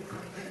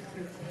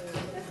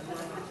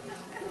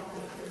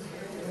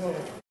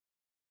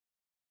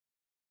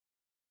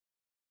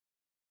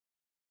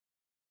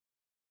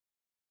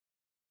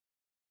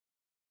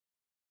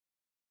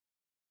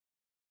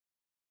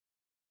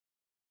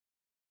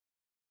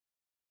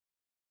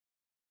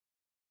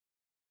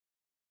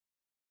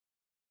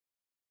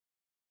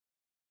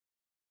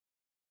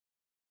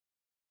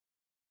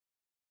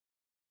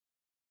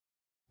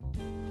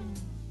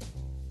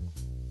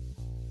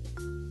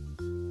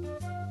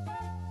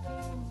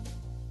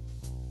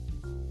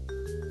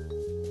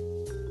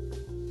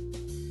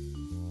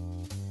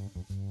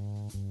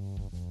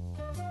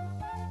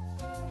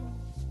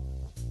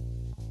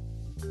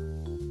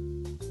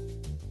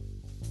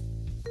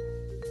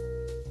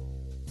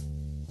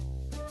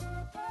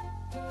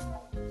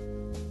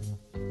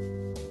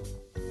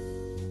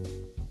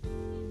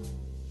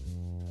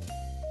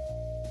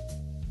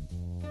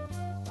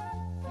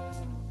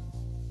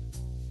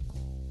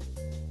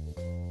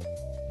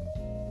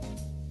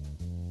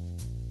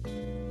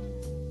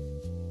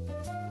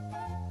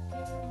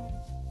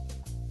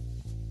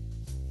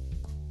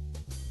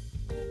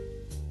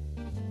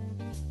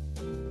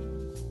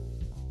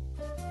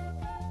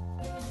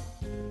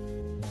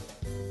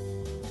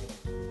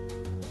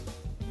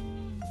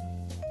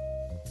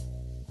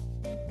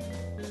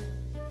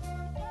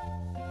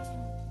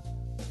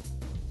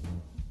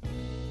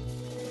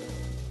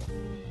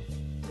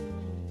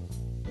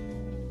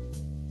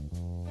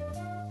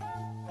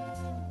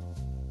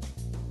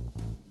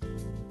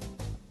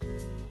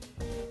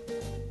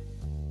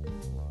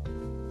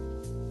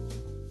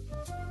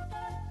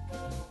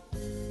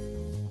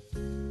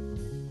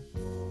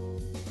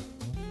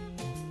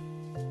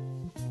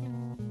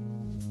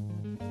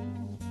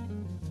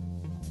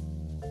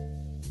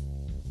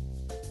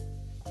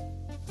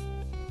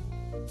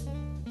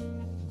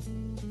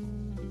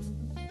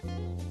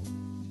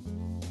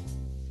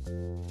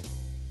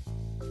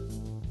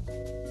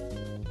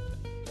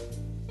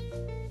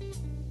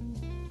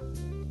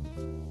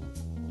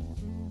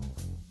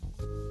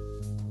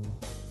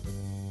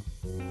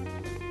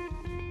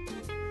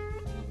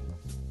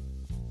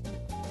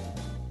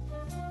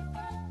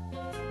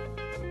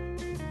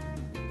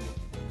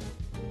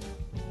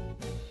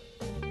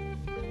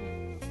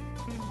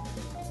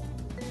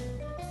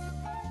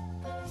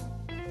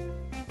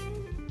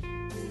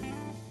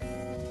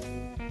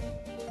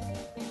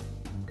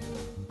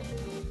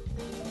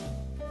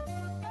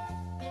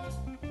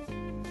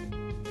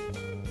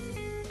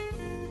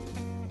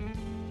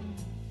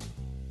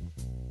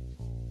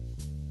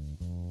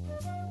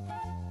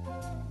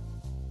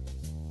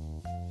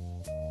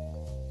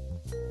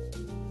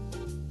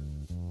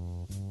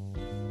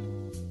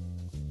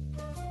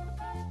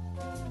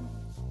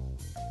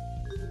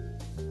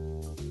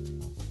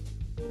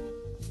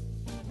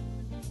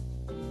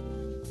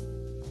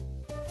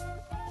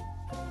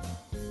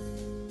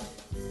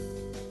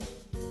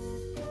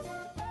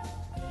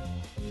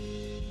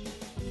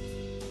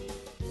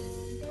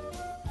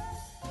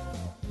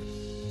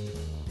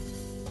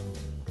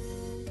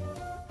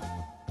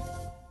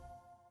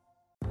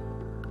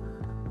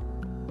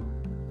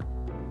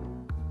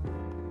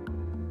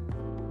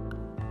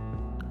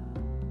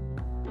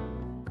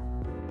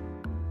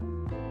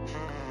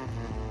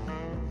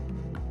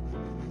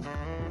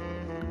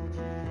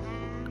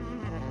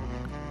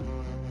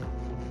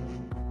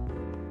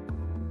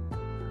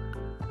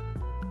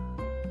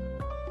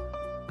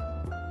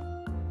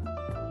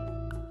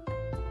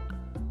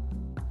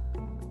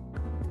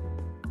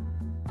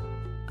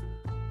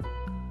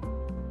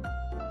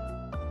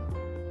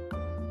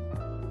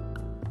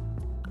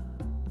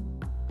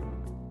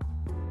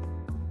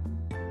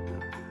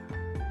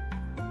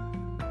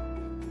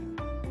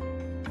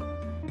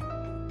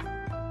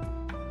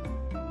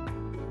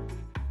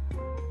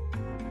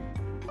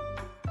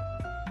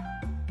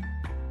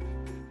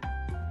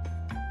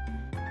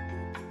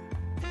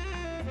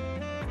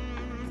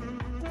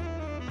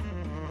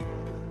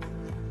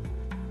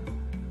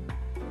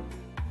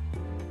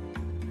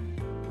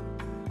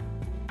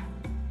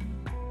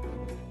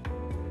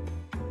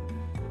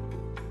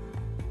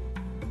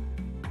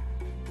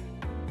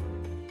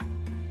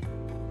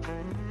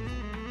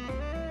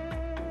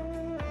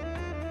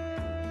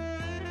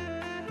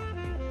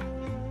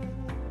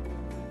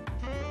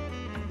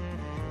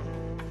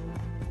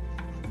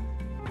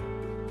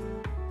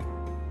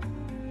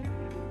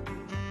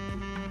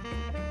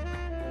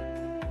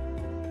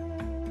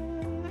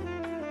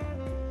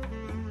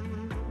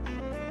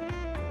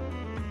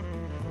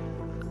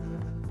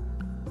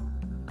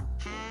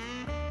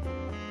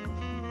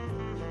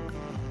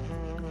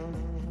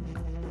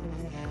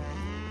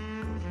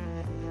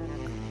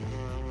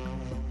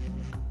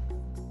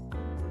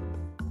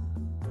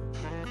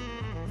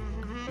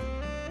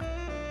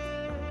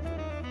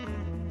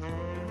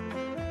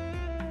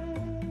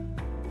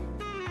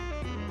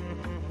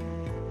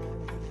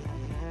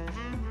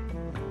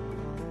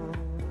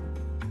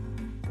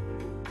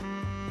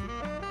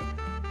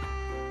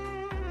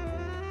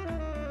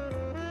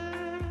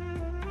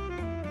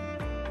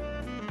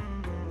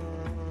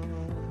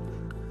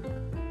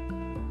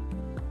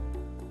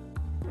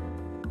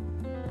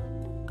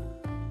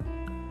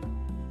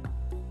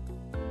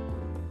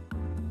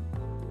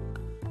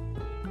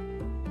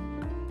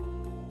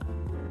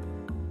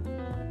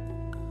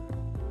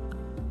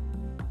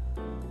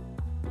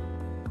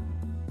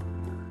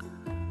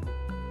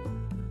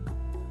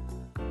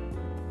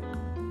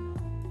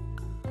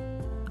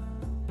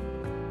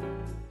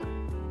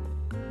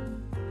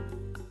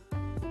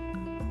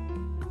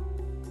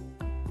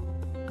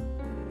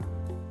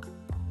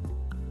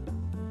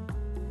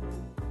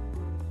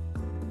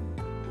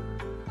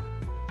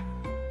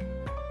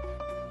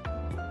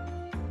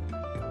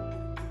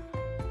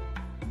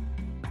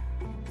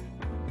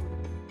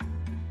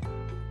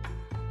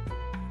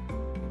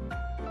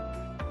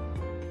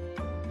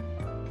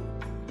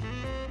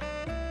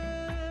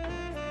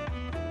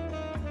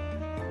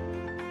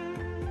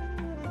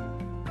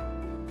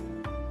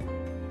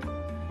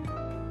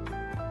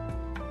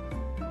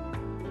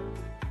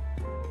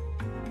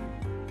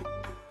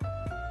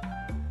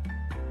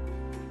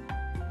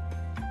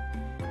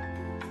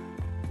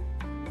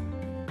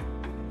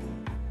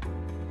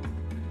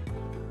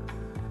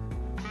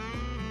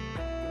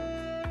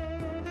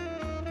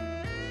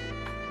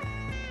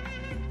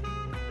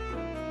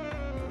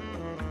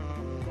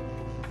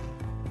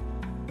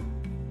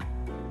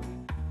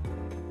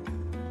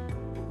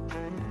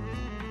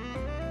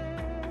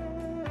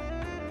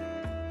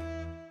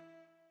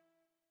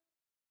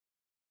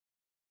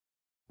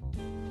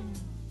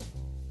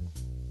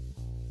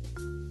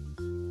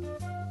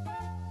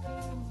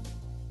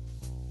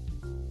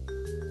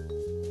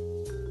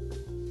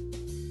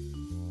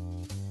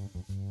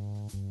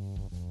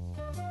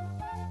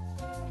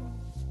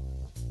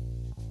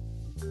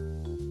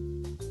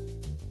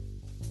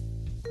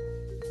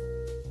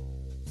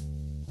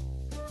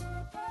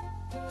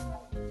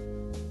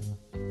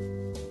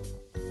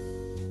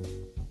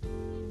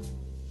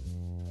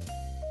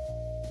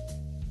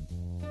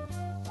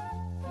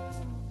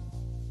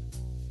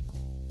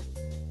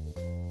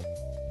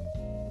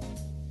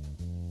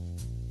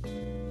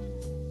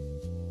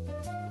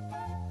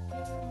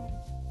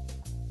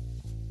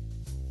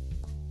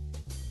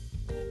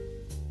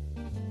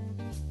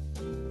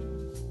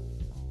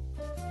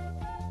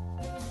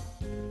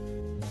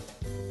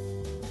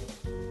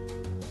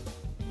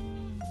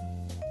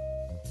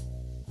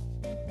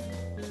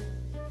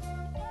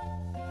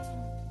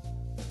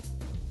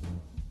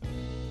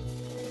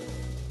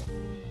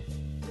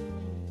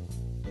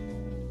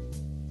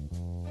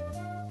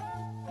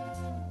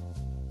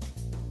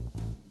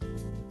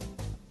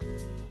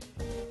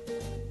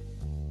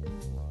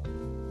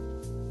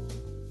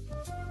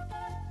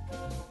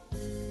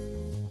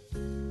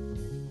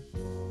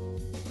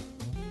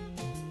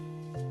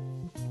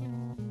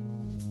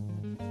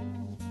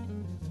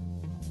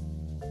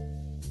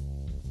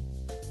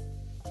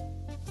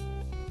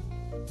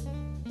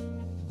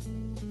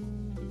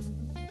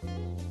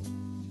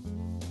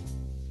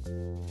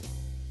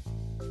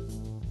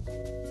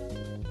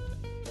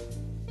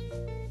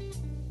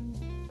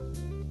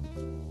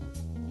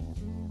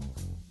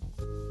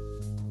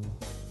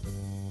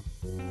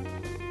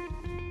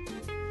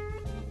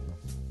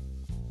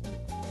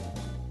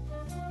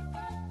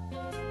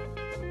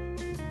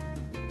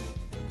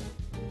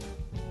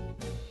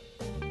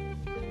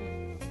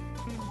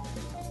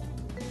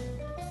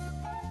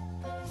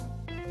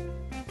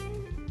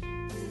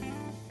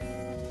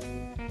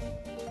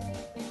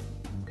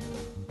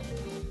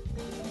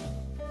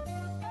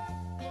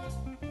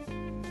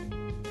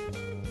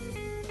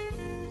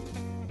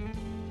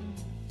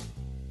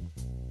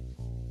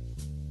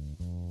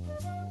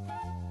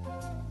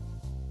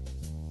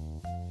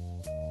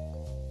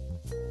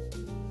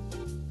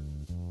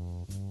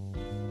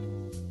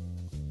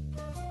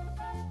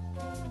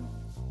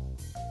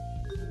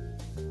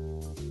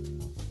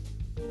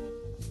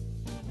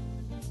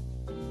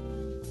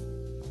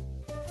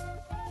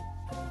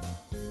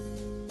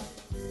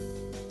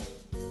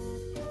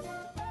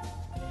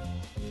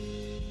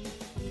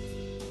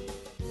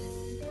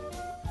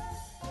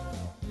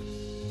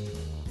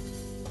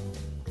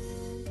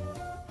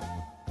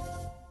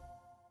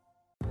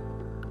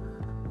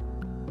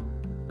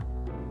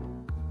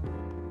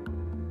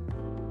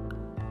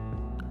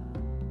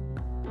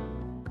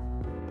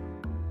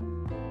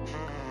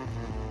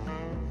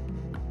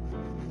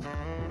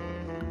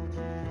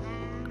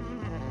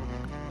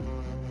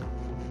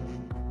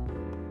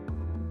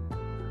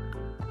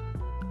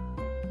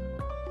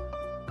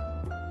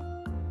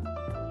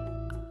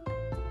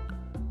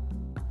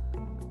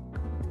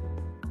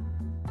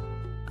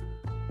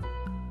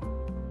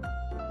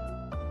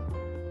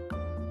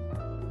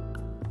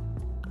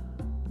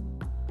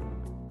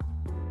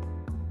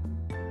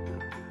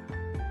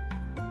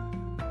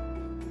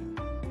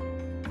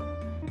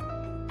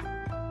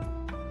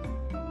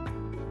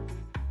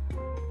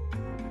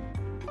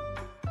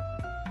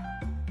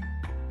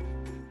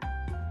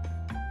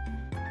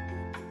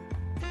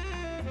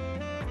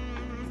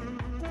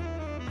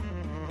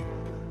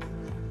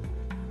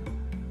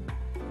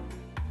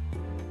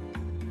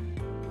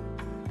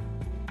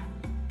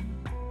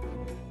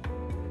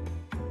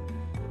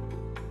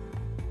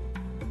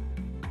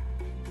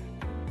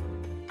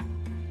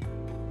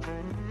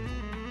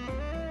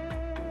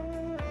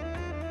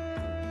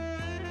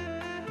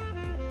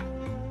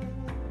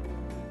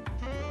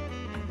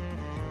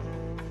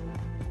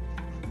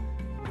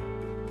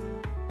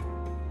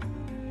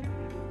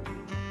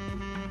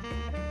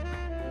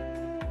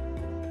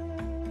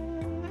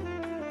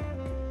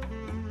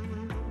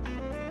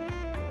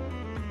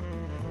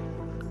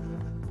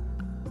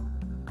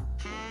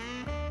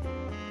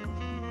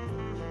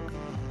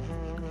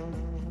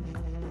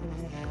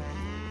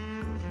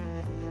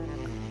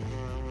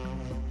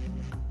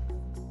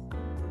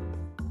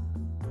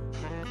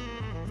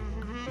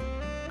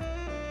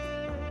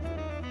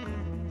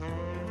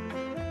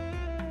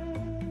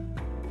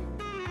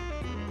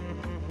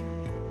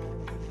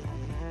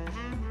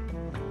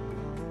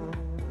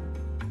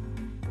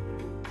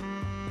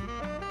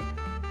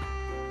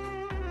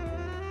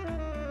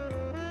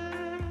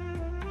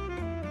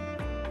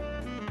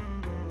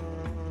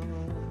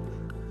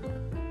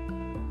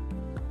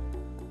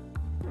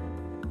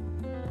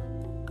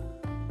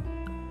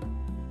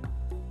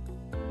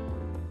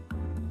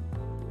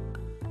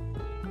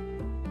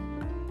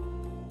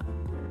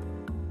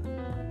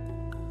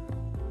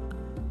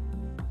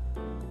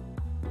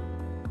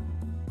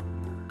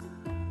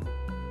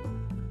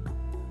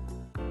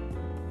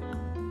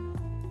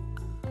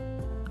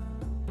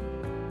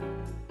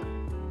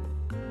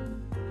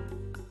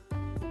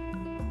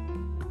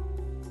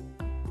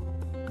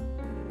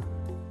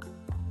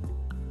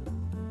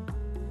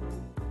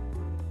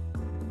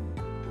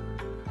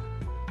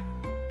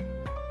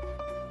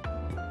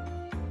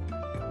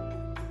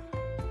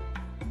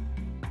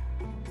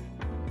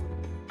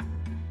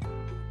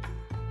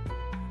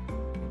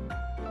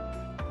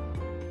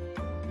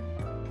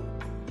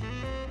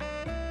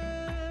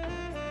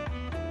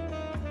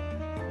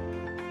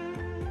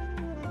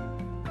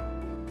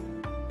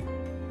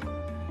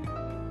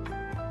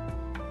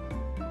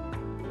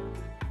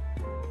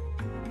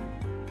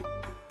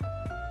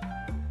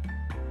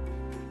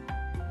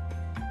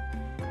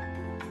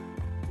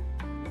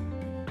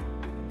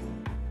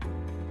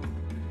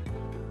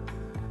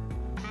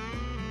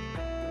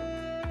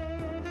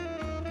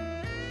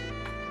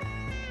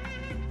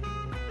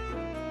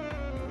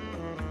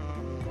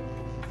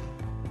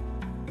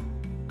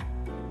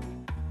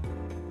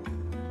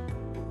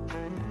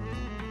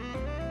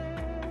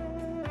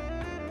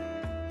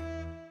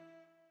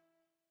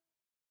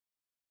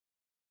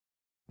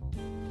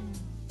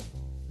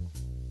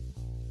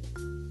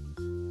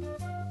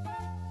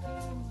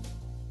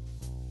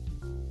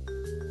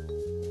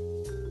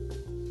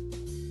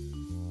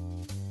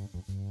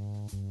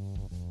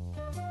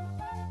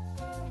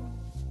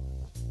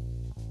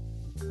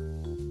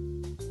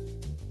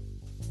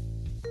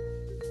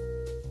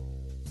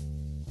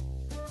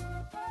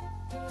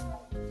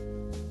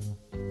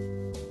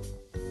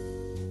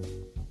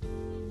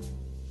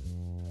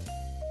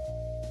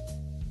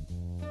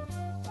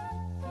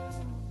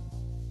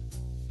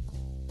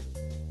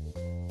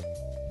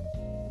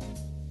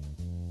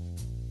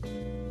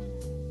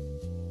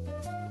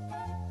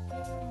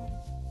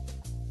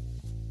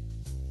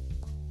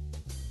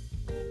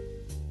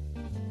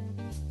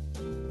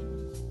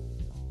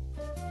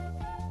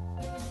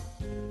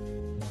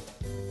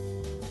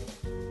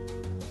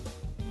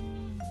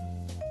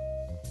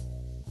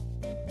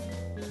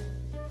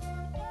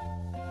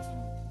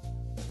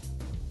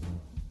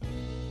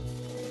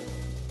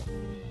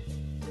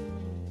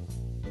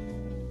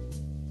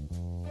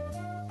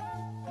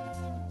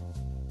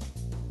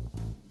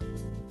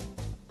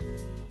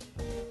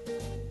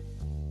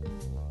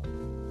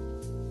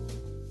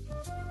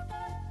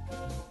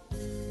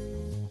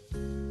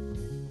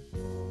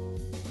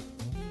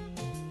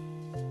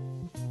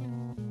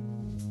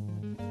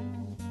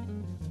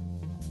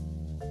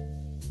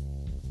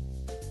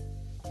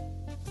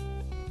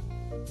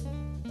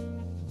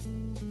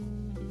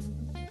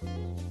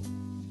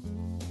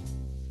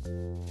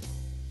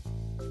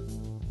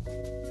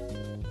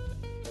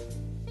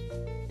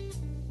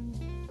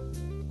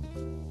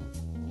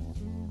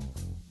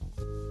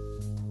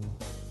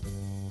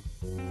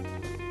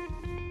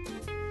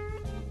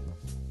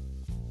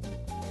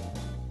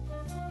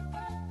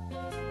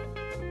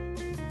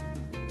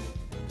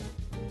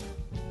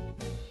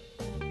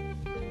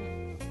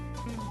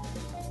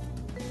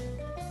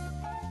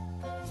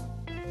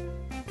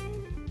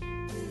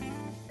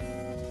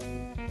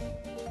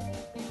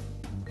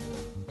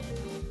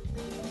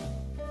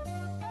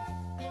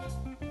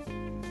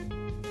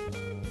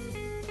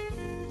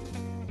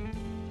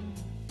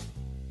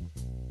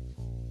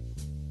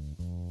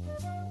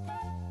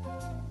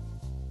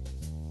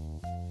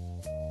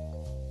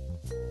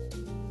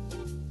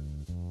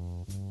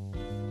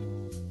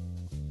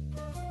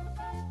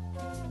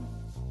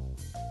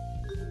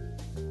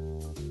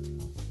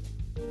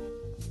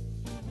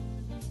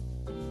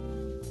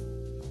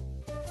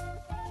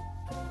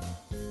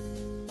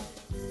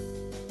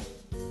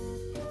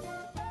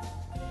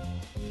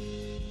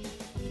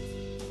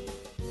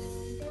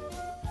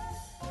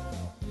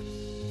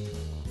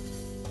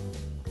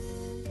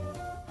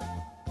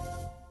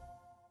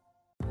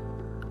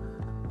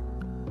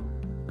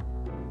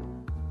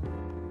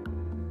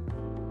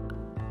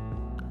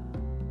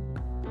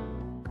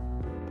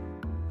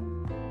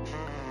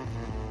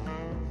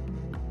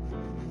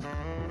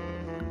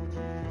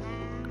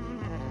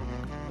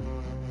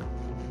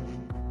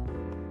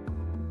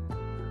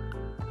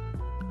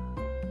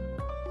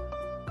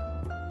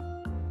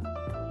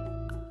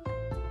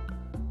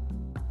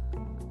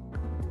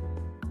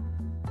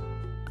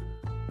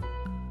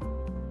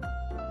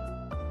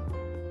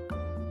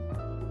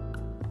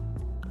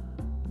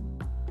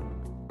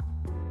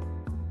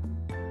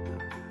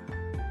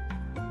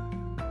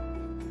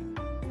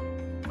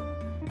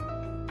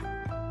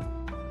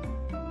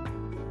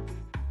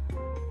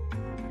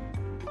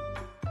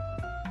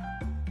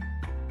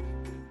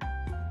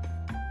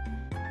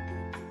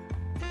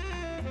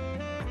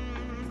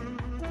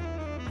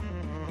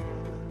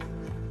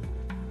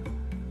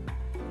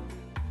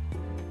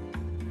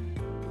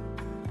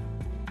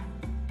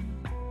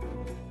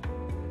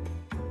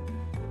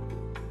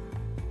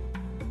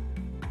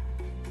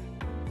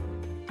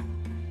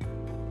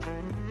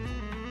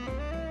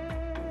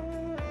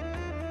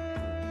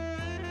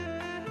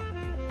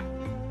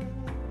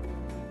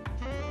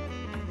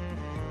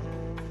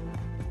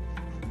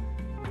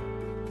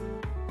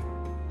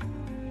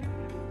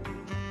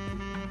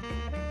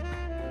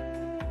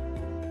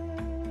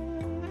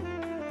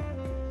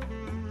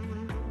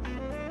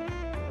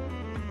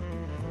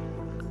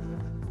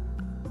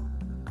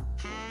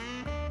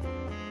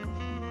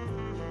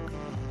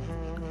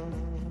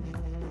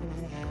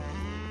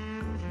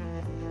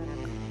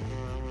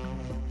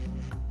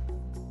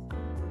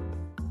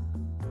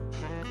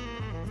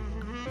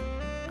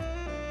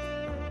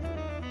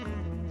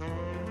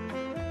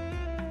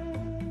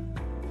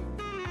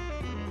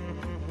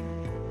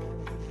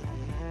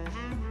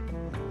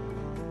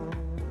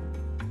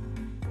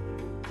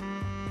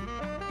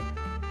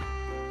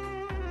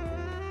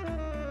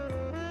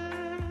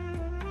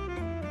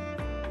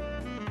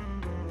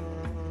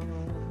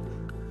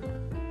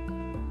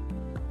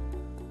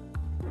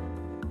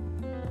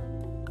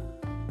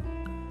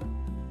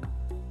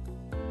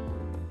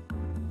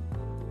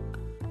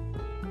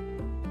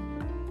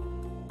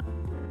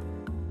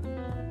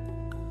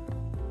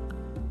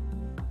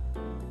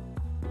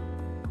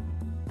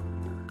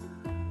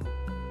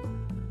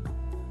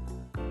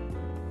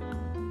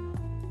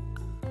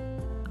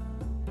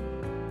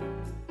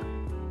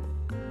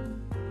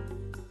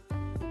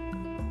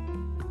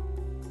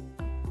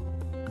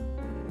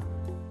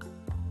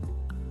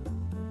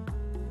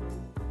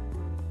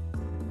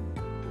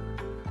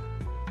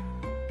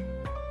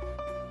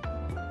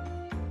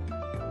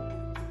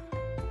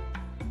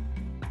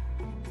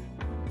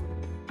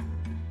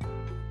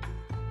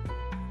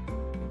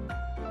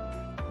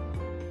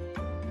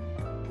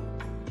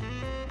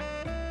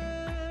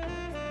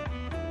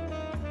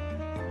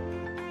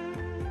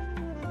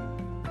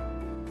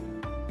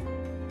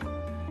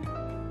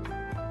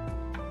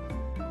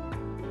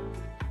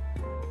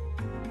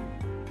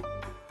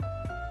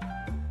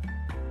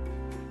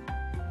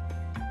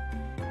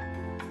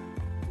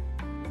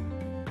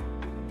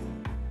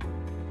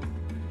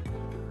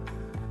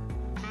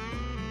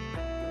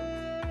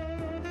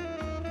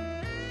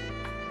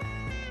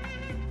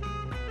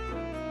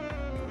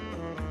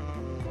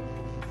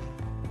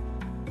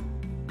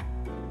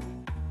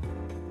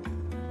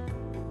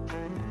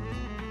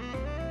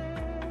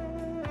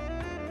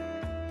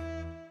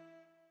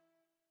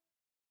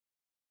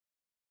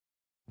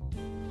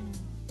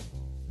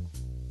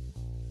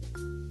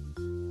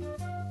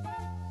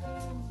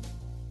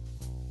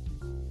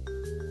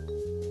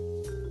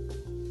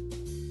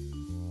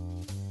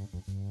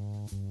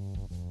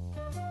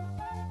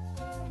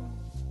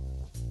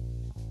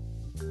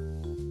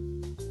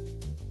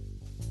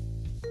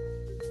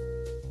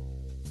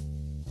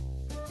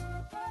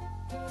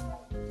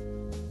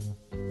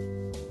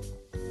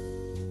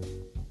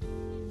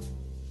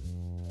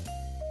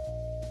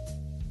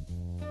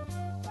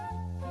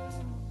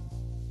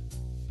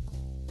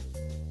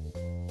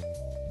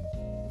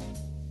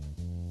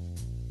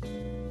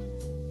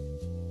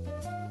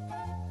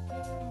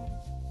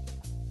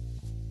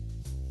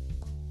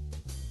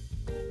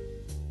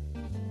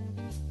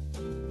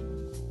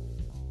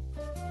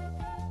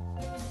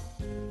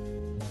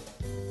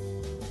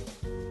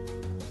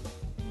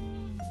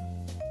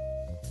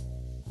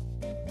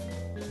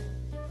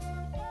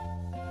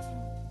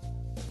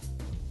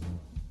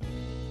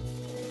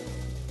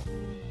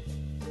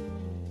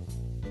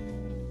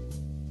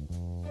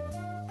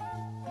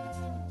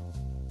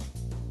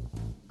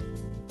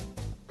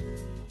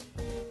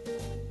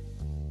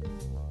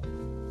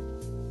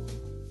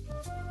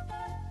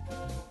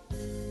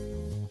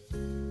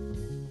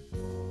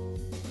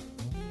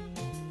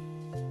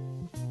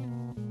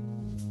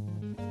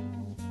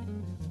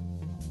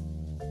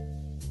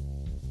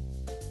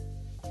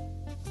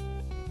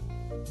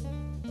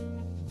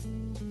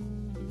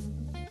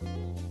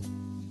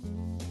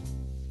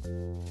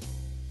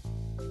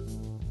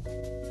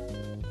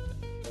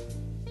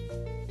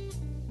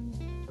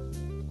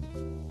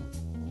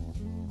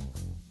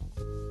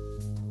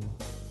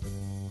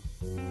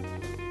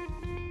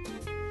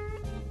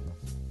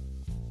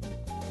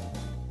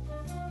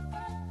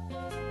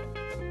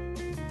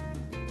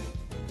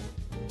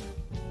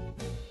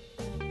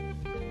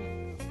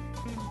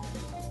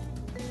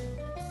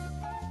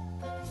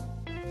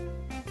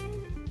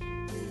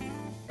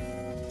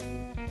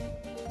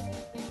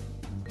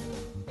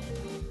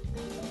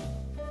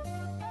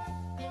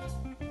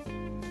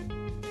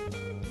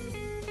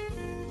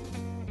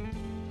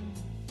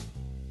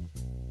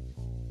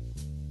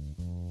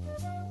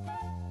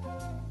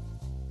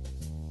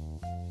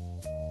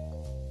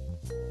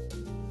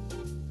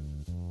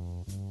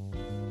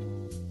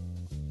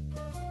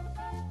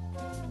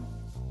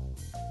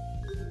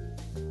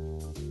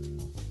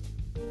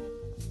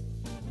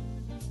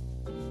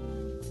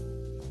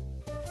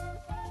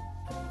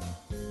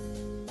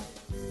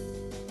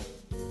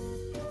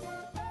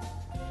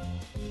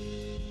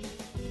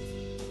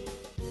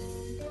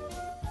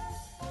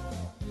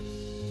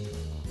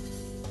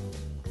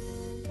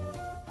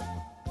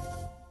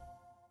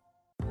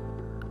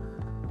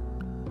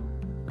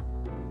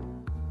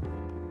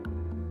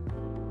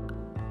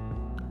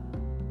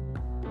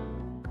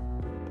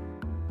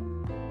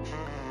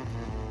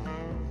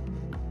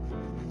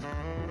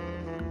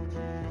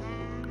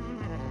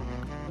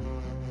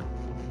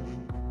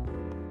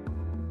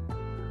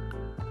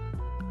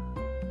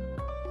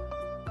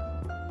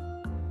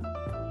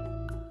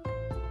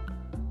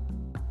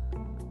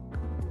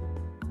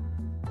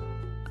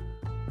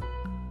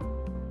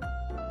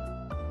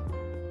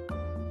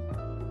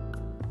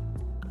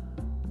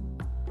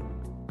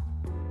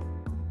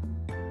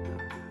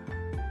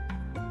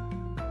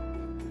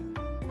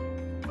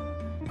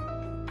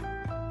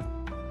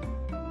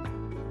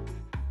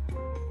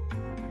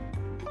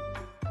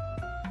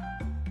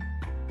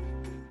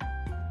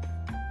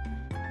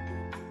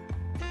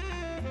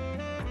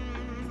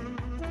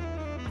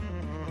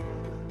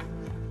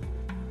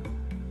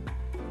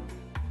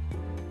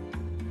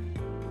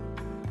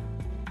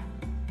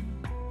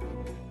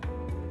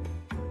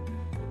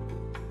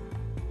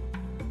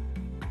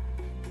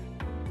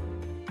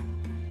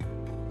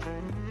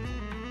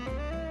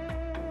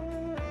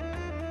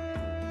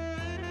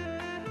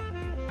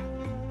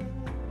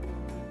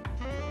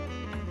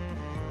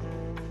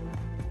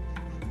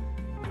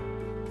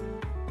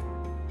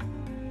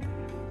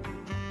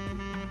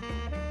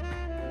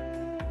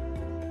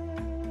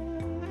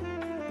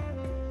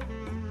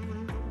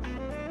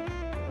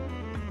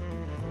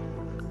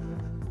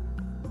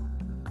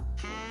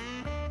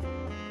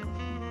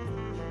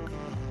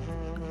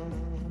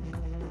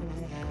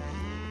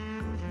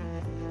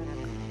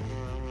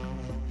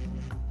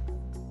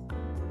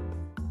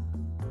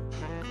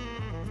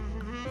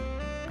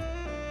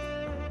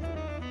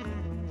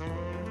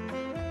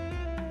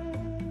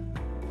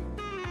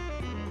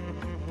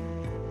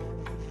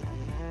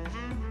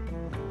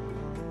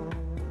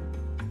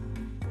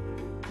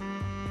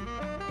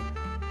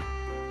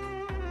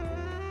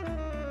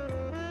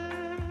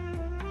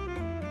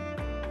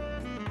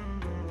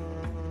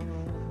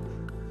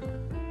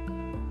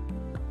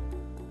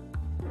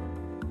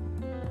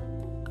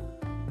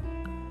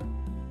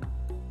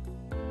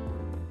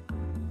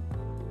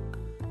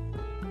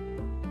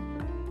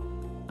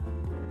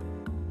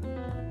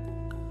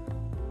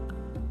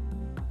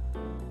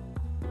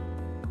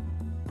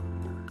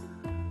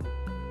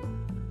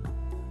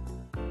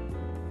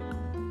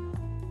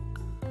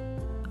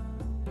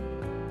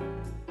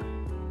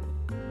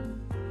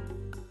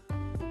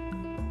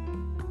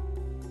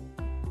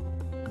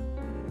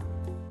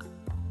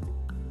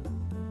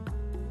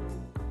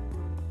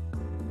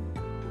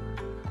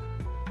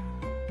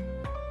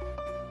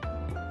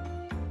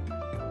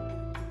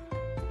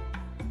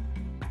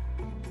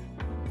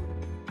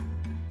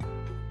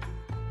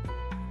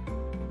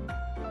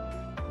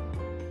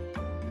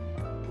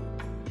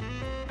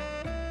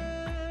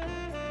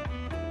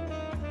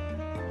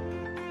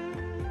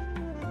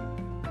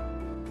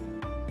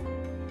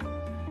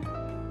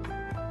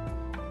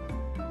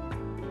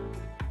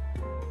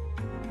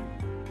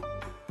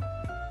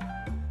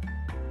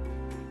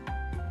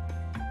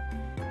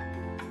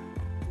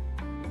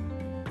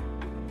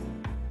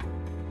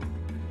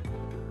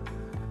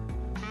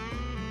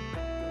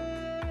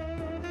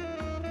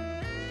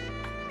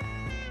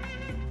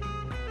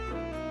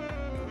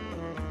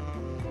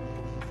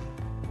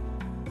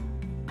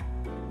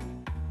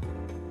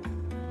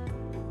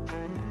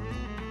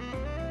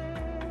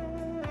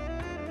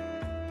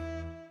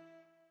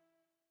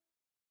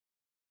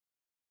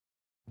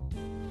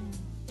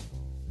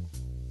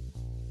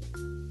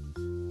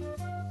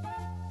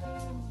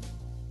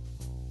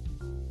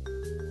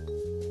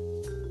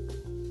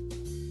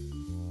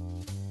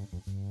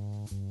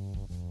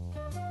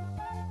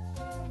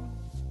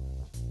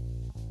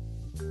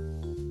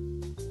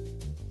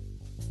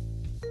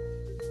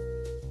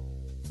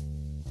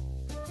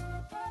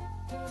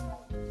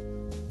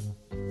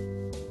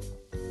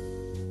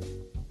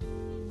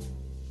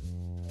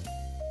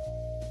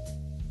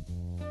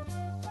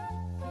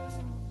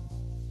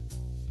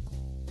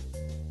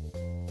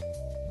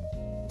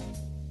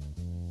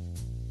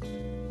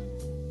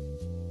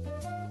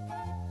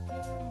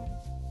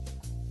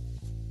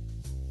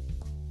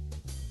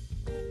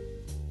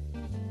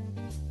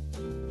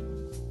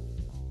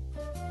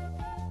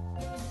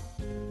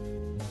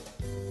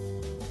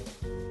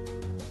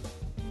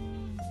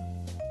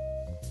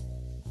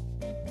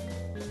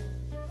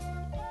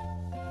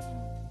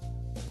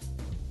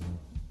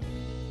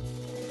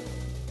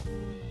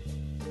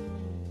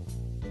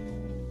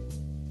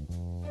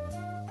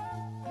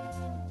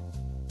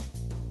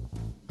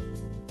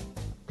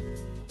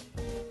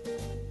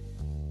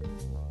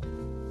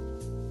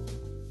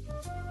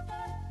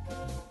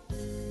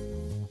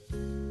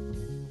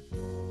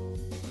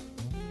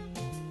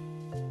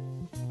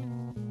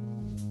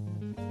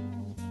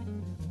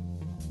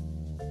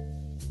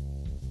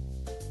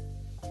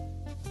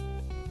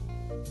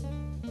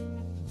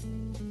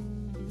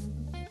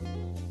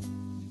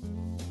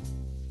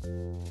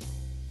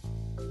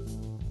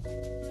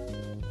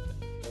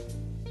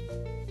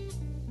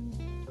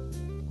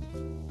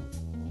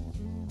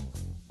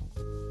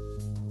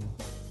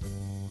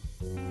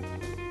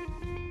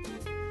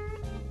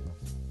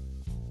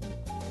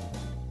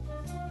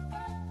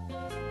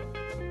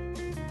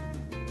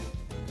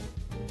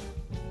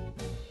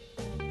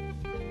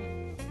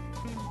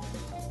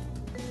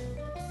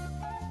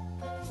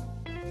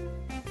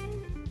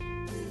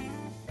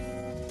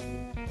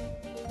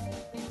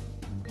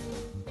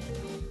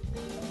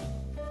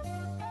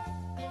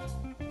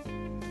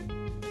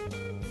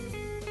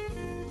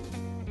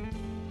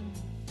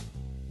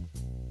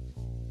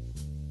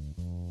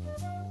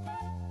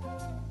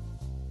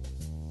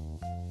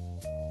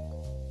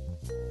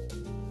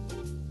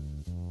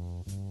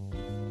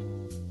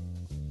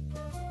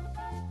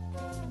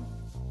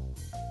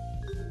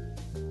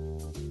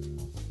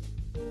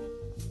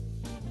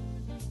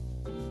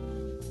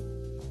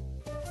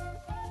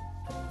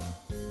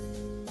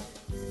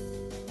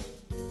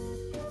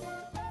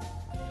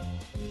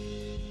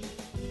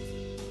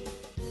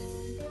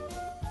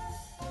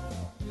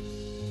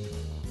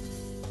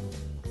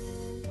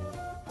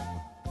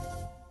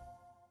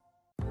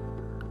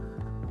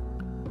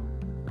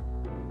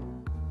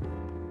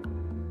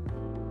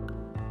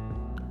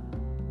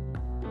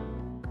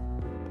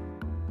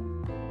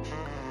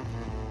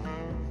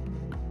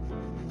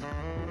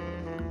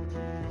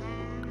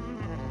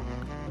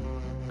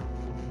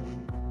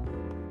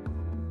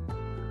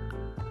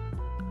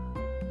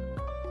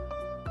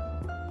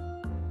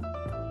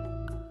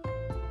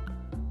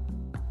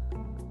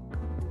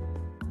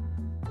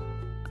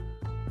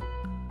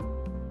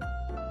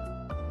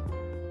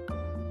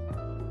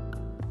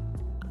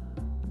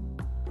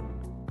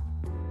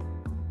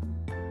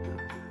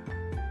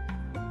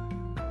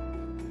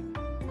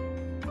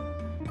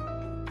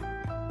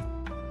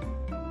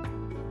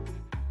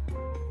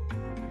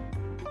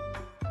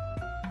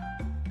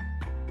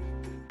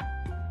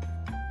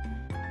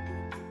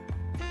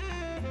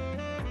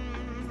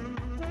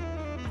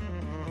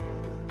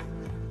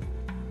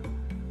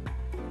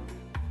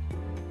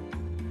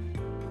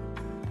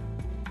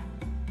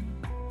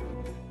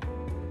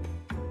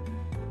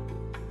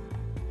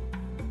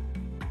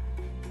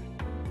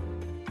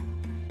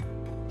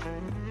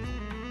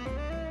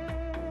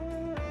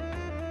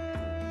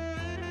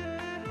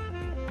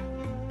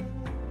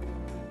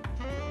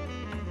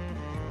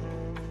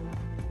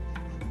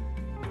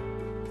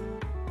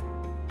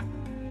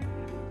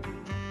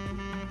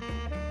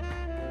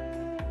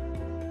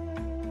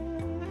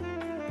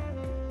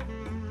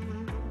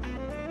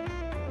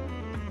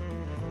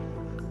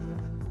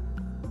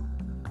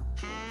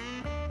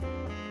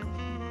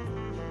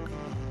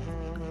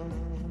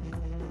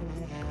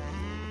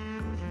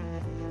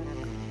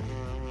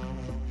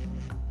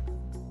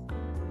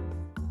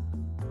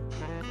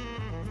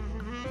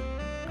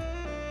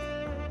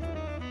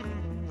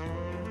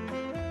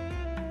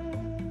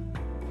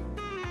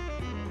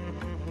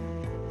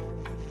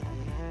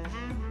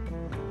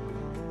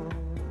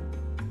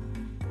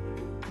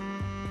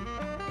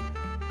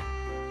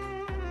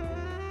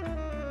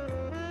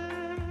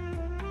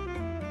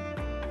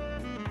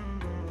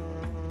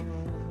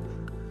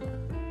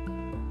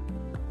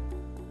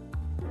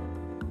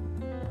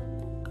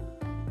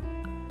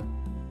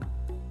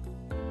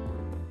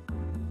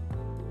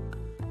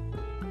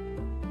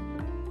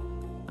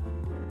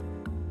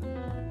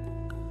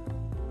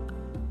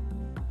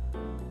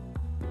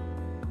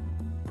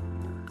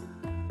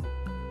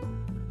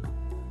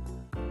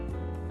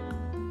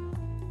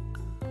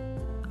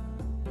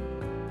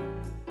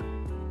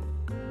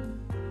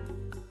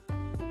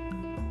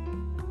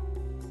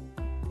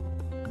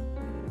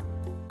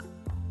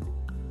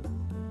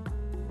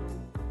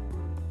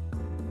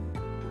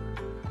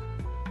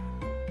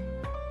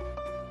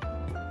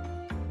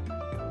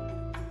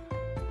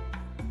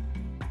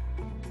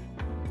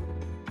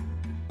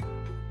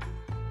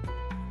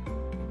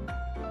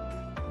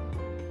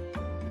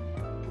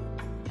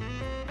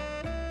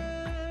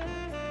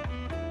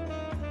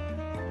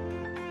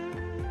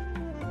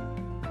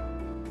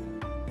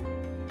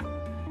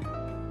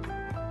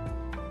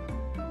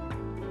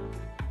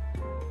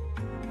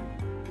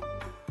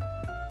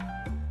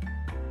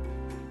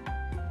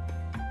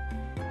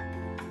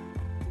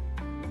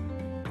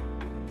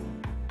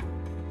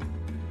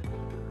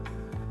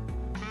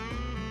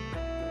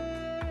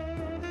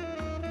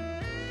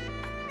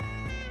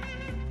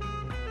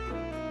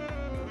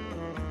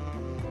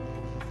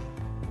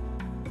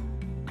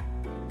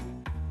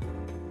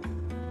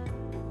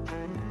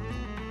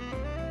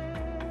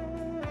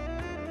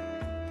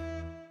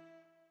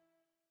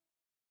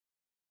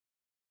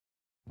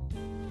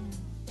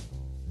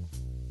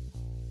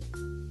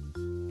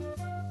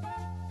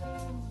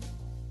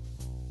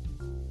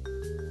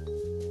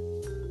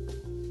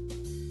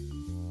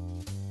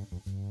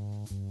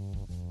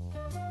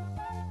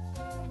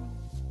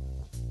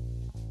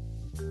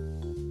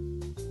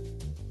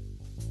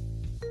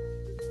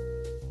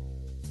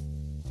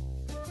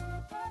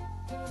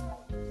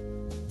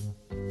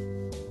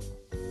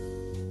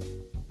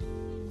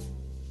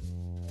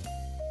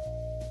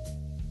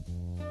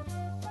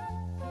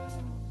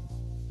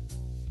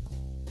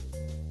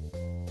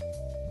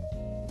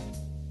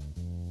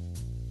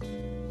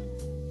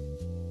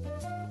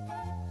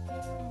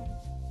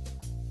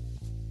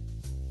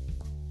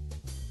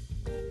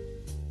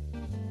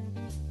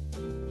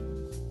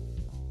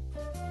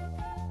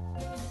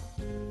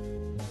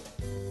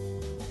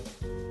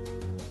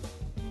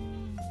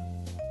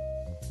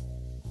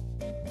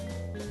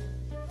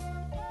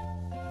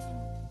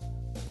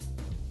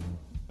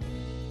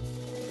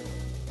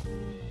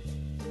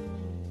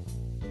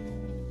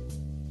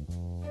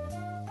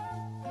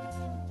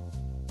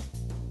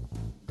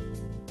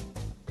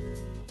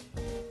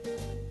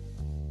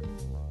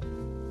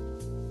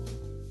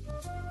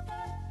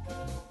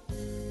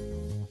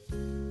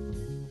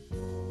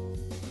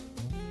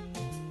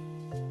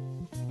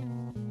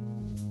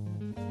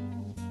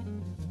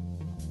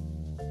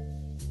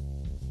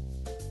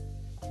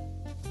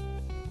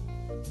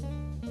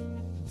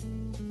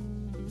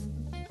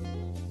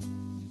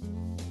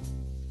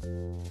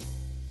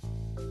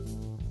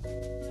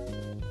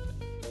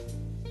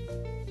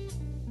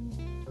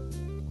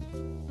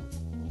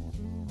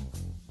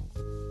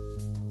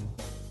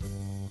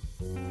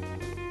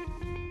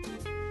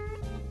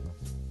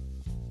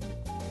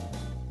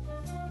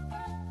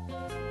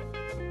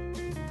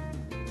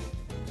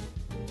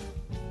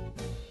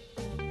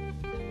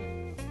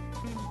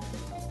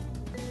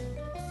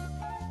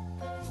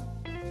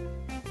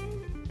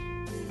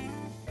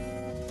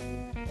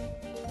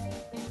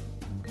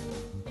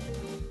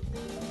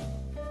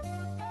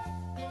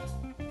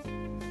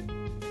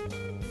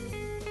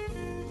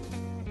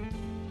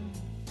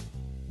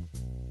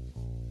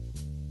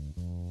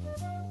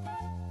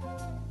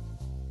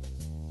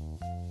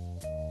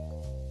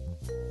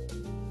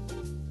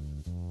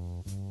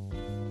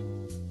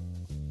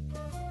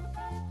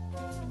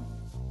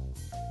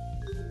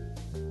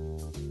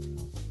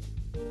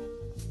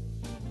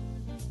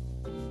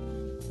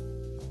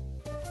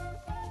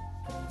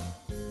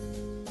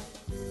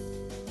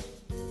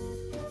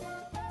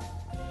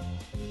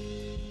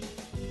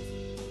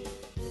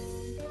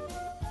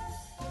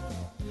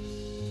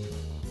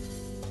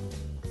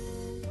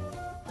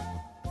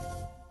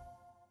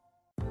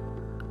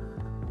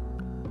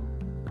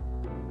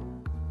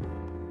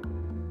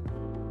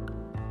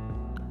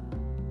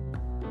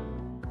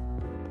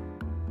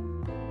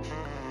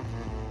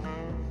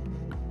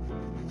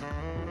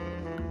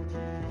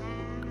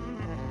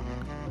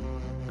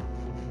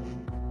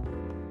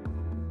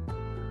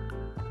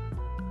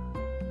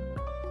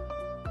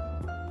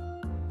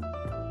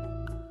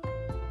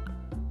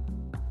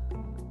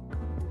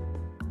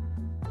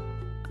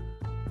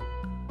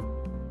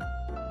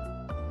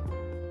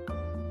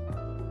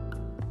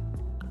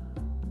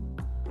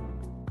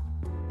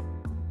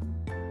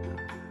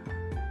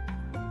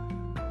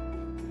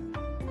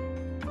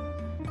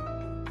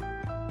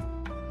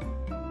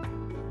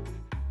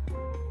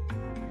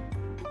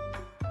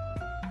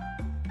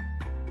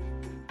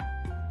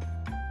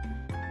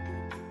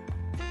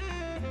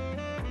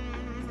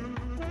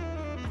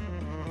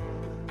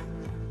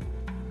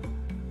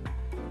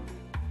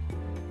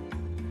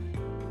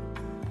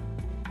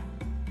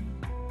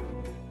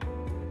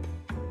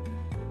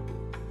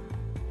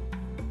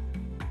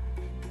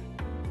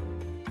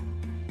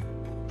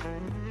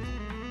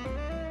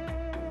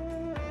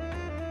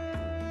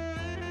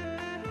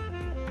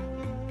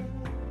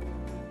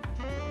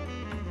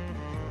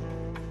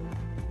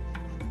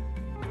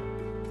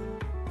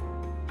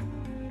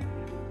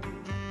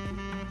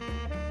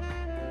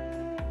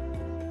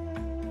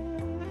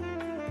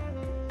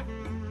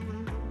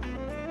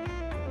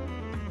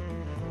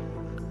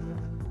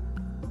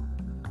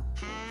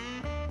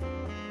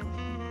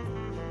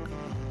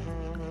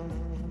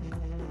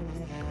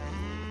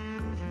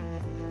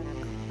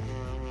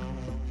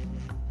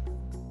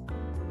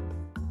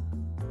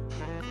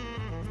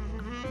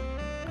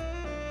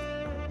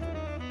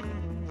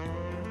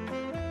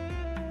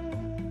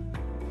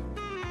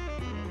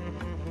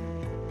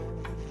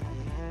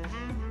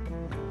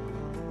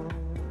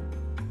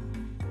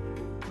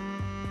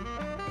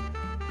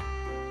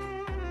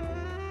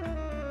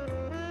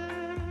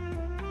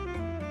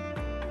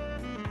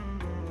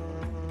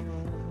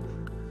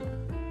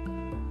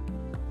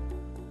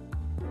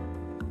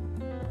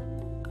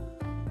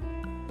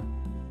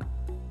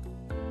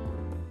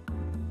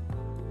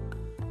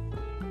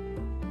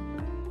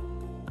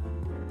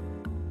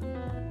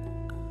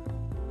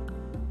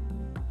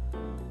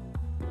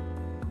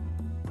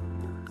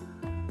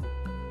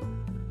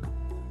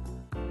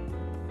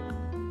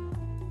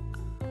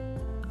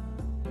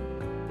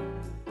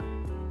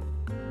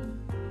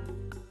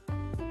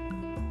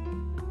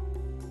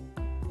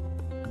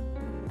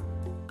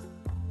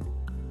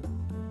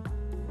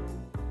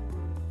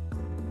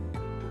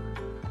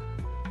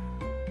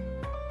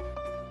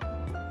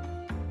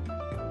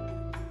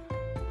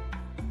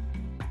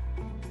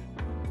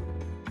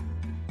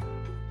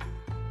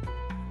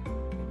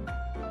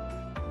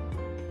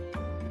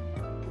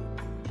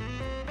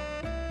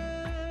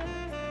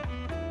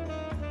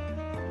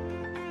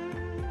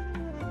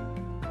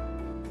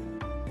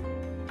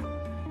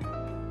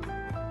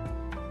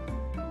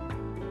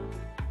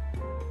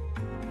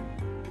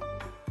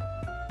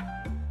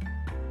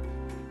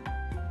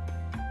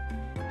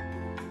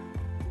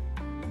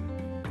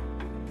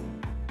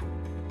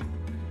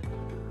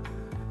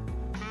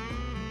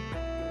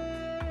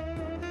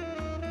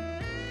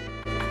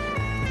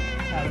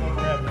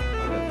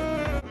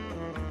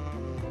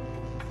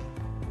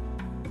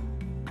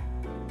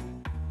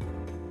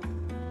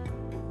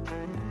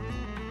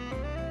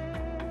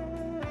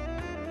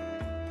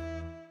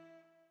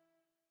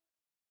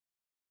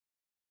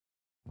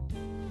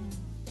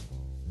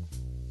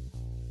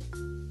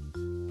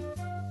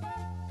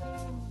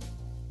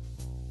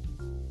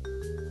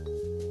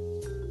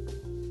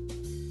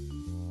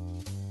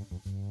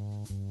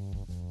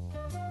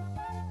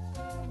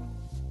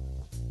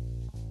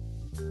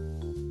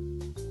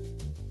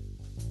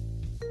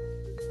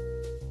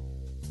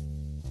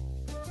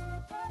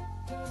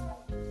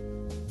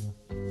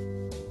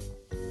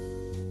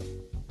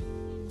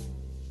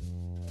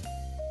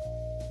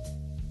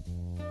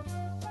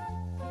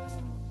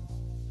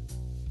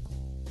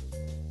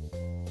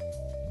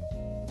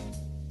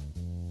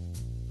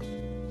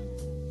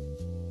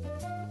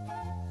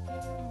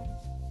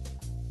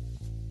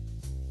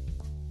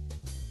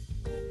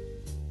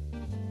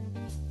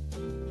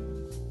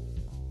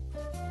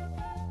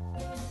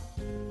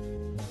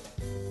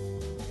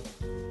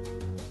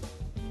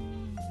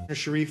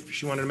 Sharif,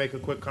 she wanted to make a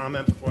quick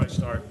comment before I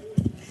start.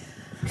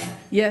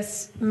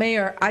 Yes,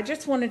 Mayor, I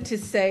just wanted to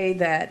say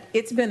that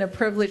it's been a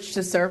privilege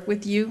to serve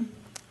with you.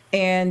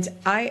 And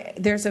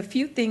there's a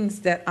few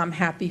things that I'm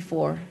happy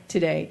for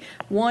today.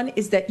 One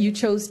is that you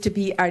chose to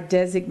be our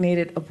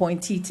designated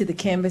appointee to the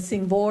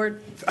canvassing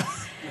board.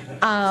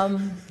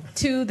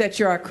 Two, that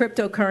you're our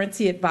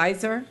cryptocurrency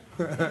advisor.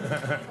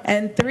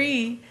 And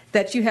three,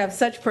 that you have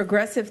such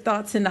progressive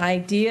thoughts and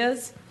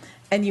ideas,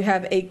 and you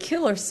have a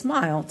killer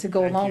smile to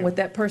go along with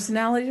that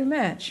personality to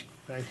match.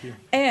 Thank you.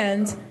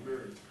 And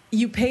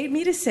you paid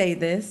me to say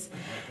this,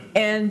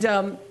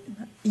 and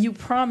you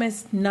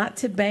promised not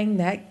to bang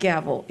that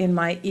gavel in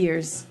my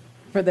ears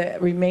for the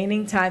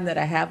remaining time that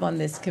I have on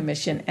this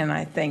commission, and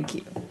I thank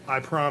you. I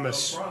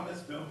promise.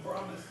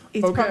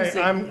 It's Okay,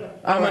 promising. I'm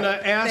All going right,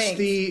 to ask thanks.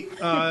 the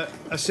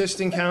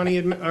assistant county,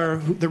 or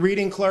the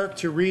reading clerk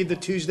to read the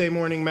Tuesday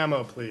morning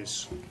memo,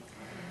 please.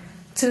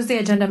 Tuesday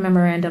agenda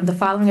memorandum. The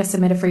following are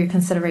submitted for your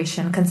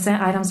consideration. Consent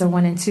items are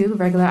 1 and 2.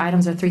 Regular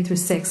items are 3 through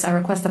 6. I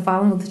request the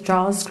following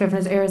withdrawals,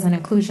 scrivener's errors, and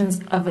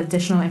inclusions of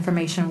additional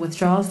information.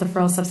 Withdrawals,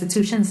 deferrals,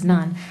 substitutions,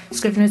 none.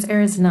 Scrivener's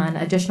errors, none.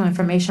 Additional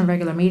information,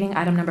 regular meeting.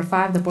 Item number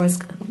 5,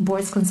 the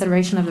board's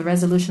consideration of the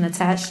resolution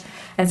attached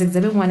as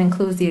Exhibit 1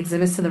 includes the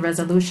exhibits to the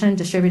resolution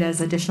distributed as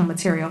additional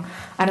material.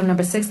 Item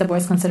number 6, the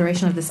board's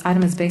consideration of this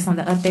item is based on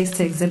the updates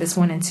to Exhibits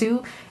 1 and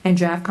 2 and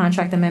draft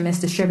contract amendments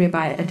distributed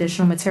by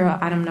additional material.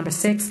 Item number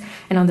 6,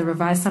 and on the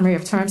revised summary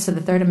of terms to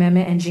the Third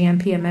Amendment and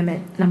GMP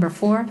Amendment number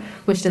 4,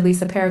 which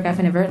deletes a paragraph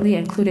inadvertently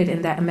included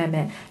in that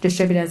amendment,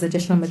 distributed as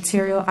additional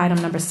material.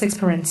 Item number 6,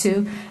 parent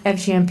 2,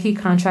 FGMP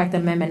Contract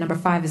Amendment number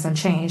 5 is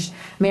unchanged.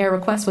 Mayor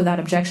requests without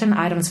objection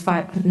items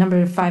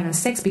number 5 and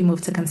 6 be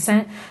moved to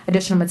consent.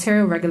 Additional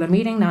material, regular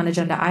meeting,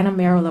 non-agenda item,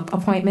 mayoral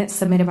appointment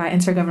submitted by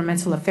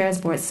Intergovernmental Affairs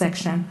Board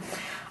section.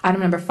 Item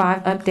number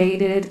 5,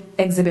 updated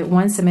Exhibit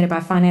 1 submitted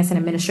by Finance and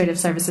Administrative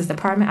Services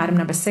Department. Item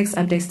number 6,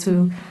 updates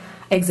to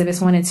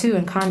Exhibits 1 and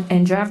 2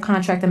 and draft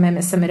contract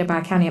amendments submitted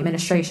by County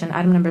Administration.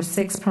 Item number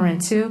 6,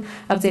 parent 2,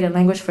 updated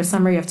language for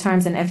summary of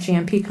terms and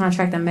FGMP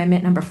contract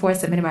amendment number 4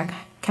 submitted by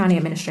County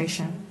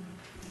Administration.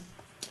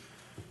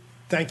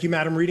 Thank you,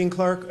 Madam Reading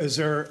Clerk. Is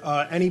there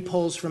any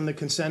polls from the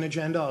consent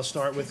agenda? I'll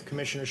start with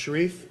Commissioner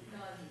Sharif.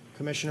 None.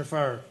 Commissioner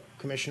Farr.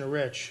 Commissioner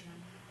Rich.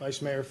 None.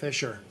 Vice Mayor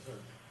Fisher. None.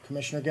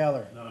 Commissioner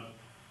Geller. None.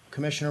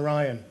 Commissioner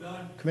Ryan.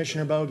 None.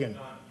 Commissioner Bogan.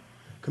 None.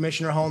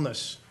 Commissioner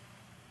Holness.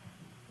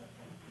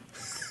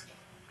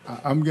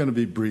 I'm going to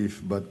be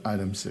brief, but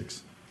item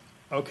 6.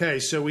 Okay,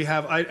 so we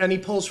have any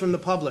polls from the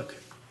public?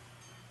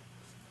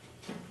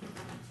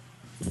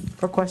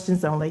 For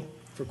questions only.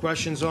 For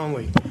questions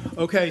only.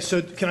 Okay,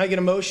 so can I get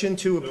a motion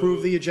to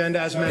approve the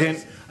agenda as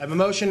amended? I have a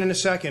motion and a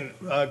second.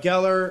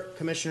 Geller,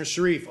 Commissioner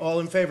Sharif, all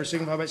in favor,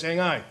 signify by saying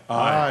aye.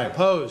 Aye.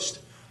 Opposed?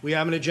 We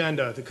have an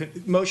agenda. The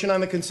motion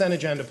on the consent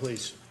agenda,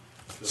 please.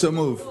 So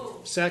move.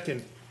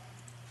 Second.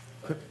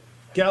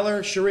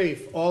 Geller,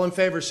 Sharif, all in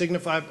favor,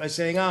 signify by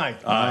saying aye.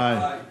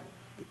 Aye.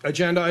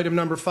 Agenda item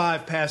number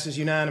 5 passes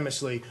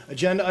unanimously.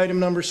 Agenda item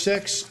number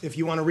 6, if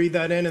you want to read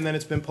that in, and then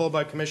it's been pulled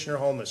by Commissioner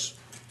Holness.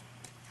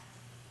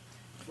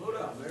 Slow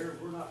down, Mayor.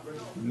 We're not ready.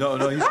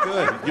 No, he's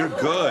good. You're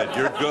good.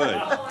 You're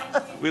good.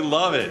 We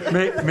love it.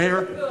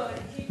 Mayor,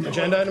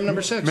 Agenda item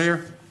number 6.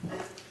 Mayor,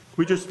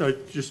 we just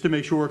to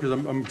make sure, because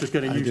I'm just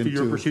getting used to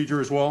your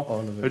procedure as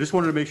well. I just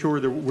wanted to make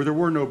sure there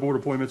were no board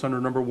appointments under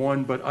number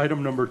 1, but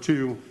item number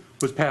 2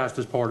 was passed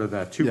as part of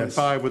that. 2 and Yes.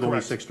 5 with only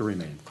Correct. 6 to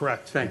remain.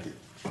 Correct. Thank you.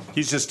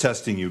 He's just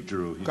testing you,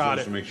 Drew. He Got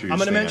wants it. to make sure I'm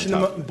you going to stay on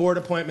mention the top. board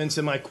appointments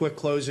in my quick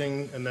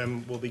closing, and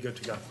then we'll be good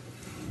to go.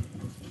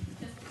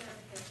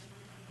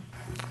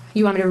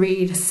 You want me to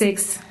read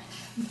 6,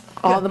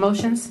 all the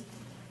motions?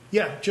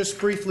 Yeah, just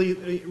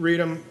briefly read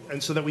them,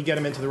 and so that we get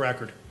them into the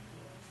record.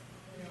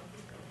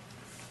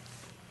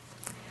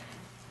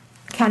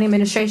 County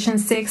Administration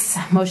 6,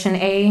 Motion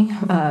A,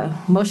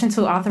 motion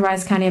to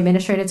authorize County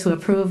Administrator to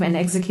approve and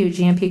execute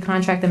GMP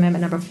Contract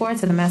Amendment Number 4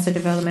 to the Master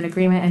Development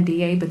Agreement,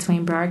 MDA,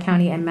 between Broward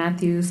County and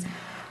Matthews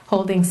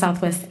Holding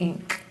Southwest,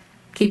 Inc.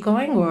 Keep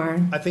going,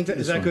 or? I think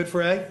is that good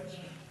for A?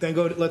 Then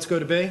let's go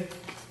to B.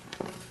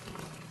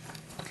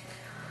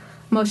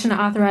 Motion to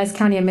authorize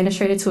County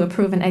Administrator to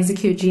approve and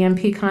execute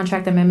GMP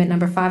Contract Amendment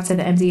Number 5 to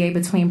the MDA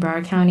between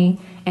Broward County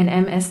and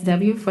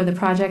MSW for the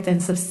project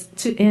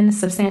in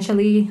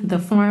substantially the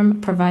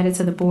form provided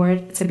to the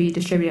board to be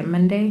distributed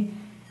Monday.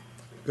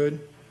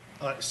 Good.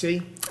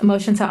 C.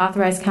 Motion to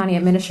authorize County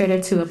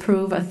Administrator to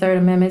approve a third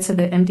amendment to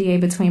the MDA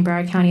between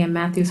Broward County and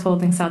Matthews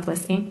Holding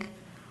Southwest, Inc.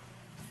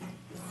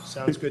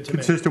 Sounds good to me.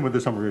 Consistent with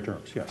the summary of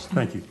terms, yes.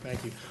 Thank you.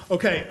 Thank you.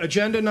 Okay,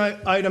 agenda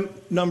item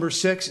number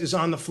 6 is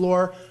on the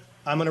floor.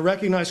 I'm going to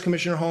recognize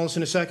Commissioner Holmes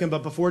in a second,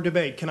 but before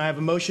debate, can I have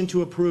a motion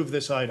to approve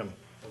this item?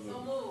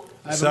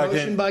 I have a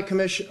motion by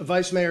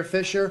Vice Mayor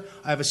Fisher.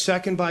 I have a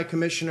second by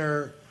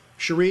Commissioner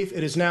Sharif.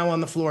 It is now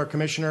on the floor.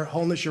 Commissioner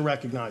Holness, you're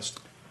recognized.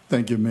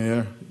 Thank you,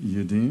 Mayor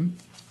Udine.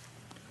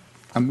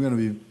 I'm going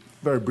to be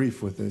very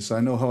brief with this. I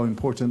know how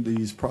important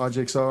these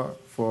projects are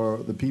for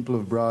the people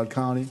of Broward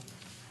County.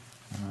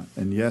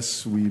 And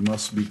yes, we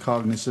must be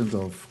cognizant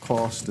of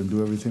cost and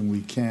do everything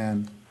we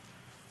can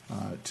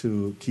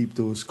to keep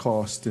those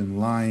costs in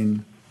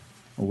line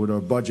with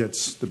our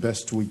budgets the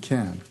best we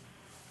can.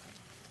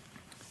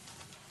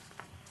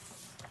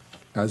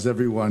 As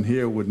everyone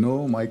here would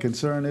know, my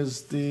concern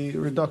is the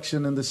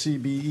reduction in the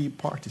CBE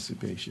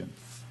participation,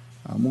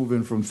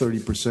 moving from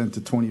 30%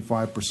 to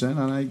 25%.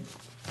 And I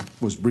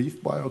was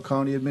briefed by our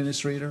county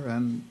administrator,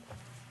 and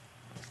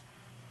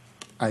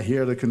I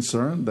hear the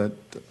concern that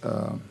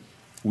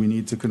we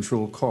need to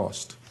control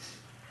cost.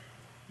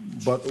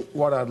 But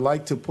what I'd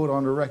like to put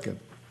on the record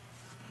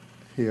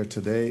here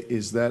today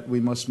is that we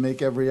must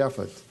make every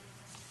effort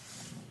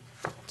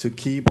to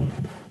keep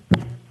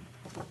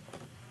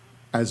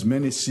as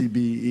many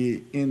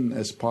CBE in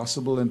as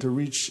possible and to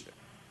reach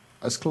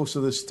as close to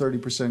this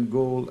 30%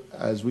 goal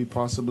as we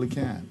possibly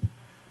can.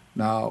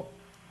 Now,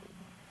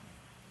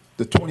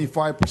 the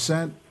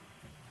 25%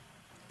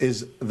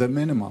 is the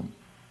minimum,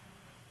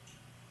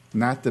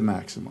 not the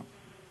maximum.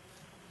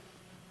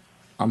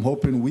 I'm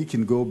hoping we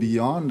can go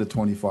beyond the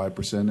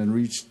 25% and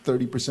reach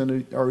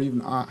 30% or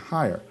even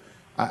higher.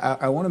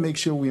 I want to make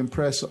sure we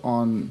impress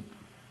on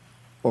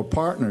our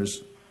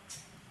partners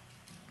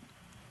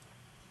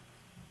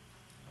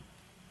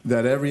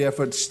that every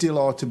effort still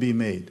ought to be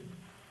made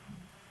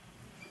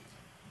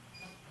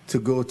to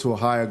go to a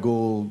higher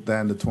goal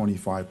than the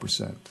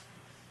 25%.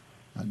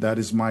 That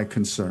is my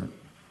concern.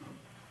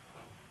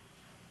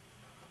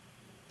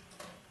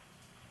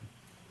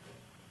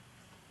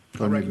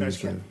 I recognize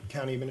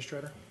County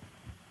Administrator.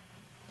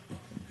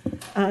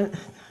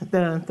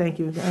 Thank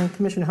you.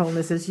 Commissioner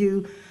Holness, as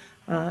you've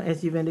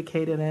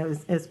indicated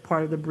as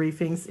part of the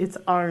briefings, it's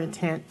our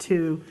intent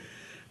to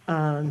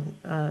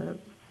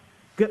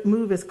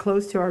move as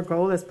close to our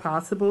goal as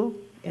possible.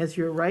 As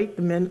you're right,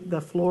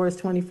 the floor is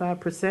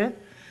 25%.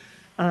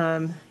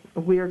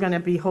 We are going to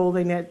be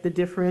holding the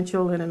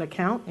differential in an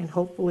account, and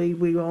hopefully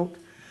we don't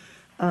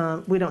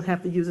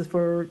have to use it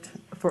for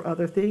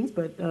other things.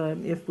 But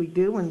if we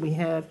do, and we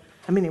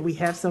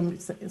have some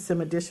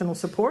additional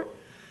support,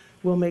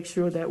 we'll make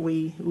sure that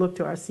we look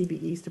to our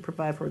CBEs to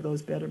provide for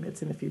those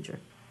betterments in the future.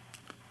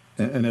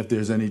 And if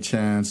there's any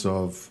chance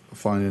of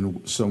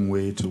finding some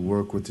way to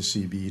work with the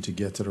CBE to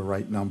get to the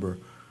right number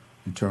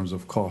in terms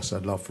of costs,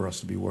 I'd love for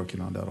us to be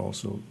working on that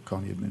also,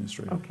 County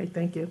Administrator. Okay,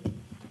 thank you.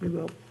 We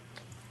will.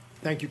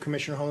 Thank you,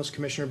 Commissioner Holness.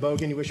 Commissioner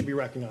Bogan, you wish to be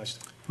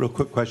recognized. Real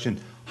quick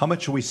question. How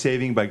much are we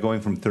saving by going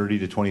from 30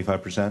 to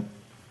 25%?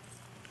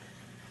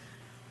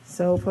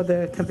 So for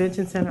the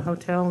Convention Center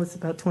Hotel, it's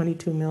about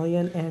 $22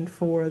 million, and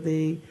for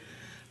the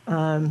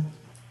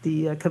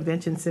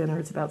Convention Center,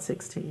 it's about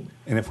 16.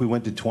 And if we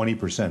went to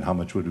 20%, how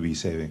much would we be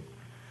saving?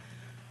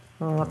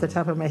 Off the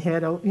top of my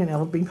head,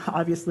 it'll be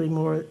obviously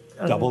more.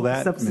 Double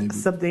that?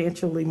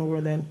 Substantially more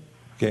than.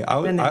 Okay,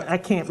 I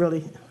can't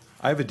really.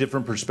 I have a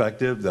different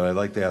perspective that I'd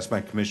like to ask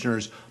my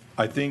commissioners.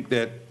 I think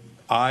that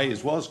I,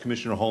 as well as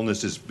Commissioner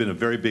Holness, has been a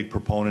very big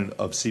proponent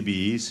of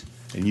CBEs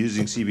and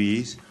using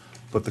CBEs,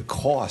 but the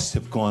costs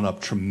have gone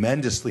up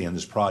tremendously on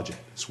this project.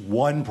 It's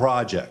one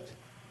project.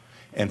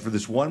 And for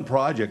this one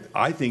project,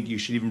 I think you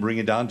should even bring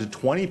it down to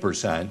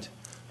 20%.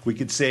 We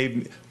could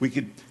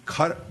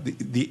cut,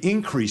 the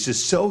increase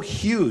is so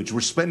huge.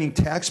 We're spending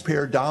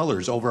taxpayer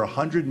dollars, over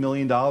 $100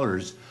 million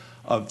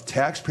of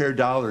taxpayer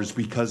dollars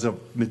because of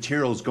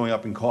materials going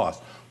up in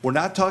cost. We're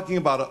not talking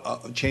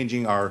about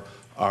changing we're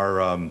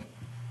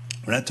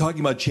not talking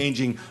about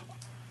changing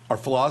our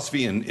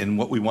philosophy in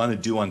what we want to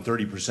do on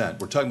 30%.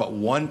 We're talking about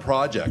one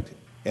project.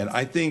 And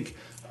I think,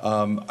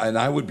 and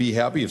I would be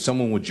happy if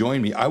someone would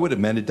join me, I would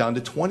amend it down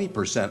to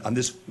 20% on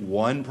this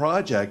one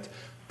project,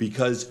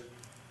 because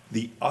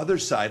the other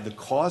side, the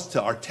cost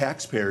to our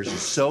taxpayers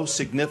is so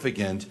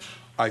significant.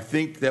 I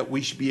think that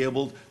we should be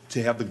able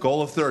to have the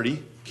goal of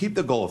 30, keep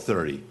the goal of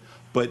 30,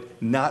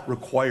 but not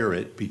require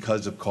it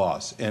because of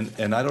costs.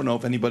 And I don't know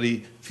if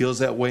anybody feels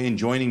that way in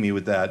joining me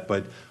with that,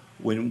 but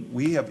when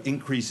we have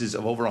increases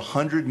of over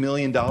 $100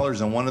 million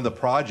on one of the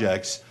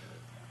projects,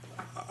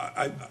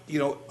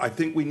 I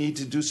think we need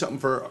to do something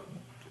for,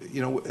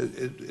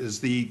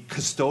 as the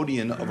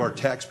custodian of our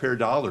taxpayer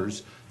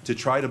dollars, to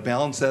try to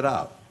balance that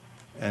out.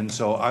 And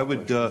so I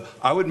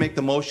would make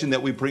the motion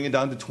that we bring it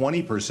down to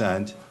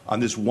 20% on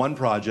this one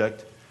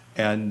project.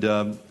 And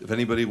if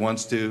anybody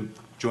wants to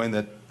join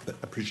that, I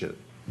appreciate it.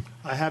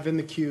 I have in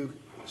the queue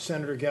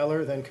Senator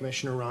Geller, then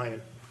Commissioner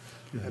Ryan,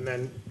 and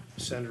then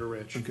Senator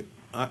Rich. Okay.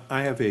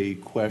 I have a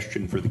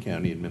question for the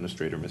County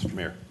Administrator, Mr.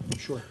 Mayor.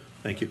 Sure.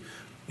 Thank you.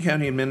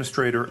 County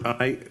Administrator,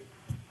 I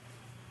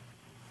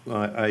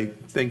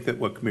think that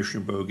what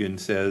Commissioner Bogan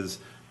says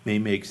may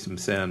make some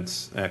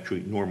sense,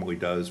 actually normally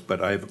does,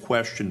 but I have a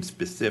question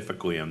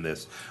specifically on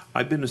this.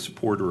 I've been a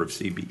supporter of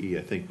CBE.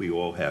 I think we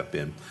all have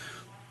been.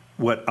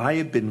 What I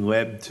have been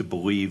led to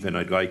believe, and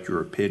I'd like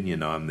your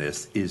opinion on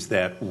this, is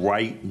that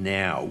right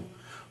now,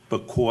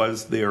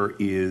 because there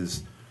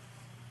is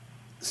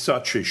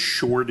such a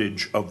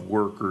shortage of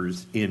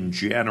workers in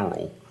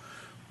general,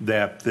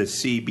 that the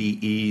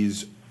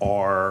CBEs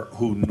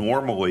who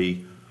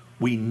normally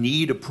we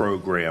need a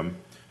program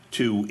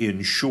to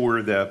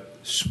ensure that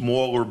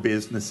smaller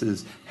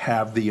businesses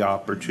have the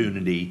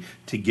opportunity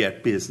to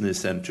get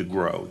business and to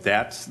grow.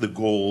 That's the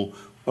goal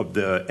of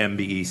the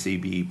MBE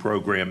CBE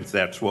programs.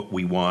 That's what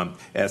we want,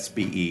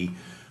 SBE.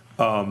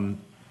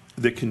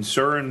 The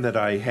concern that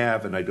I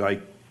have, and I'd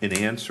like an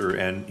answer,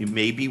 and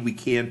maybe we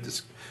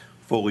can't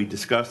fully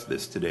discuss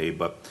this today,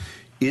 but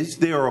is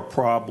there a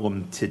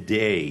problem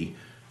today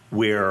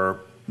where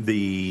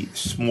the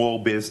small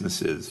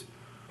businesses,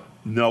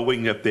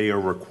 knowing that they are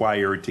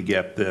required to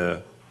get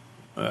the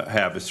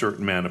have a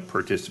certain amount of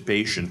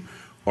participation,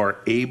 are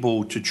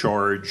able to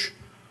charge,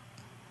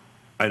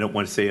 I don't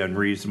want to say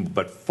unreasonable,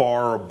 but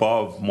far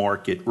above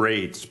market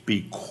rates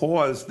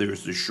because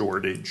there's a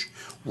shortage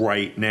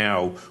right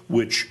now,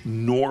 which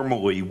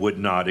normally would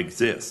not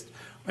exist?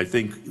 I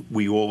think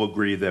we all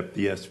agree that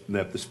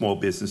that the small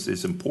business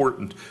is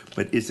important,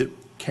 but is it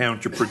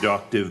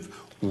counterproductive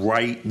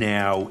right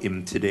now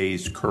in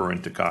today's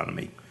current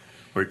economy?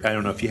 Or I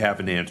don't know if you have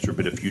an answer,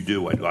 but if you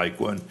do, I'd like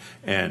one.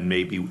 And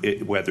maybe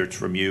whether it's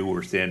from you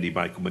or Sandy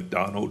Michael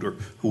McDonald or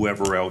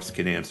whoever else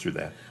can answer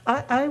that.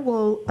 I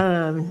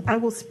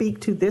will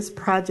speak to this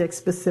project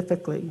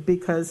specifically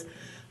because,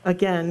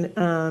 again,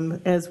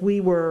 as we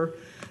were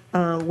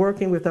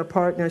working with our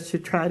partners to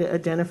try to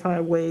identify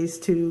ways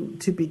to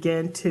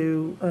begin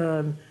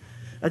to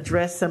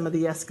address some of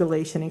the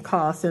escalation in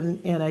costs,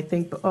 and I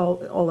think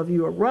all of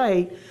you are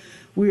right.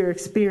 We are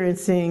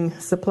experiencing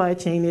supply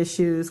chain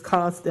issues,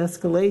 cost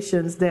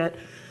escalations that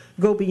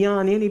go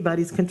beyond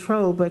anybody's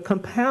control. But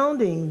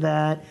compounding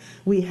that,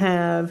 we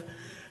have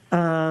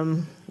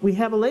a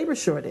labor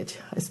shortage,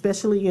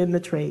 especially in the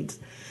trades.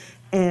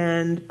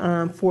 And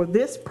for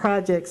this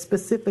project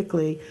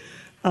specifically,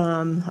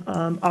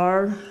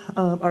 our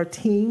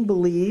team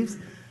believes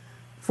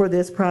for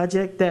this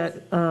project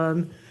that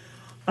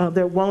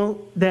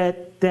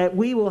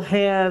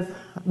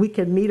we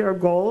can meet our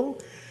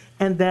goal,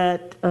 and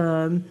that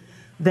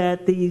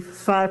that the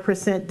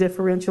 5%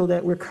 differential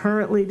that we're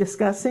currently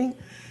discussing,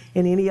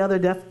 and any other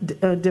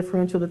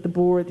differential that the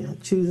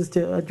board chooses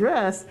to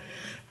address,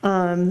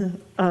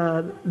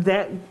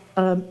 that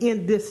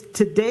in this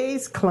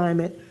today's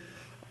climate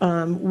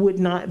would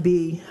not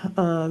be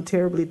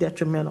terribly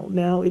detrimental.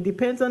 Now, it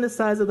depends on the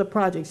size of the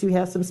projects. You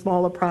have some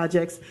smaller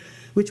projects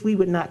which we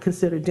would not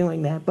consider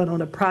doing that, but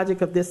on a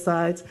project of this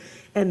size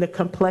and the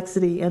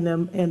complexity and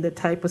the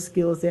type of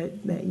skills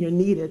that you're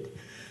needed,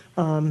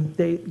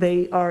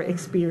 they are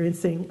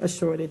experiencing a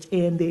shortage,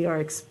 and they are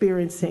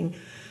experiencing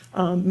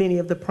many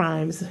of the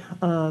primes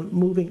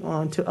moving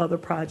on to other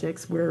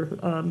projects where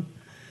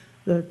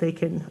they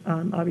can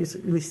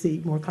obviously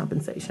receive more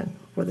compensation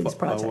for these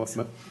projects.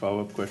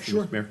 Follow-up question,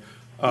 Mr. Mayor.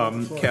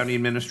 County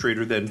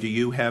Administrator, then, do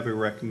you have a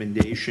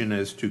recommendation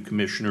as to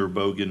Commissioner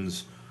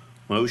Bogan's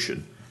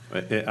motion?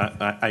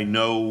 I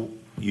know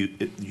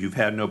you've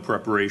had no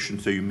preparation,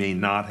 so you may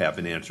not have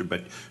an answer,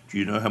 but do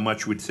you know how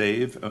much would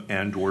save,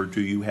 and or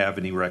do you have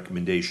any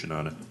recommendation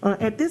on it?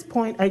 At this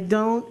point, I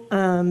don't.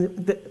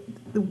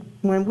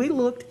 When we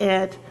looked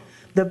at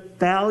the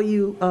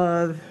value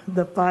of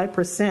the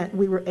 5%,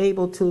 we were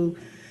able to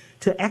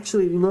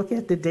actually look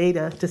at the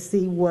data to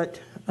see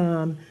what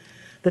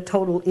the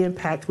total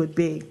impact would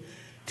be.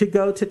 To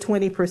go to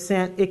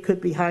 20%, it could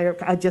be higher.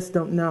 I just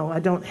don't know. I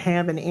don't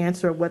have an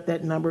answer of what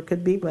that number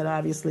could be, but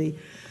obviously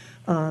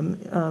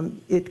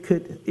it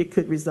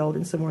could result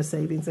in some more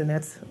savings, and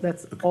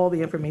that's all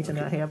the information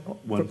I have.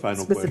 One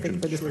final specific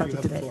question for this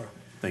project today.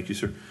 Thank you,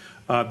 sir.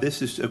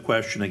 This is a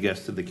question, I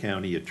guess, to the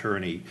county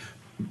attorney.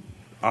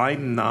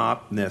 I'm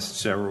not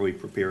necessarily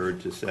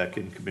prepared to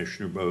second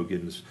Commissioner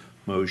Bogan's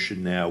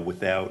motion now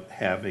without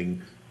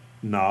having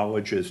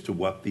knowledge as to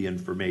what the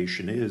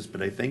information is,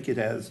 but I think it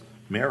has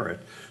merit.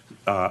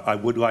 I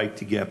would like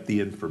to get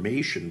the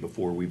information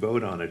before we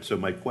vote on it. So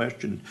my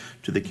question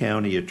to the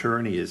county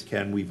attorney is,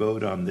 can we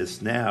vote on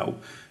this now,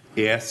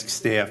 ask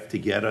staff to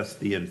get us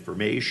the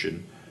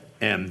information,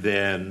 and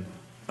then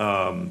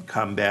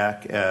come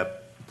back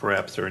at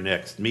perhaps our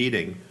next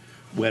meeting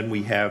when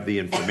we have the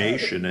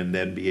information, and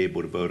then be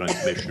able to vote on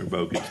Commissioner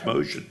Bogan's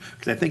motion?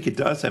 Because I think it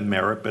does have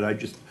merit, but I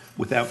just,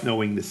 without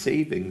knowing the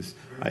savings,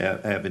 I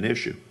have an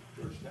issue.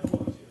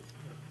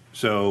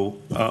 So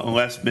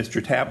unless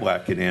Mr.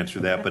 Tablack can answer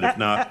that, but if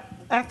not.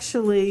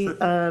 Actually,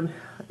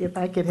 if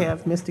I could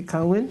have Mr.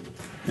 Cohen.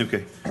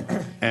 Okay.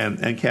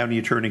 And County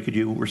Attorney, could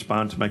you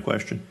respond to my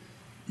question?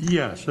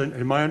 Yes,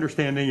 and my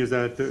understanding is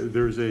that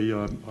there's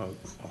a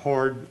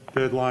hard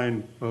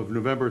deadline of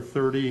November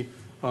 30.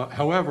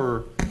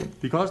 However,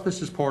 because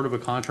this is part of a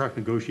contract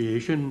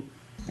negotiation,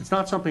 it's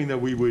not something that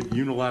we would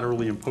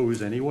unilaterally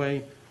impose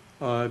anyway.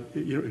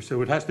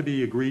 So it has to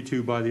be agreed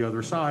to by the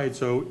other side.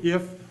 So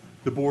if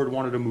the board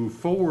wanted to move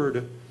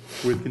forward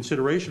with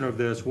consideration of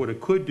this, what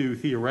it could do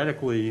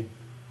theoretically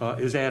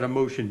is add a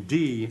motion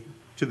D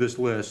to this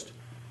list,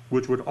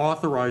 which would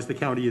authorize the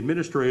county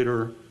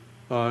administrator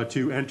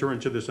to enter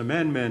into this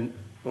amendment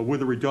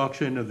with a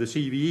reduction of the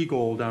CVE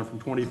goal down from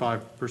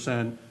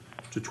 25%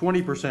 to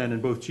 20%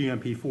 in both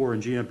GMP4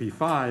 and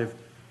GMP5,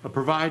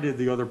 provided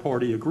the other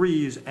party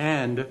agrees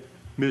and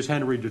Ms.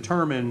 Henry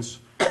determines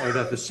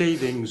that the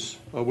savings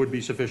would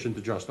be sufficient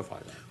to justify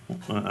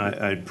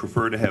that. I'd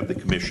prefer to have the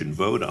commission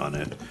vote on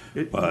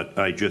it, but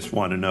I just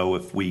want to know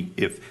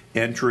if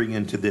entering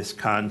into this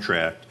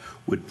contract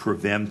would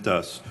prevent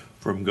us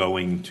from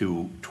going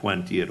to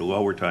 20 at a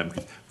lower time.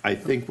 I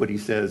think what he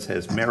says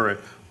has merit,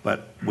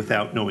 but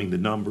without knowing the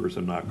numbers,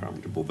 I'm not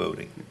comfortable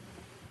voting.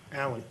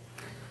 Alan.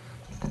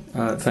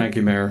 Thank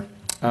you, Mayor.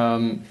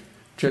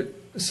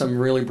 Some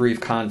really brief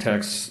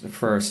context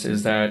first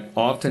is that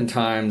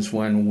oftentimes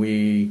when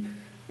we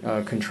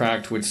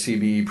contract with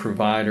CBE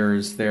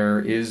providers, there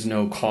is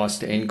no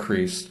cost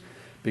increase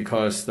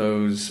because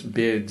those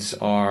bids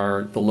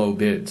are the low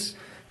bids.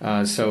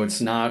 So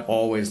it's not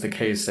always the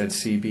case that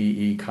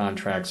CBE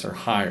contracts are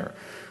higher.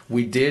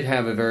 We did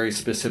have a very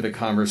specific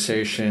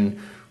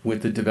conversation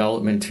with the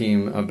development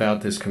team about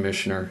this,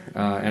 Commissioner,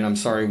 and I'm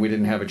sorry we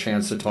didn't have a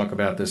chance to talk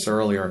about this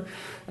earlier.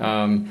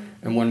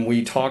 And when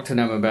we talked to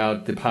them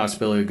about the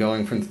possibility of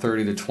going from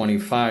 30 to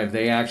 25,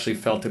 they actually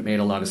felt it made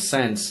a lot of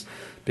sense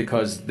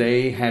because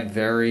they had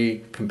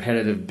very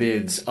competitive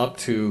bids up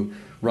to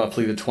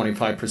roughly the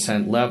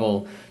 25%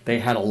 level. They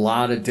had a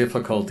lot of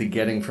difficulty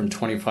getting from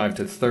 25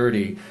 to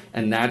 30,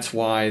 and that's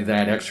why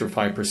that extra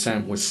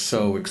 5% was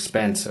so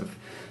expensive.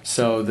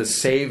 So the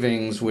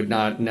savings would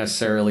not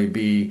necessarily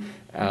be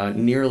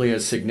nearly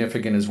as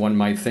significant as one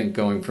might think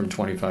going from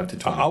 25 to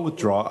 20. I'll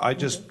withdraw. I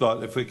just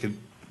thought if we could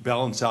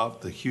balance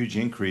out the huge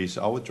increase,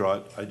 I'll withdraw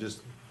it.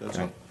 That's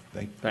all.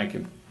 Thank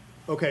you.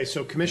 Okay,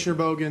 so Commissioner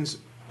Bogan's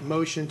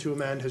motion to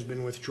amend has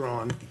been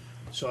withdrawn.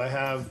 So I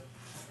have,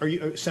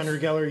 Senator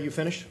Geller, are you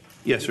finished?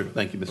 Yes, sir.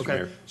 Thank you, Mr. Okay,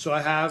 Mayor. so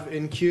I have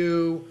in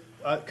queue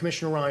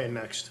Commissioner Ryan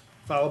next,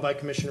 followed by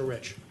Commissioner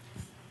Rich.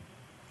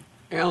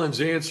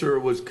 Alan's answer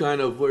was kind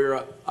of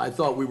where I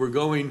thought we were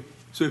going.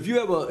 So if you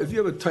have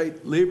a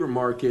tight labor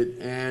market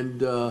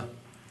and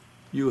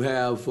you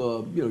have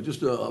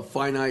just a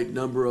finite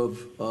number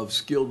of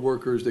skilled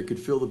workers that could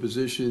fill the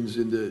positions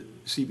in the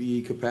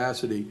CBE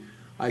capacity,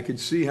 I could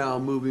see how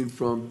moving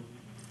from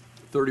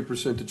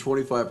 30% to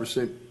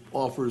 25%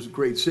 offers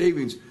great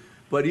savings.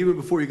 But even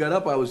before you got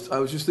up, I was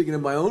just thinking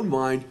in my own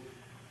mind,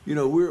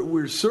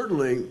 we're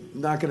certainly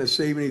not going to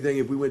save anything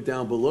if we went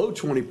down below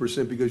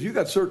 20% because you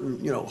got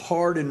certain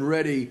hard and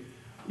ready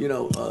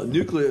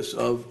nucleus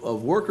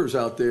of workers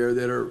out there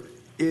that are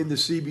in the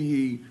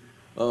CBE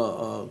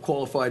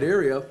qualified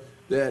area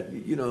that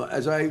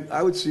as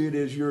I would see it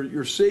is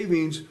your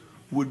savings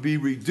would be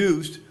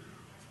reduced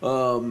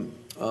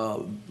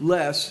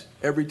less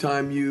every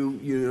time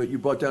you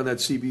brought down that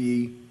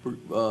CBE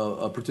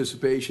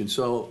participation.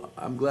 So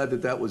I'm glad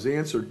that was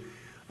answered.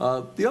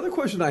 The other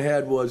question I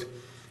had was,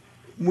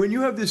 when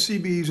you have the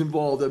CBEs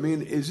involved, I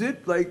mean, is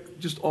it like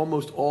just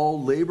almost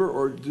all labor,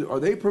 or are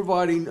they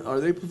providing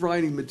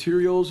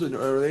materials, and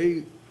are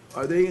they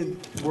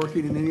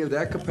working in any of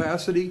that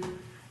capacity?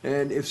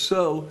 And if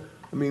so,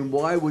 I mean,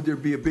 why would there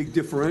be a big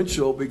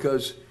differential?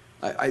 Because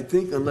I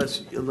think unless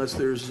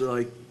there's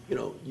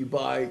you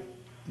buy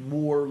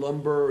more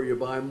lumber or you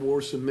buy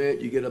more cement,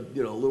 you get a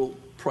little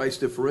price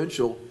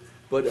differential.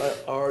 But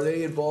are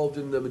they involved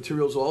in the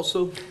materials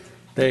also?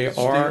 They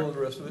are. And the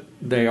rest of it?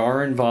 They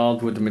are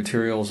involved with the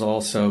materials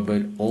also,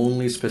 but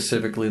only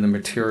specifically the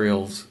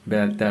materials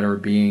that are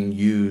being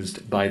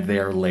used by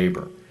their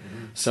labor.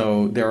 Mm-hmm.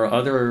 So there are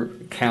other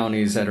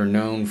counties that are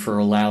known for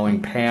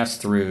allowing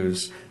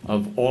pass-throughs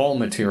of all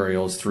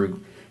materials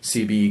through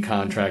CBE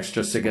contracts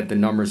just to get the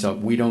numbers up.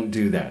 We don't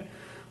do that.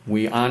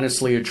 We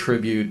honestly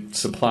attribute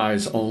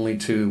supplies only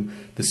to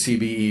the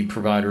CBE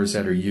providers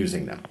that are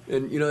using them.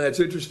 And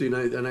that's interesting,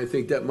 and I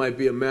think that might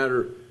be a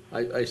matter.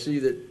 I see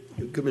that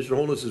Commissioner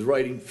Holness is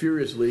writing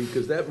furiously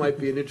because that might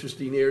be an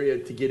interesting area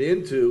to get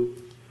into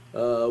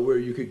where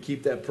you could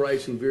keep that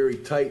pricing very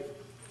tight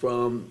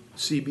from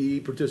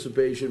CBE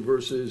participation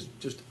versus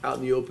just out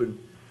in the open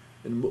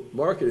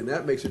market. And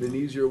that makes it an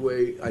easier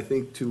way, I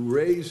think, to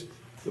raise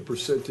the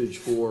percentage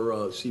for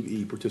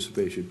CBE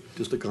participation.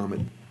 Just a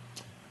comment.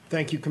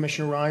 Thank you,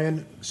 Commissioner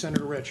Ryan.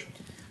 Senator Rich.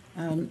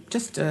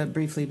 Just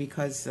briefly,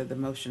 because the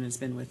motion has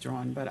been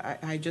withdrawn, but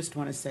I just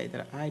want to say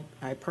that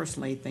I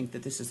personally think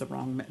that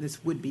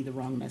this would be the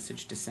wrong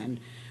message to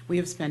send. We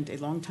have spent a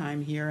long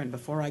time here, and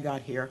before I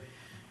got here,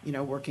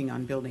 working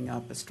on building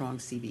up a strong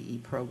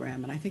CBE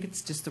program, and I think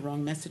it's just the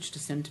wrong message to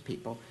send to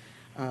people.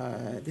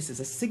 This is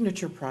a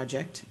signature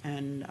project,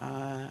 and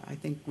I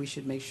think we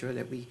should make sure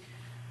that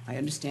I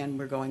understand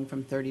we're going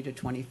from 30 to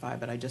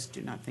 25, but I just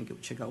do not think it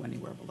should go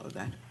anywhere below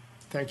that.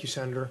 Thank you,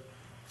 Senator.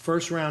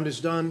 First round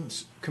is done.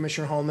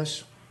 Commissioner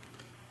Holness.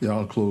 Yeah,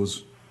 I'll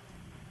close.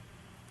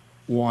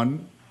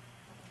 One,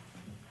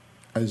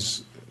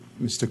 as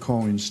Mr.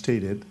 Cohen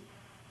stated,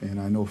 and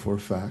I know for a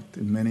fact,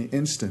 in many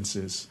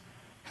instances,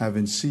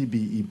 having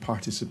CBE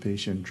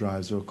participation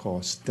drives our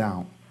costs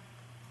down.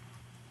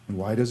 And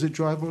why does it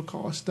drive our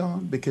costs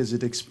down? Because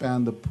it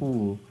expands the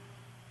pool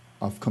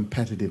of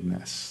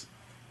competitiveness.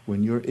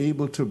 When you're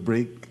able to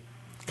break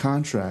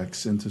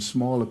contracts into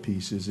smaller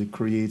pieces, it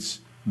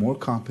creates more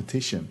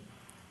competition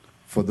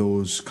for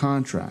those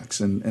contracts.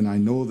 And I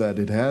know that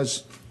it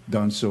has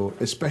done so,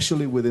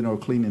 especially within our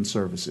cleaning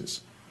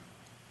services.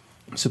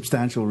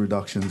 substantial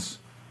reductions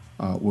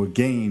were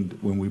gained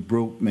when we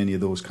broke many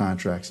of those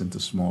contracts into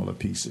smaller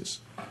pieces.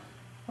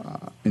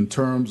 In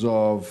terms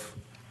of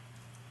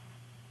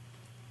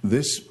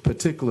this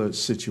particular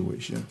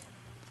situation,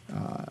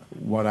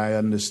 what I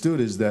understood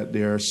is that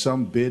there are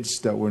some bids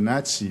that were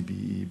not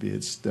CBE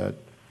bids that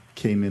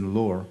came in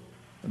lower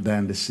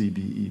than the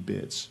CBE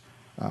bids.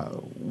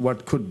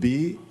 What could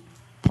be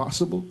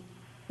possible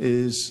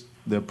is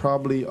there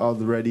probably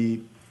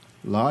already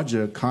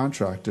larger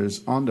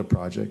contractors on the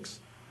projects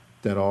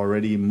that are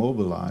already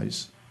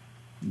mobilized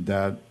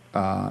that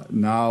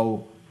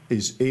now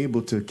is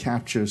able to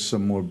capture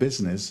some more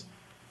business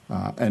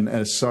and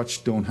as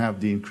such don't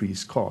have the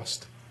increased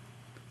cost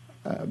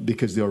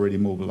because they're already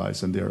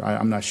mobilized and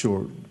I'm not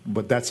sure,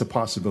 but that's a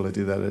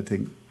possibility that I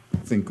think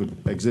could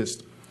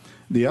exist.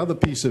 The other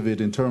piece of it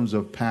in terms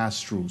of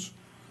pass-throughs,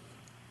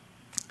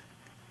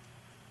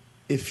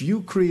 if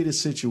you create a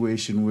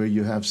situation where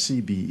you have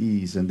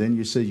CBEs and then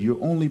you say you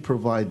only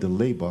provide the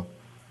labor,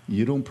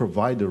 you don't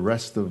provide the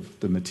rest of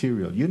the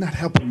material, you're not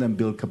helping them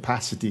build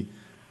capacity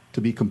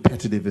to be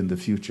competitive in the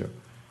future.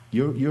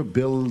 You're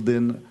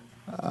building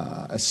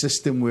a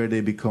system where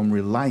they become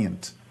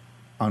reliant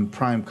on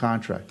prime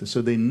contractors,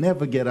 so they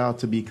never get out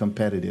to be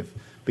competitive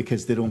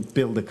because they don't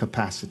build the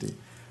capacity.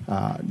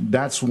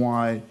 That's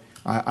why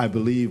I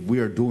believe we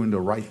are doing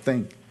the right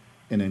thing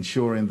in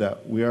ensuring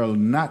that we are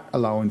not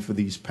allowing for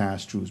these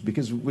pass-throughs,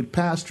 because with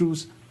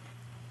pass-throughs,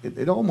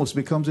 it almost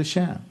becomes a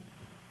sham.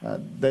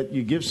 That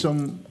you give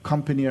some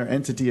company or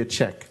entity a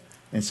check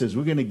and says,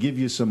 we're going to give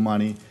you some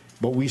money,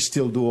 but we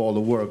still do all the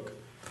work.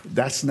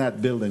 That's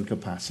not building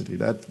capacity.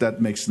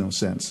 That makes no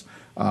sense.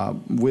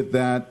 With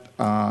that,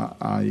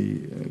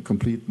 I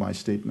complete my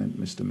statement,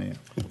 Mr. Mayor.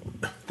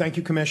 Thank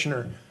you,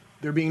 Commissioner.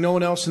 There being no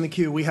one else in the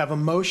queue, we have a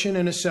motion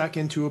and a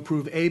second to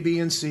approve A, B,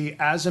 and C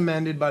as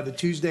amended by the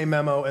Tuesday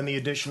memo and the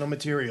additional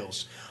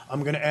materials.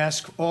 I'm going to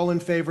ask all in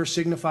favor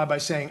signify by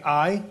saying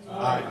aye.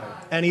 Aye.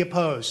 Any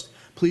opposed?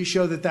 Please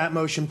show that that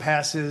motion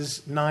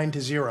passes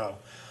 9-0.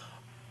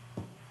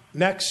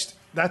 Next,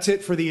 that's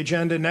it for the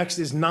agenda. Next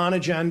is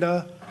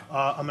non-agenda.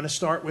 I'm going to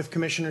start with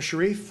Commissioner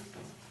Sharif.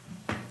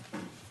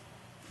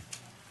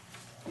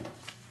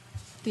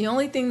 The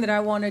only thing that I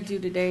want to do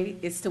today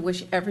is to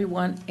wish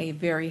everyone a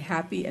very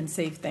happy and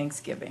safe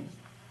Thanksgiving.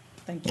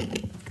 Thank you.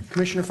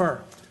 Commissioner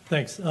Furr.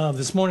 Thanks.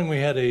 This morning we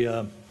had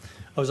I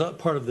was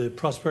part of the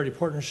Prosperity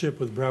Partnership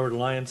with Broward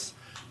Alliance.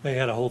 They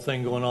had a whole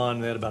thing going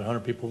on. They had about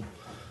 100 people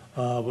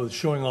with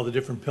showing all the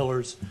different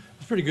pillars. It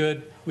was pretty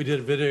good. We did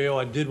a video.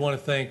 I did want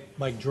to thank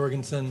Mike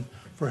Jorgensen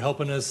for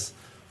helping us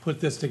put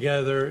this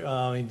together.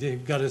 He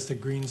got us the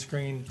green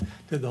screen,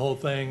 did the whole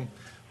thing,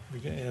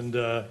 and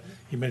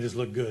he made us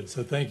look good.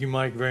 So thank you,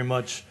 Mike, very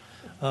much.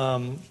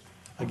 Again,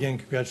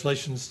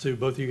 congratulations to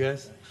both of you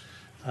guys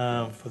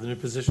for the new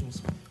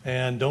positions.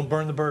 And don't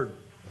burn the bird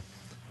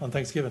on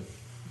Thanksgiving.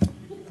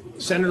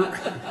 Senator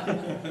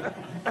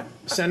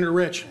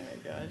Rich.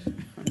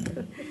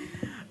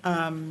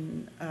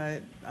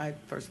 I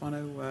first want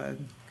to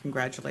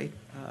congratulate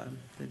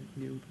the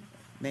new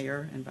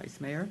mayor and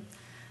vice mayor.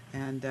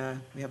 And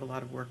we have a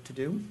lot of work to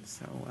do,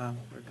 so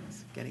we're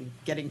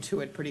getting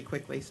to it pretty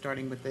quickly,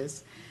 starting with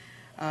this.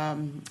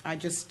 I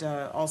just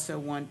also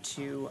want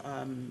to,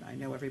 I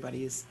know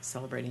everybody is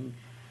celebrating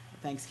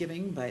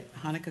Thanksgiving, but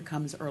Hanukkah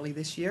comes early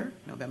this year.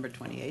 November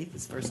 28th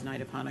is first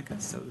night of Hanukkah,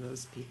 so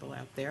those people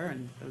out there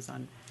and those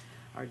on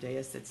our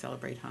dais that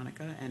celebrate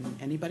Hanukkah and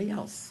anybody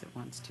else that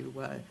wants to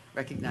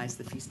recognize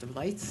the Feast of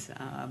Lights,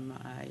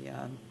 I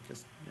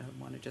just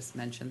want to just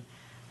mention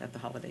that the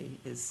holiday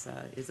is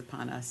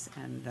upon us,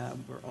 and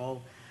we're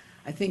all,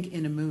 I think,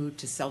 in a mood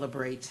to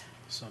celebrate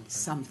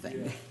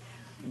something. Yeah.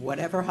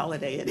 Whatever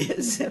holiday it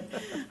is,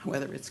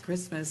 whether it's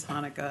Christmas,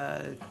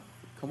 Hanukkah,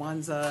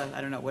 Kwanzaa, I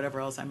don't know, whatever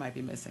else I might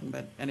be missing.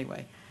 But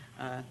anyway,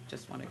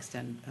 just want to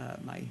extend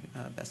my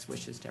best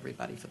wishes to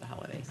everybody for the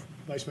holidays.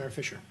 Vice Mayor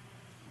Fisher.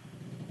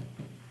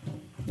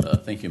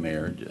 Thank you,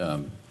 Mayor.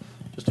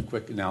 Just a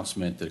quick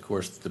announcement that, of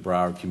course, the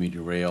Broward Community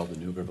Rail, the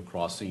New River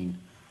Crossing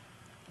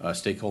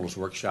Stakeholders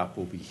Workshop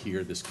will be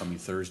here this coming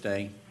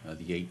Thursday,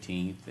 the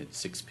 18th at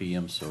 6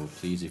 p.m. So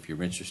please, if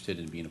you're interested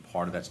in being a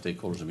part of that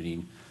stakeholders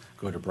meeting,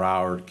 go to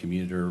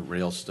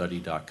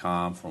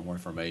BrowardCommuterRailStudy.com for more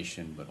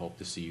information, but hope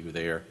to see you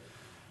there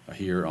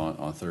here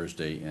on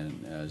Thursday.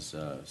 And as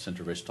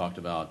Senator Rich talked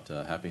about,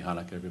 happy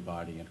Hanukkah,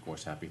 everybody, and, of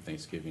course, happy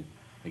Thanksgiving.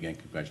 Again,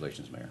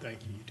 congratulations, Mayor.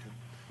 Thank you. You too.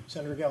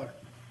 Senator Geller.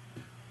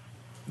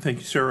 Thank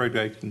you, sir. I'd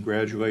like to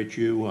congratulate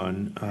you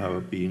on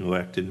being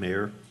elected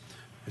mayor,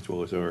 as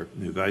well as our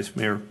new vice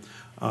mayor.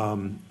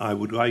 I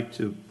would like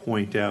to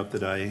point out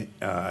that I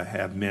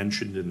have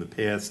mentioned in the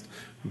past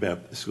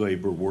about this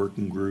labor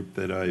working group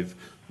that I've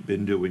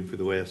been doing for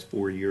the last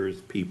 4 years.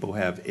 People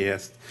have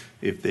asked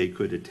if they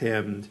could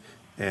attend,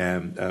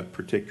 and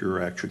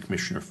actually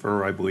Commissioner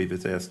Furr, I believe,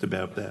 has asked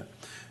about that.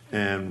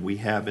 And we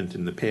haven't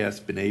in the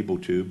past been able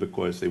to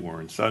because they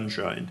weren't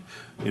sunshined.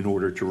 In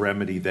order to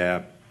remedy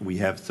that, we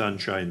have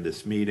sunshine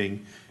this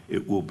meeting.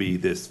 It will be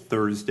this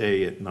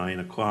Thursday at 9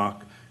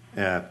 o'clock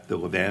at the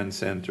Levan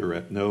Center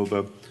at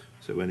Nova.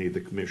 So any of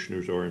the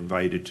commissioners are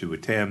invited to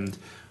attend.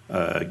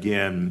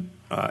 Again,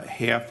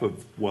 half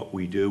of what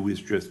we do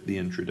is just the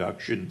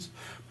introductions,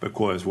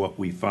 because what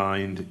we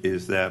find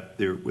is that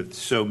there, with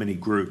so many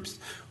groups,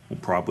 we'll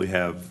probably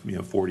have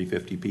 40,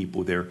 50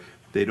 people there.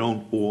 They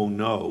don't all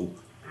know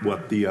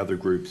what the other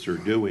groups are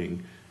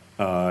doing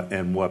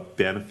and what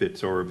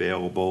benefits are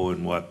available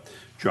and what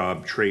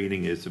job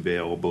training is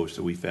available.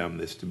 So we found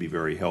this to be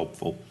very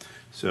helpful.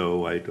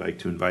 So I'd like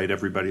to invite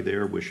everybody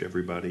there. Wish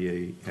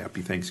everybody a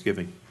happy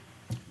Thanksgiving.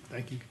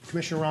 Thank you.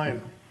 Commissioner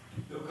Ryan.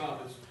 No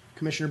comments.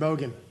 Commissioner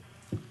Bogan.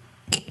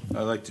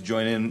 I'd like to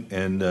join in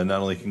and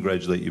not only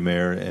congratulate you,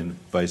 Mayor and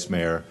Vice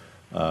Mayor.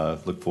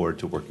 Look forward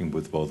to working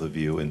with both of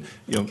you. And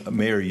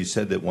Mayor, you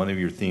said that one of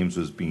your themes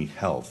was being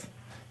health,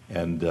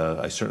 and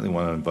I certainly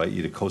want to invite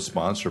you to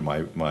co-sponsor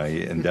my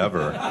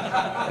endeavor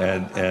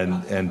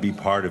and be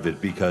part of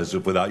it, because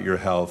without your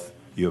health,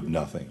 you have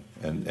nothing.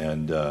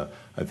 And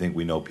I think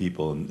we know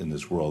people in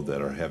this world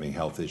that are having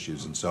health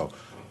issues, and so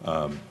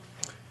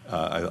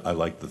I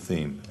like the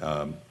theme.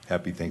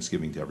 Happy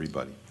Thanksgiving to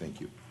everybody.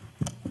 Thank you.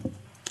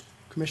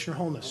 Commissioner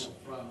Holness.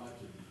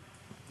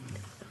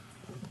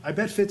 I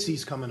bet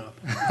Fitzy's coming up.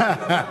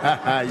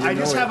 I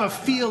just have a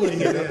feeling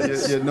it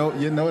is. You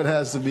know it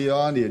has to be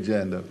on the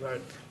agenda.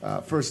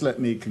 Right. First, let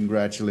me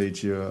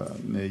congratulate you,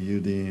 Mayor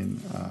Udine.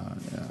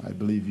 I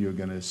believe you're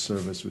going to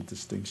serve us with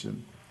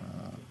distinction.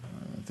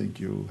 I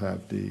think you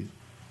have the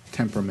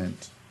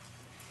temperament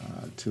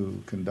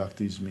to conduct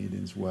these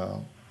meetings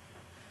well,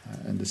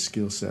 and the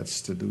skill sets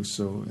to do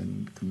so.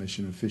 And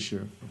Commissioner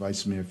Fisher,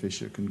 Vice Mayor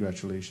Fisher,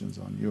 congratulations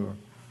on your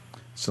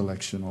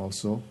selection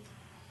also.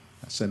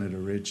 Senator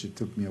Rich, it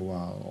took me a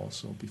while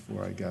also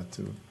before I got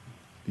to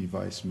be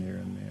Vice Mayor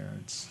and Mayor.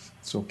 It's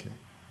okay.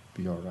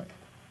 Be all right.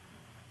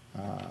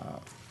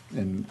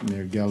 And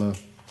Mayor Geller,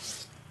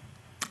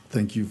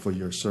 thank you for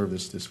your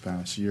service this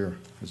past year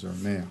as our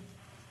mayor.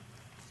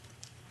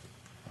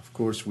 Of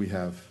course, we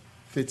have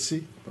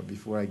Fitzy, but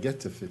before I get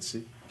to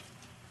Fitzy,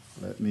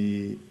 let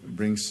me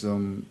bring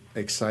some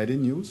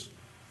exciting news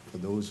for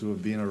those who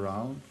have been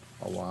around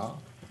a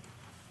while.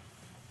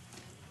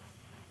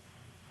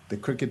 The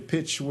cricket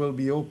pitch will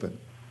be open.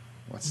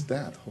 What's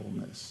that,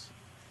 Holness?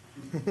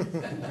 We're going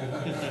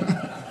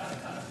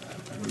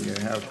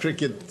to have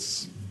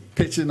crickets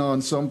pitching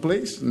on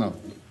someplace? No.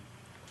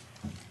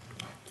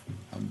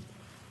 I'm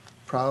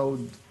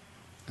proud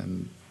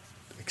and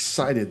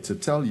excited to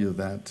tell you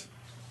that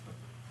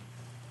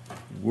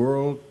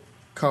World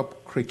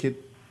Cup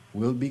cricket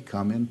will be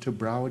coming to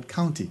Broward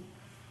County.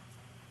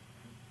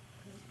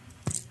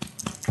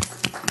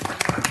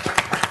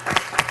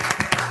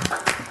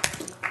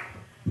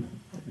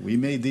 We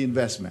made the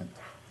investment.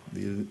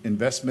 The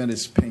investment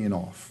is paying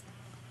off.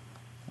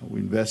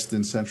 We invest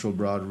in Central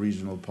Broward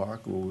Regional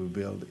Park, where we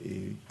build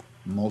a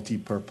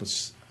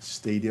multi-purpose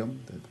stadium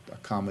that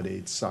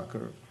accommodates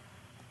soccer,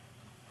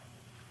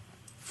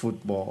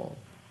 football,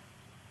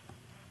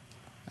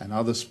 and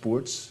other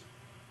sports,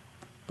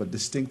 but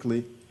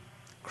distinctly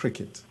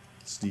cricket.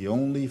 It's the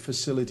only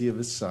facility of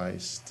its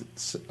size,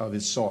 of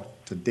its sort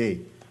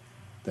today,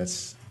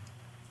 that's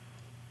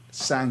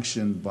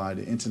sanctioned by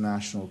the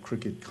International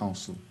Cricket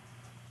Council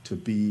to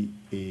be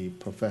a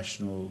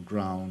professional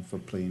ground for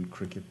playing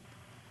cricket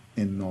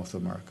in North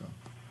America.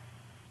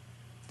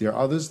 There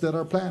are others that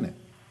are planning.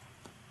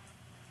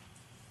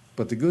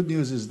 But the good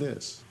news is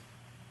this: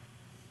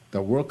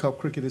 the World Cup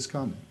cricket is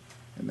coming.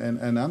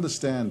 And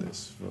understand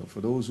this,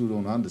 for those who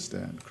don't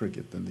understand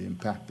cricket and the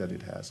impact that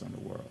it has on the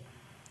world.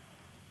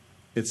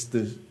 It's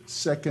the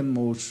second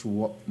most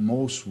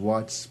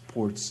watched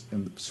sport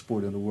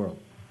in the world.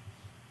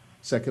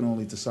 Second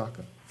only to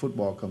soccer.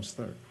 Football comes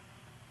third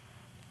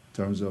in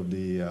terms of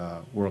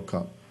the World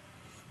Cup.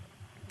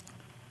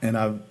 And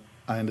I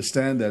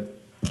understand that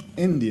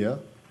India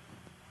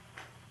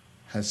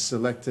has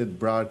selected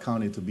Broward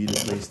County to be the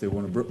place they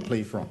want to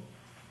play from.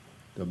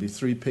 There'll be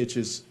 3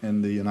 pitches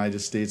in the United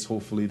States.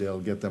 Hopefully they'll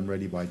get them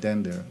ready by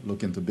then. They're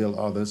looking to build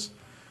others.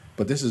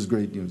 But this is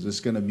great news. It's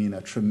going to mean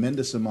a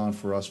tremendous amount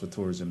for us for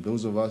tourism.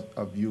 Those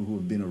of you who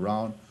have been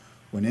around,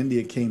 when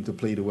India came to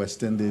play the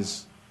West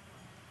Indies,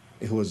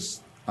 it was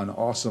an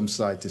awesome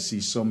sight to see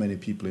so many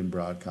people in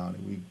Broward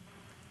County.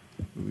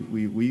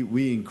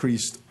 We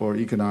increased our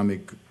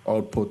economic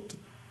output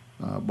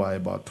by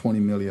about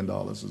 $20 million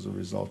as a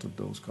result of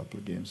those couple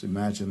of games.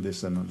 Imagine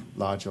this on a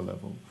larger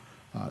level.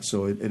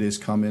 So it is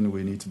coming.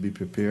 We need to be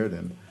prepared.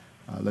 And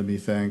let me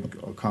thank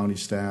our county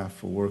staff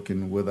for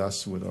working with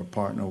us, with our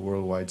partner,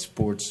 Worldwide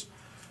Sports,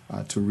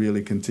 to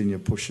really continue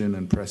pushing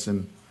and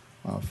pressing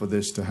for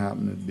this to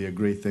happen. It'd be a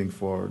great thing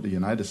for the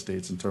United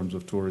States in terms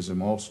of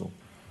tourism also.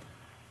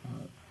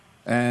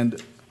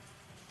 And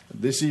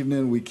this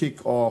evening we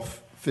kick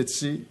off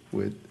Fitzy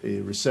with a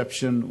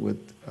reception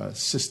with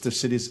Sister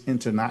Cities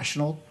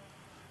International.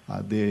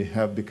 They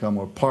have become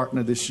our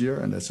partner this year,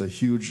 and that's a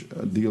huge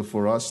deal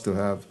for us to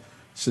have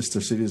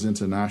Sister Cities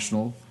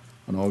International,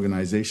 an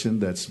organization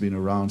that's been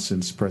around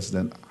since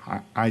President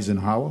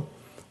Eisenhower,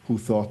 who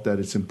thought that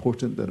it's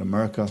important that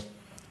America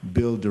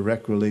build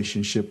direct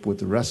relationship with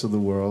the rest of the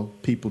world,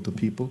 people to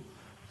people,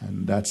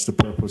 And that's the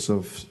purpose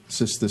of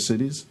sister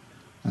cities.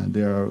 And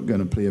they are going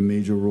to play a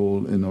major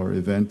role in our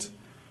event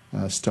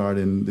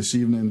starting this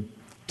evening.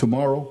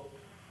 Tomorrow,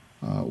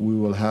 we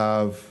will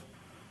have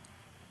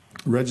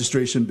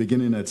registration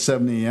beginning at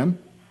 7 a.m.,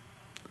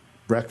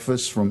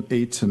 breakfast from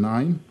 8 to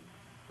 9.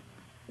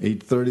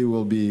 8:30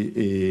 will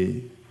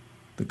be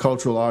the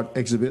cultural art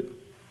exhibit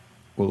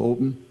will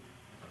open.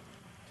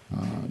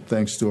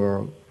 Thanks to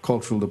our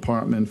cultural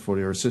department for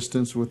their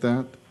assistance with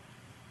that.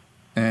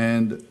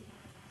 And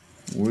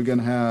we're going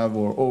to have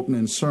our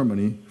opening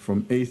ceremony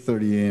from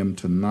 8:30 a.m.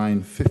 to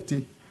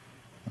 9:50.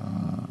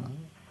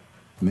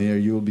 Mayor,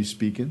 you'll be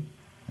speaking.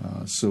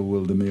 So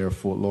will the mayor of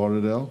Fort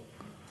Lauderdale,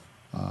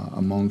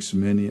 amongst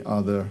many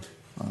other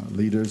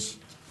leaders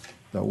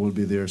that will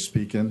be there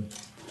speaking.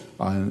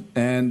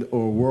 And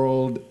our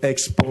World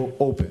Expo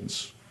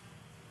opens,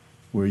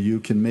 where you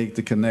can make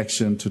the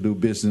connection to do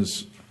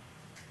business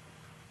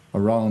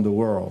around the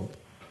world.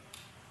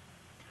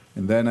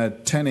 And then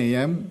at 10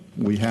 a.m.,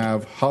 we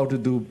have how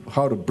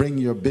to bring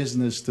your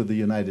business to the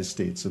United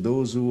States. So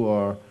those who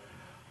are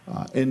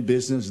in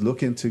business,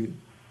 looking to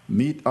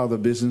meet other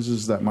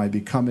businesses that might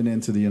be coming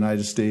into the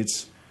United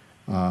States,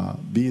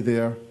 be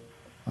there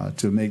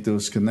to make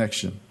those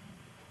connections.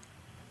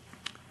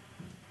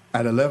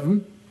 At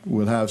 11,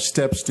 we'll have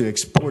steps to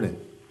exporting.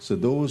 So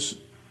those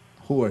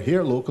who are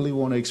here locally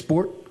want to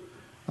export,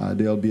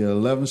 there'll be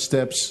 11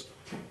 steps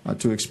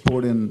to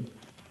exporting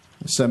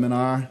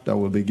seminar that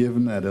will be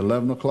given at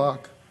 11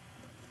 o'clock.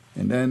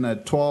 And then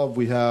at 12,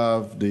 we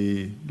have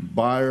the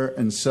buyer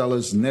and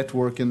sellers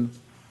networking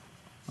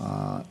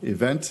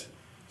event.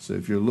 So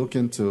if you're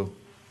looking to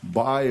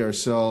buy or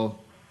sell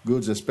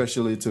goods,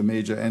 especially to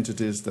major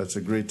entities, that's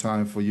a great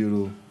time for you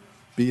to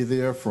be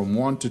there. From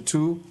 1 to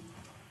 2,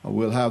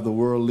 we'll have the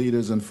World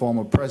Leaders and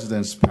Former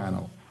Presidents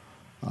panel.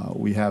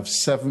 We have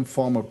 7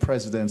 former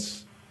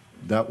presidents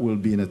that will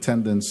be in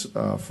attendance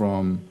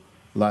from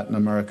Latin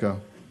America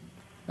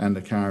and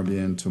the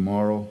Caribbean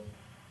tomorrow.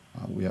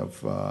 We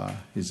have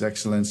His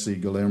Excellency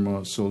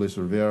Guillermo Solis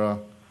Rivera,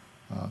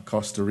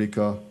 Costa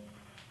Rica,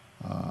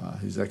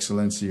 His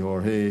Excellency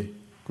Jorge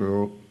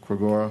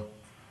Quirgora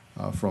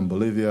from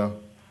Bolivia,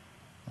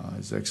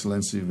 His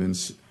Excellency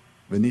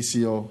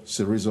Vinicio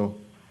Cerezo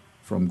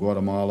from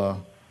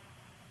Guatemala,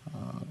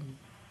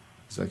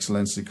 His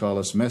Excellency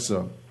Carlos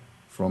Mesa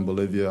from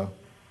Bolivia,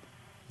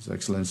 His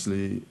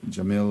Excellency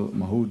Jamil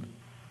Mahoud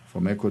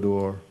from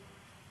Ecuador,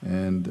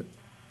 and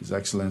His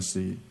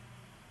Excellency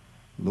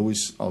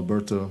Luis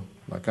Alberto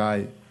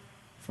Lacay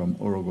from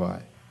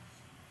Uruguay.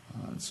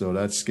 So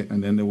that's,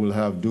 and then we'll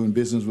have doing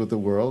business with the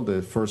world.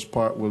 The first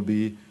part will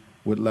be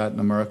with Latin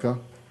America.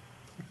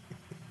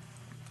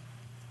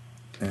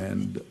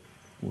 And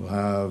we'll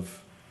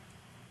have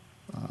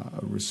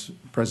a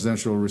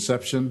presidential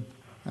reception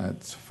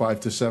at 5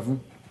 to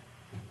 7.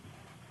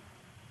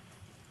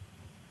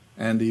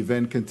 And the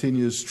event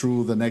continues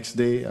through the next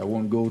day. I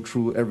won't go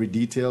through every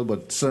detail,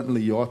 but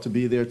certainly you ought to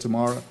be there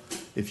tomorrow.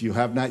 If you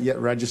have not yet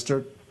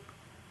registered,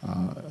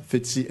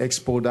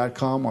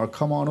 fitzyexpo.com, or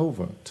come on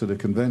over to the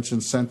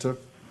convention center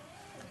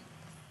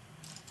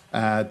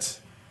at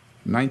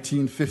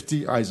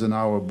 1950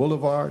 Eisenhower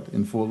Boulevard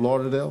in Fort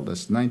Lauderdale.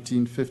 That's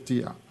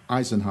 1950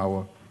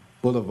 Eisenhower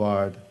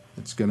Boulevard.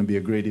 It's going to be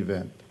a great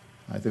event.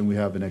 I think we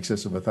have in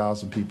excess of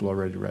 1,000 people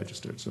already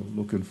registered, so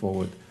looking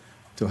forward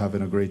to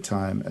having a great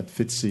time at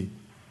FITSY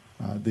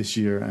this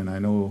year. And I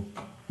know,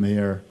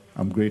 Mayor,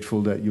 I'm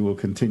grateful that you will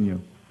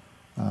continue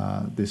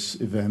this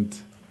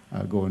event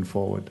going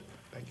forward,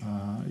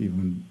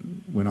 even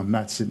when I'm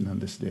not sitting on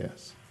this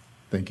dais.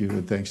 Thank you,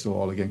 and thanks to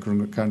all again.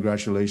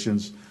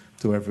 Congratulations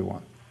to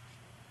everyone.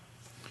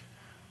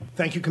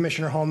 Thank you,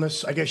 Commissioner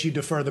Holness. I guess you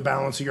defer the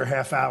balance of your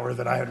half hour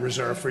that I had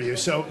reserved for you.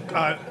 So,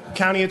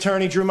 County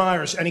Attorney Drew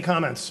Myers, any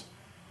comments?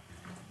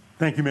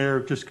 Thank you, Mayor.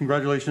 Just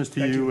congratulations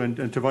to you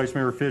and to Vice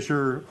Mayor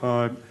Fisher.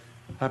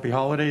 Happy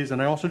holidays.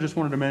 And I also just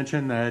wanted to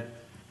mention that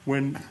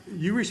when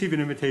you receive an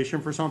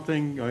invitation for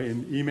something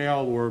in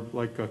email, or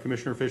like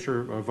Commissioner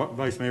Fisher,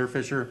 Vice Mayor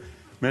Fisher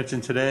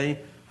mentioned today,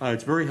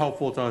 it's very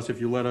helpful to us if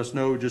you let us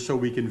know, just so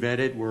we can vet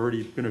it. We're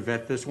already going to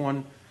vet this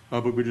one,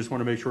 but we just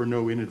want to make sure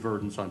no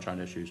inadvertent sunshine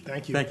issues.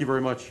 Thank you. Thank you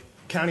very much.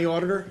 County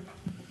Auditor?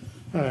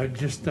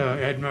 Just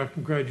add my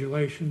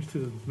congratulations to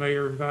the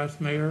Mayor and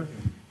Vice Mayor,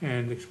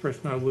 and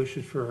express my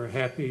wishes for a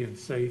happy and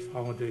safe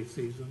holiday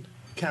season.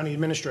 County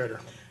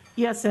Administrator?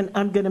 Yes, and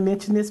I'm going to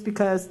mention this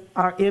because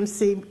our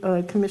MC,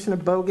 Commissioner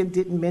Bogan,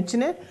 didn't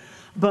mention it.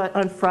 But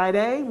on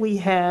Friday, we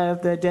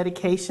have the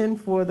dedication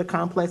for the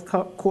complex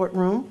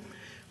courtroom,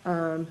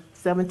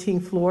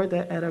 17th floor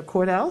at our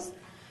courthouse.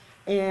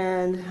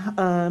 And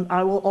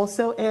I will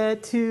also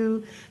add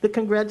to the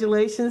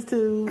congratulations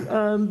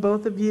to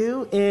both of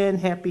you, and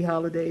happy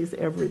holidays,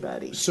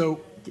 everybody.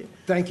 So,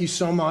 thank you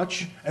so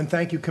much, and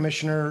thank you,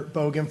 Commissioner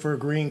Bogan, for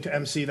agreeing to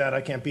MC that.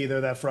 I can't be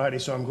there that Friday,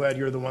 so I'm glad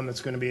you're the one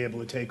that's going to be able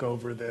to take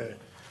over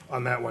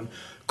on that one.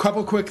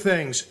 Couple quick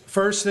things.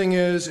 First thing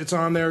is, it's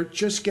on there,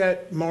 just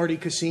get Marty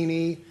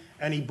Cassini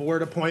any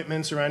board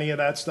appointments or any of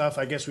that stuff.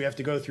 I guess we have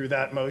to go through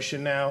that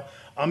motion now.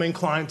 I'm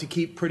inclined to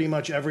keep pretty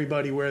much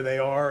everybody where they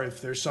are.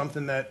 If there's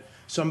something that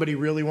somebody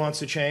really wants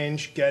to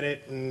change, get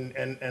it,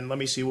 and let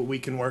me see what we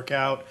can work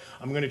out.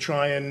 I'm going to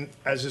try and,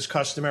 as is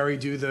customary,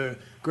 do the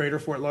Greater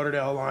Fort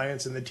Lauderdale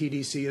Alliance and the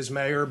TDC as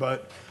mayor,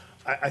 but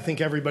I think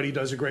everybody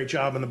does a great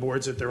job on the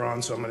boards that they're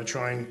on, so I'm going to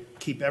try and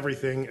keep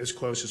everything as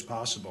close as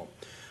possible.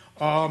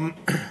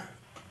 I've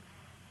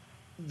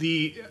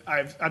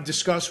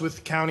discussed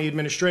with county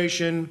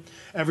administration.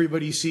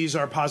 Everybody sees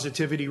our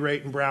positivity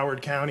rate in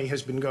Broward County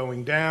has been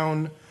going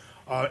down.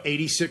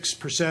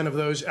 86% of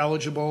those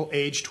eligible,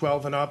 age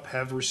 12 and up,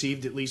 have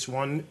received at least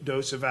one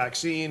dose of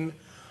vaccine.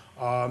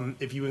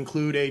 If you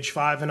include age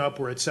 5 and up,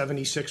 we're at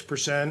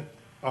 76%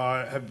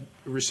 have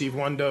received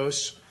one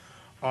dose.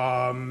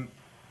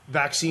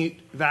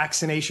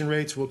 Vaccination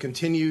rates will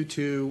continue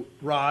to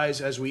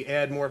rise as we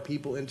add more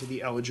people into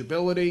the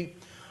eligibility.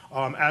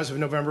 As of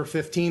November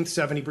 15th,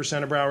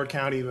 70% of Broward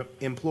County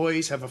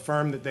employees have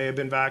affirmed that they have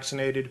been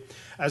vaccinated.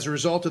 As a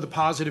result of the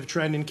positive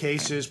trend in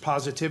cases,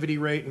 positivity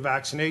rate, and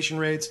vaccination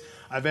rates,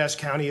 I've asked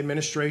county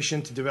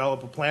administration to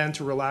develop a plan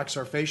to relax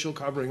our facial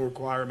covering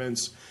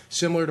requirements,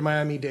 similar to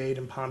Miami-Dade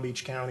and Palm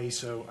Beach County.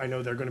 So I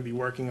know they're going to be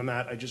working on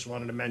that. I just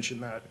wanted to mention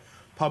that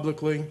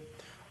publicly.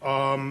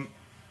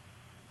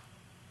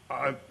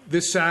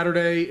 This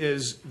Saturday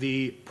is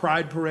the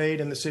Pride Parade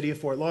in the city of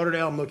Fort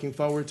Lauderdale. I'm looking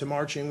forward to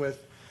marching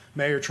with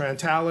Mayor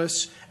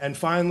Trantalis. And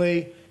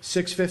finally,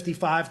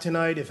 6:55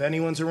 tonight, if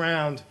anyone's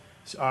around,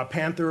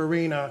 Panther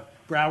Arena,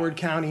 Broward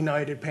County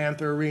night at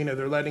Panther Arena.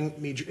 They're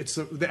letting me,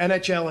 the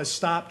NHL has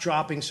stopped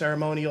dropping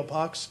ceremonial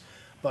pucks,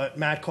 but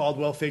Matt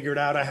Caldwell figured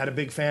out I had a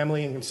big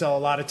family and can sell a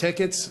lot of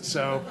tickets,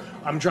 so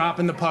I'm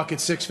dropping the puck at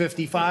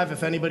 6:55.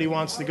 If anybody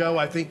wants to go,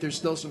 I think there's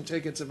still some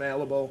tickets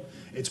available.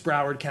 It's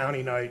Broward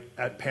County night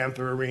at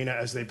Panther Arena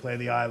as they play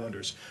the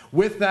Islanders.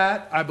 With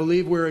that, I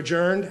believe we're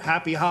adjourned.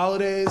 Happy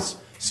holidays.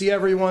 See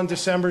everyone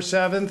December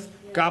 7th.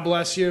 God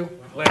bless you.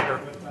 Later.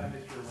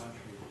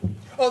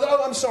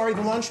 Oh, I'm sorry.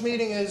 The lunch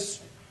meeting is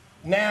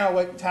now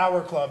at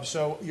Tower Club,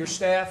 so your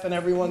staff and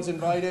everyone's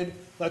invited.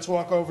 Let's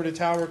walk over to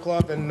Tower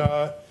Club and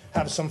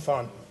have some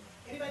fun.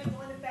 Anybody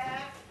going to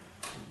back?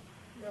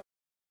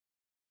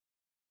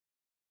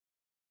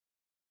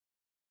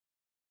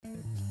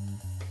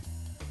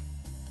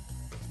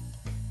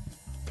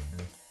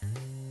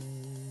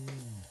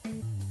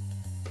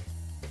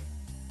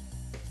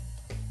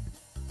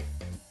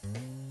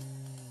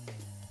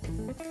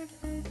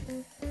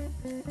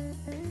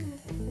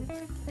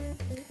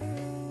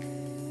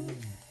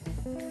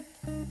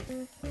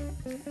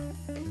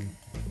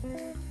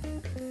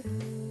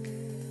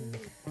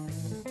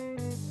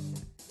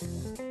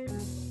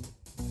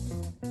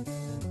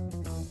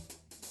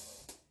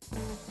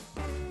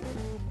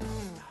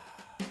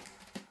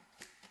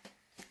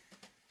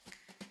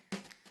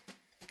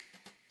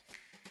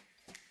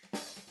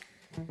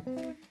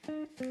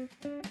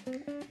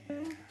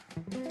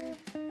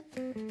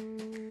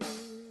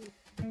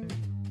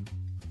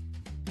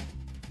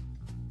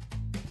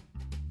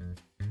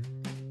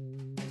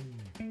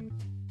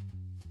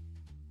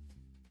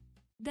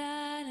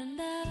 Da da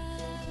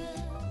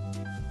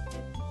da.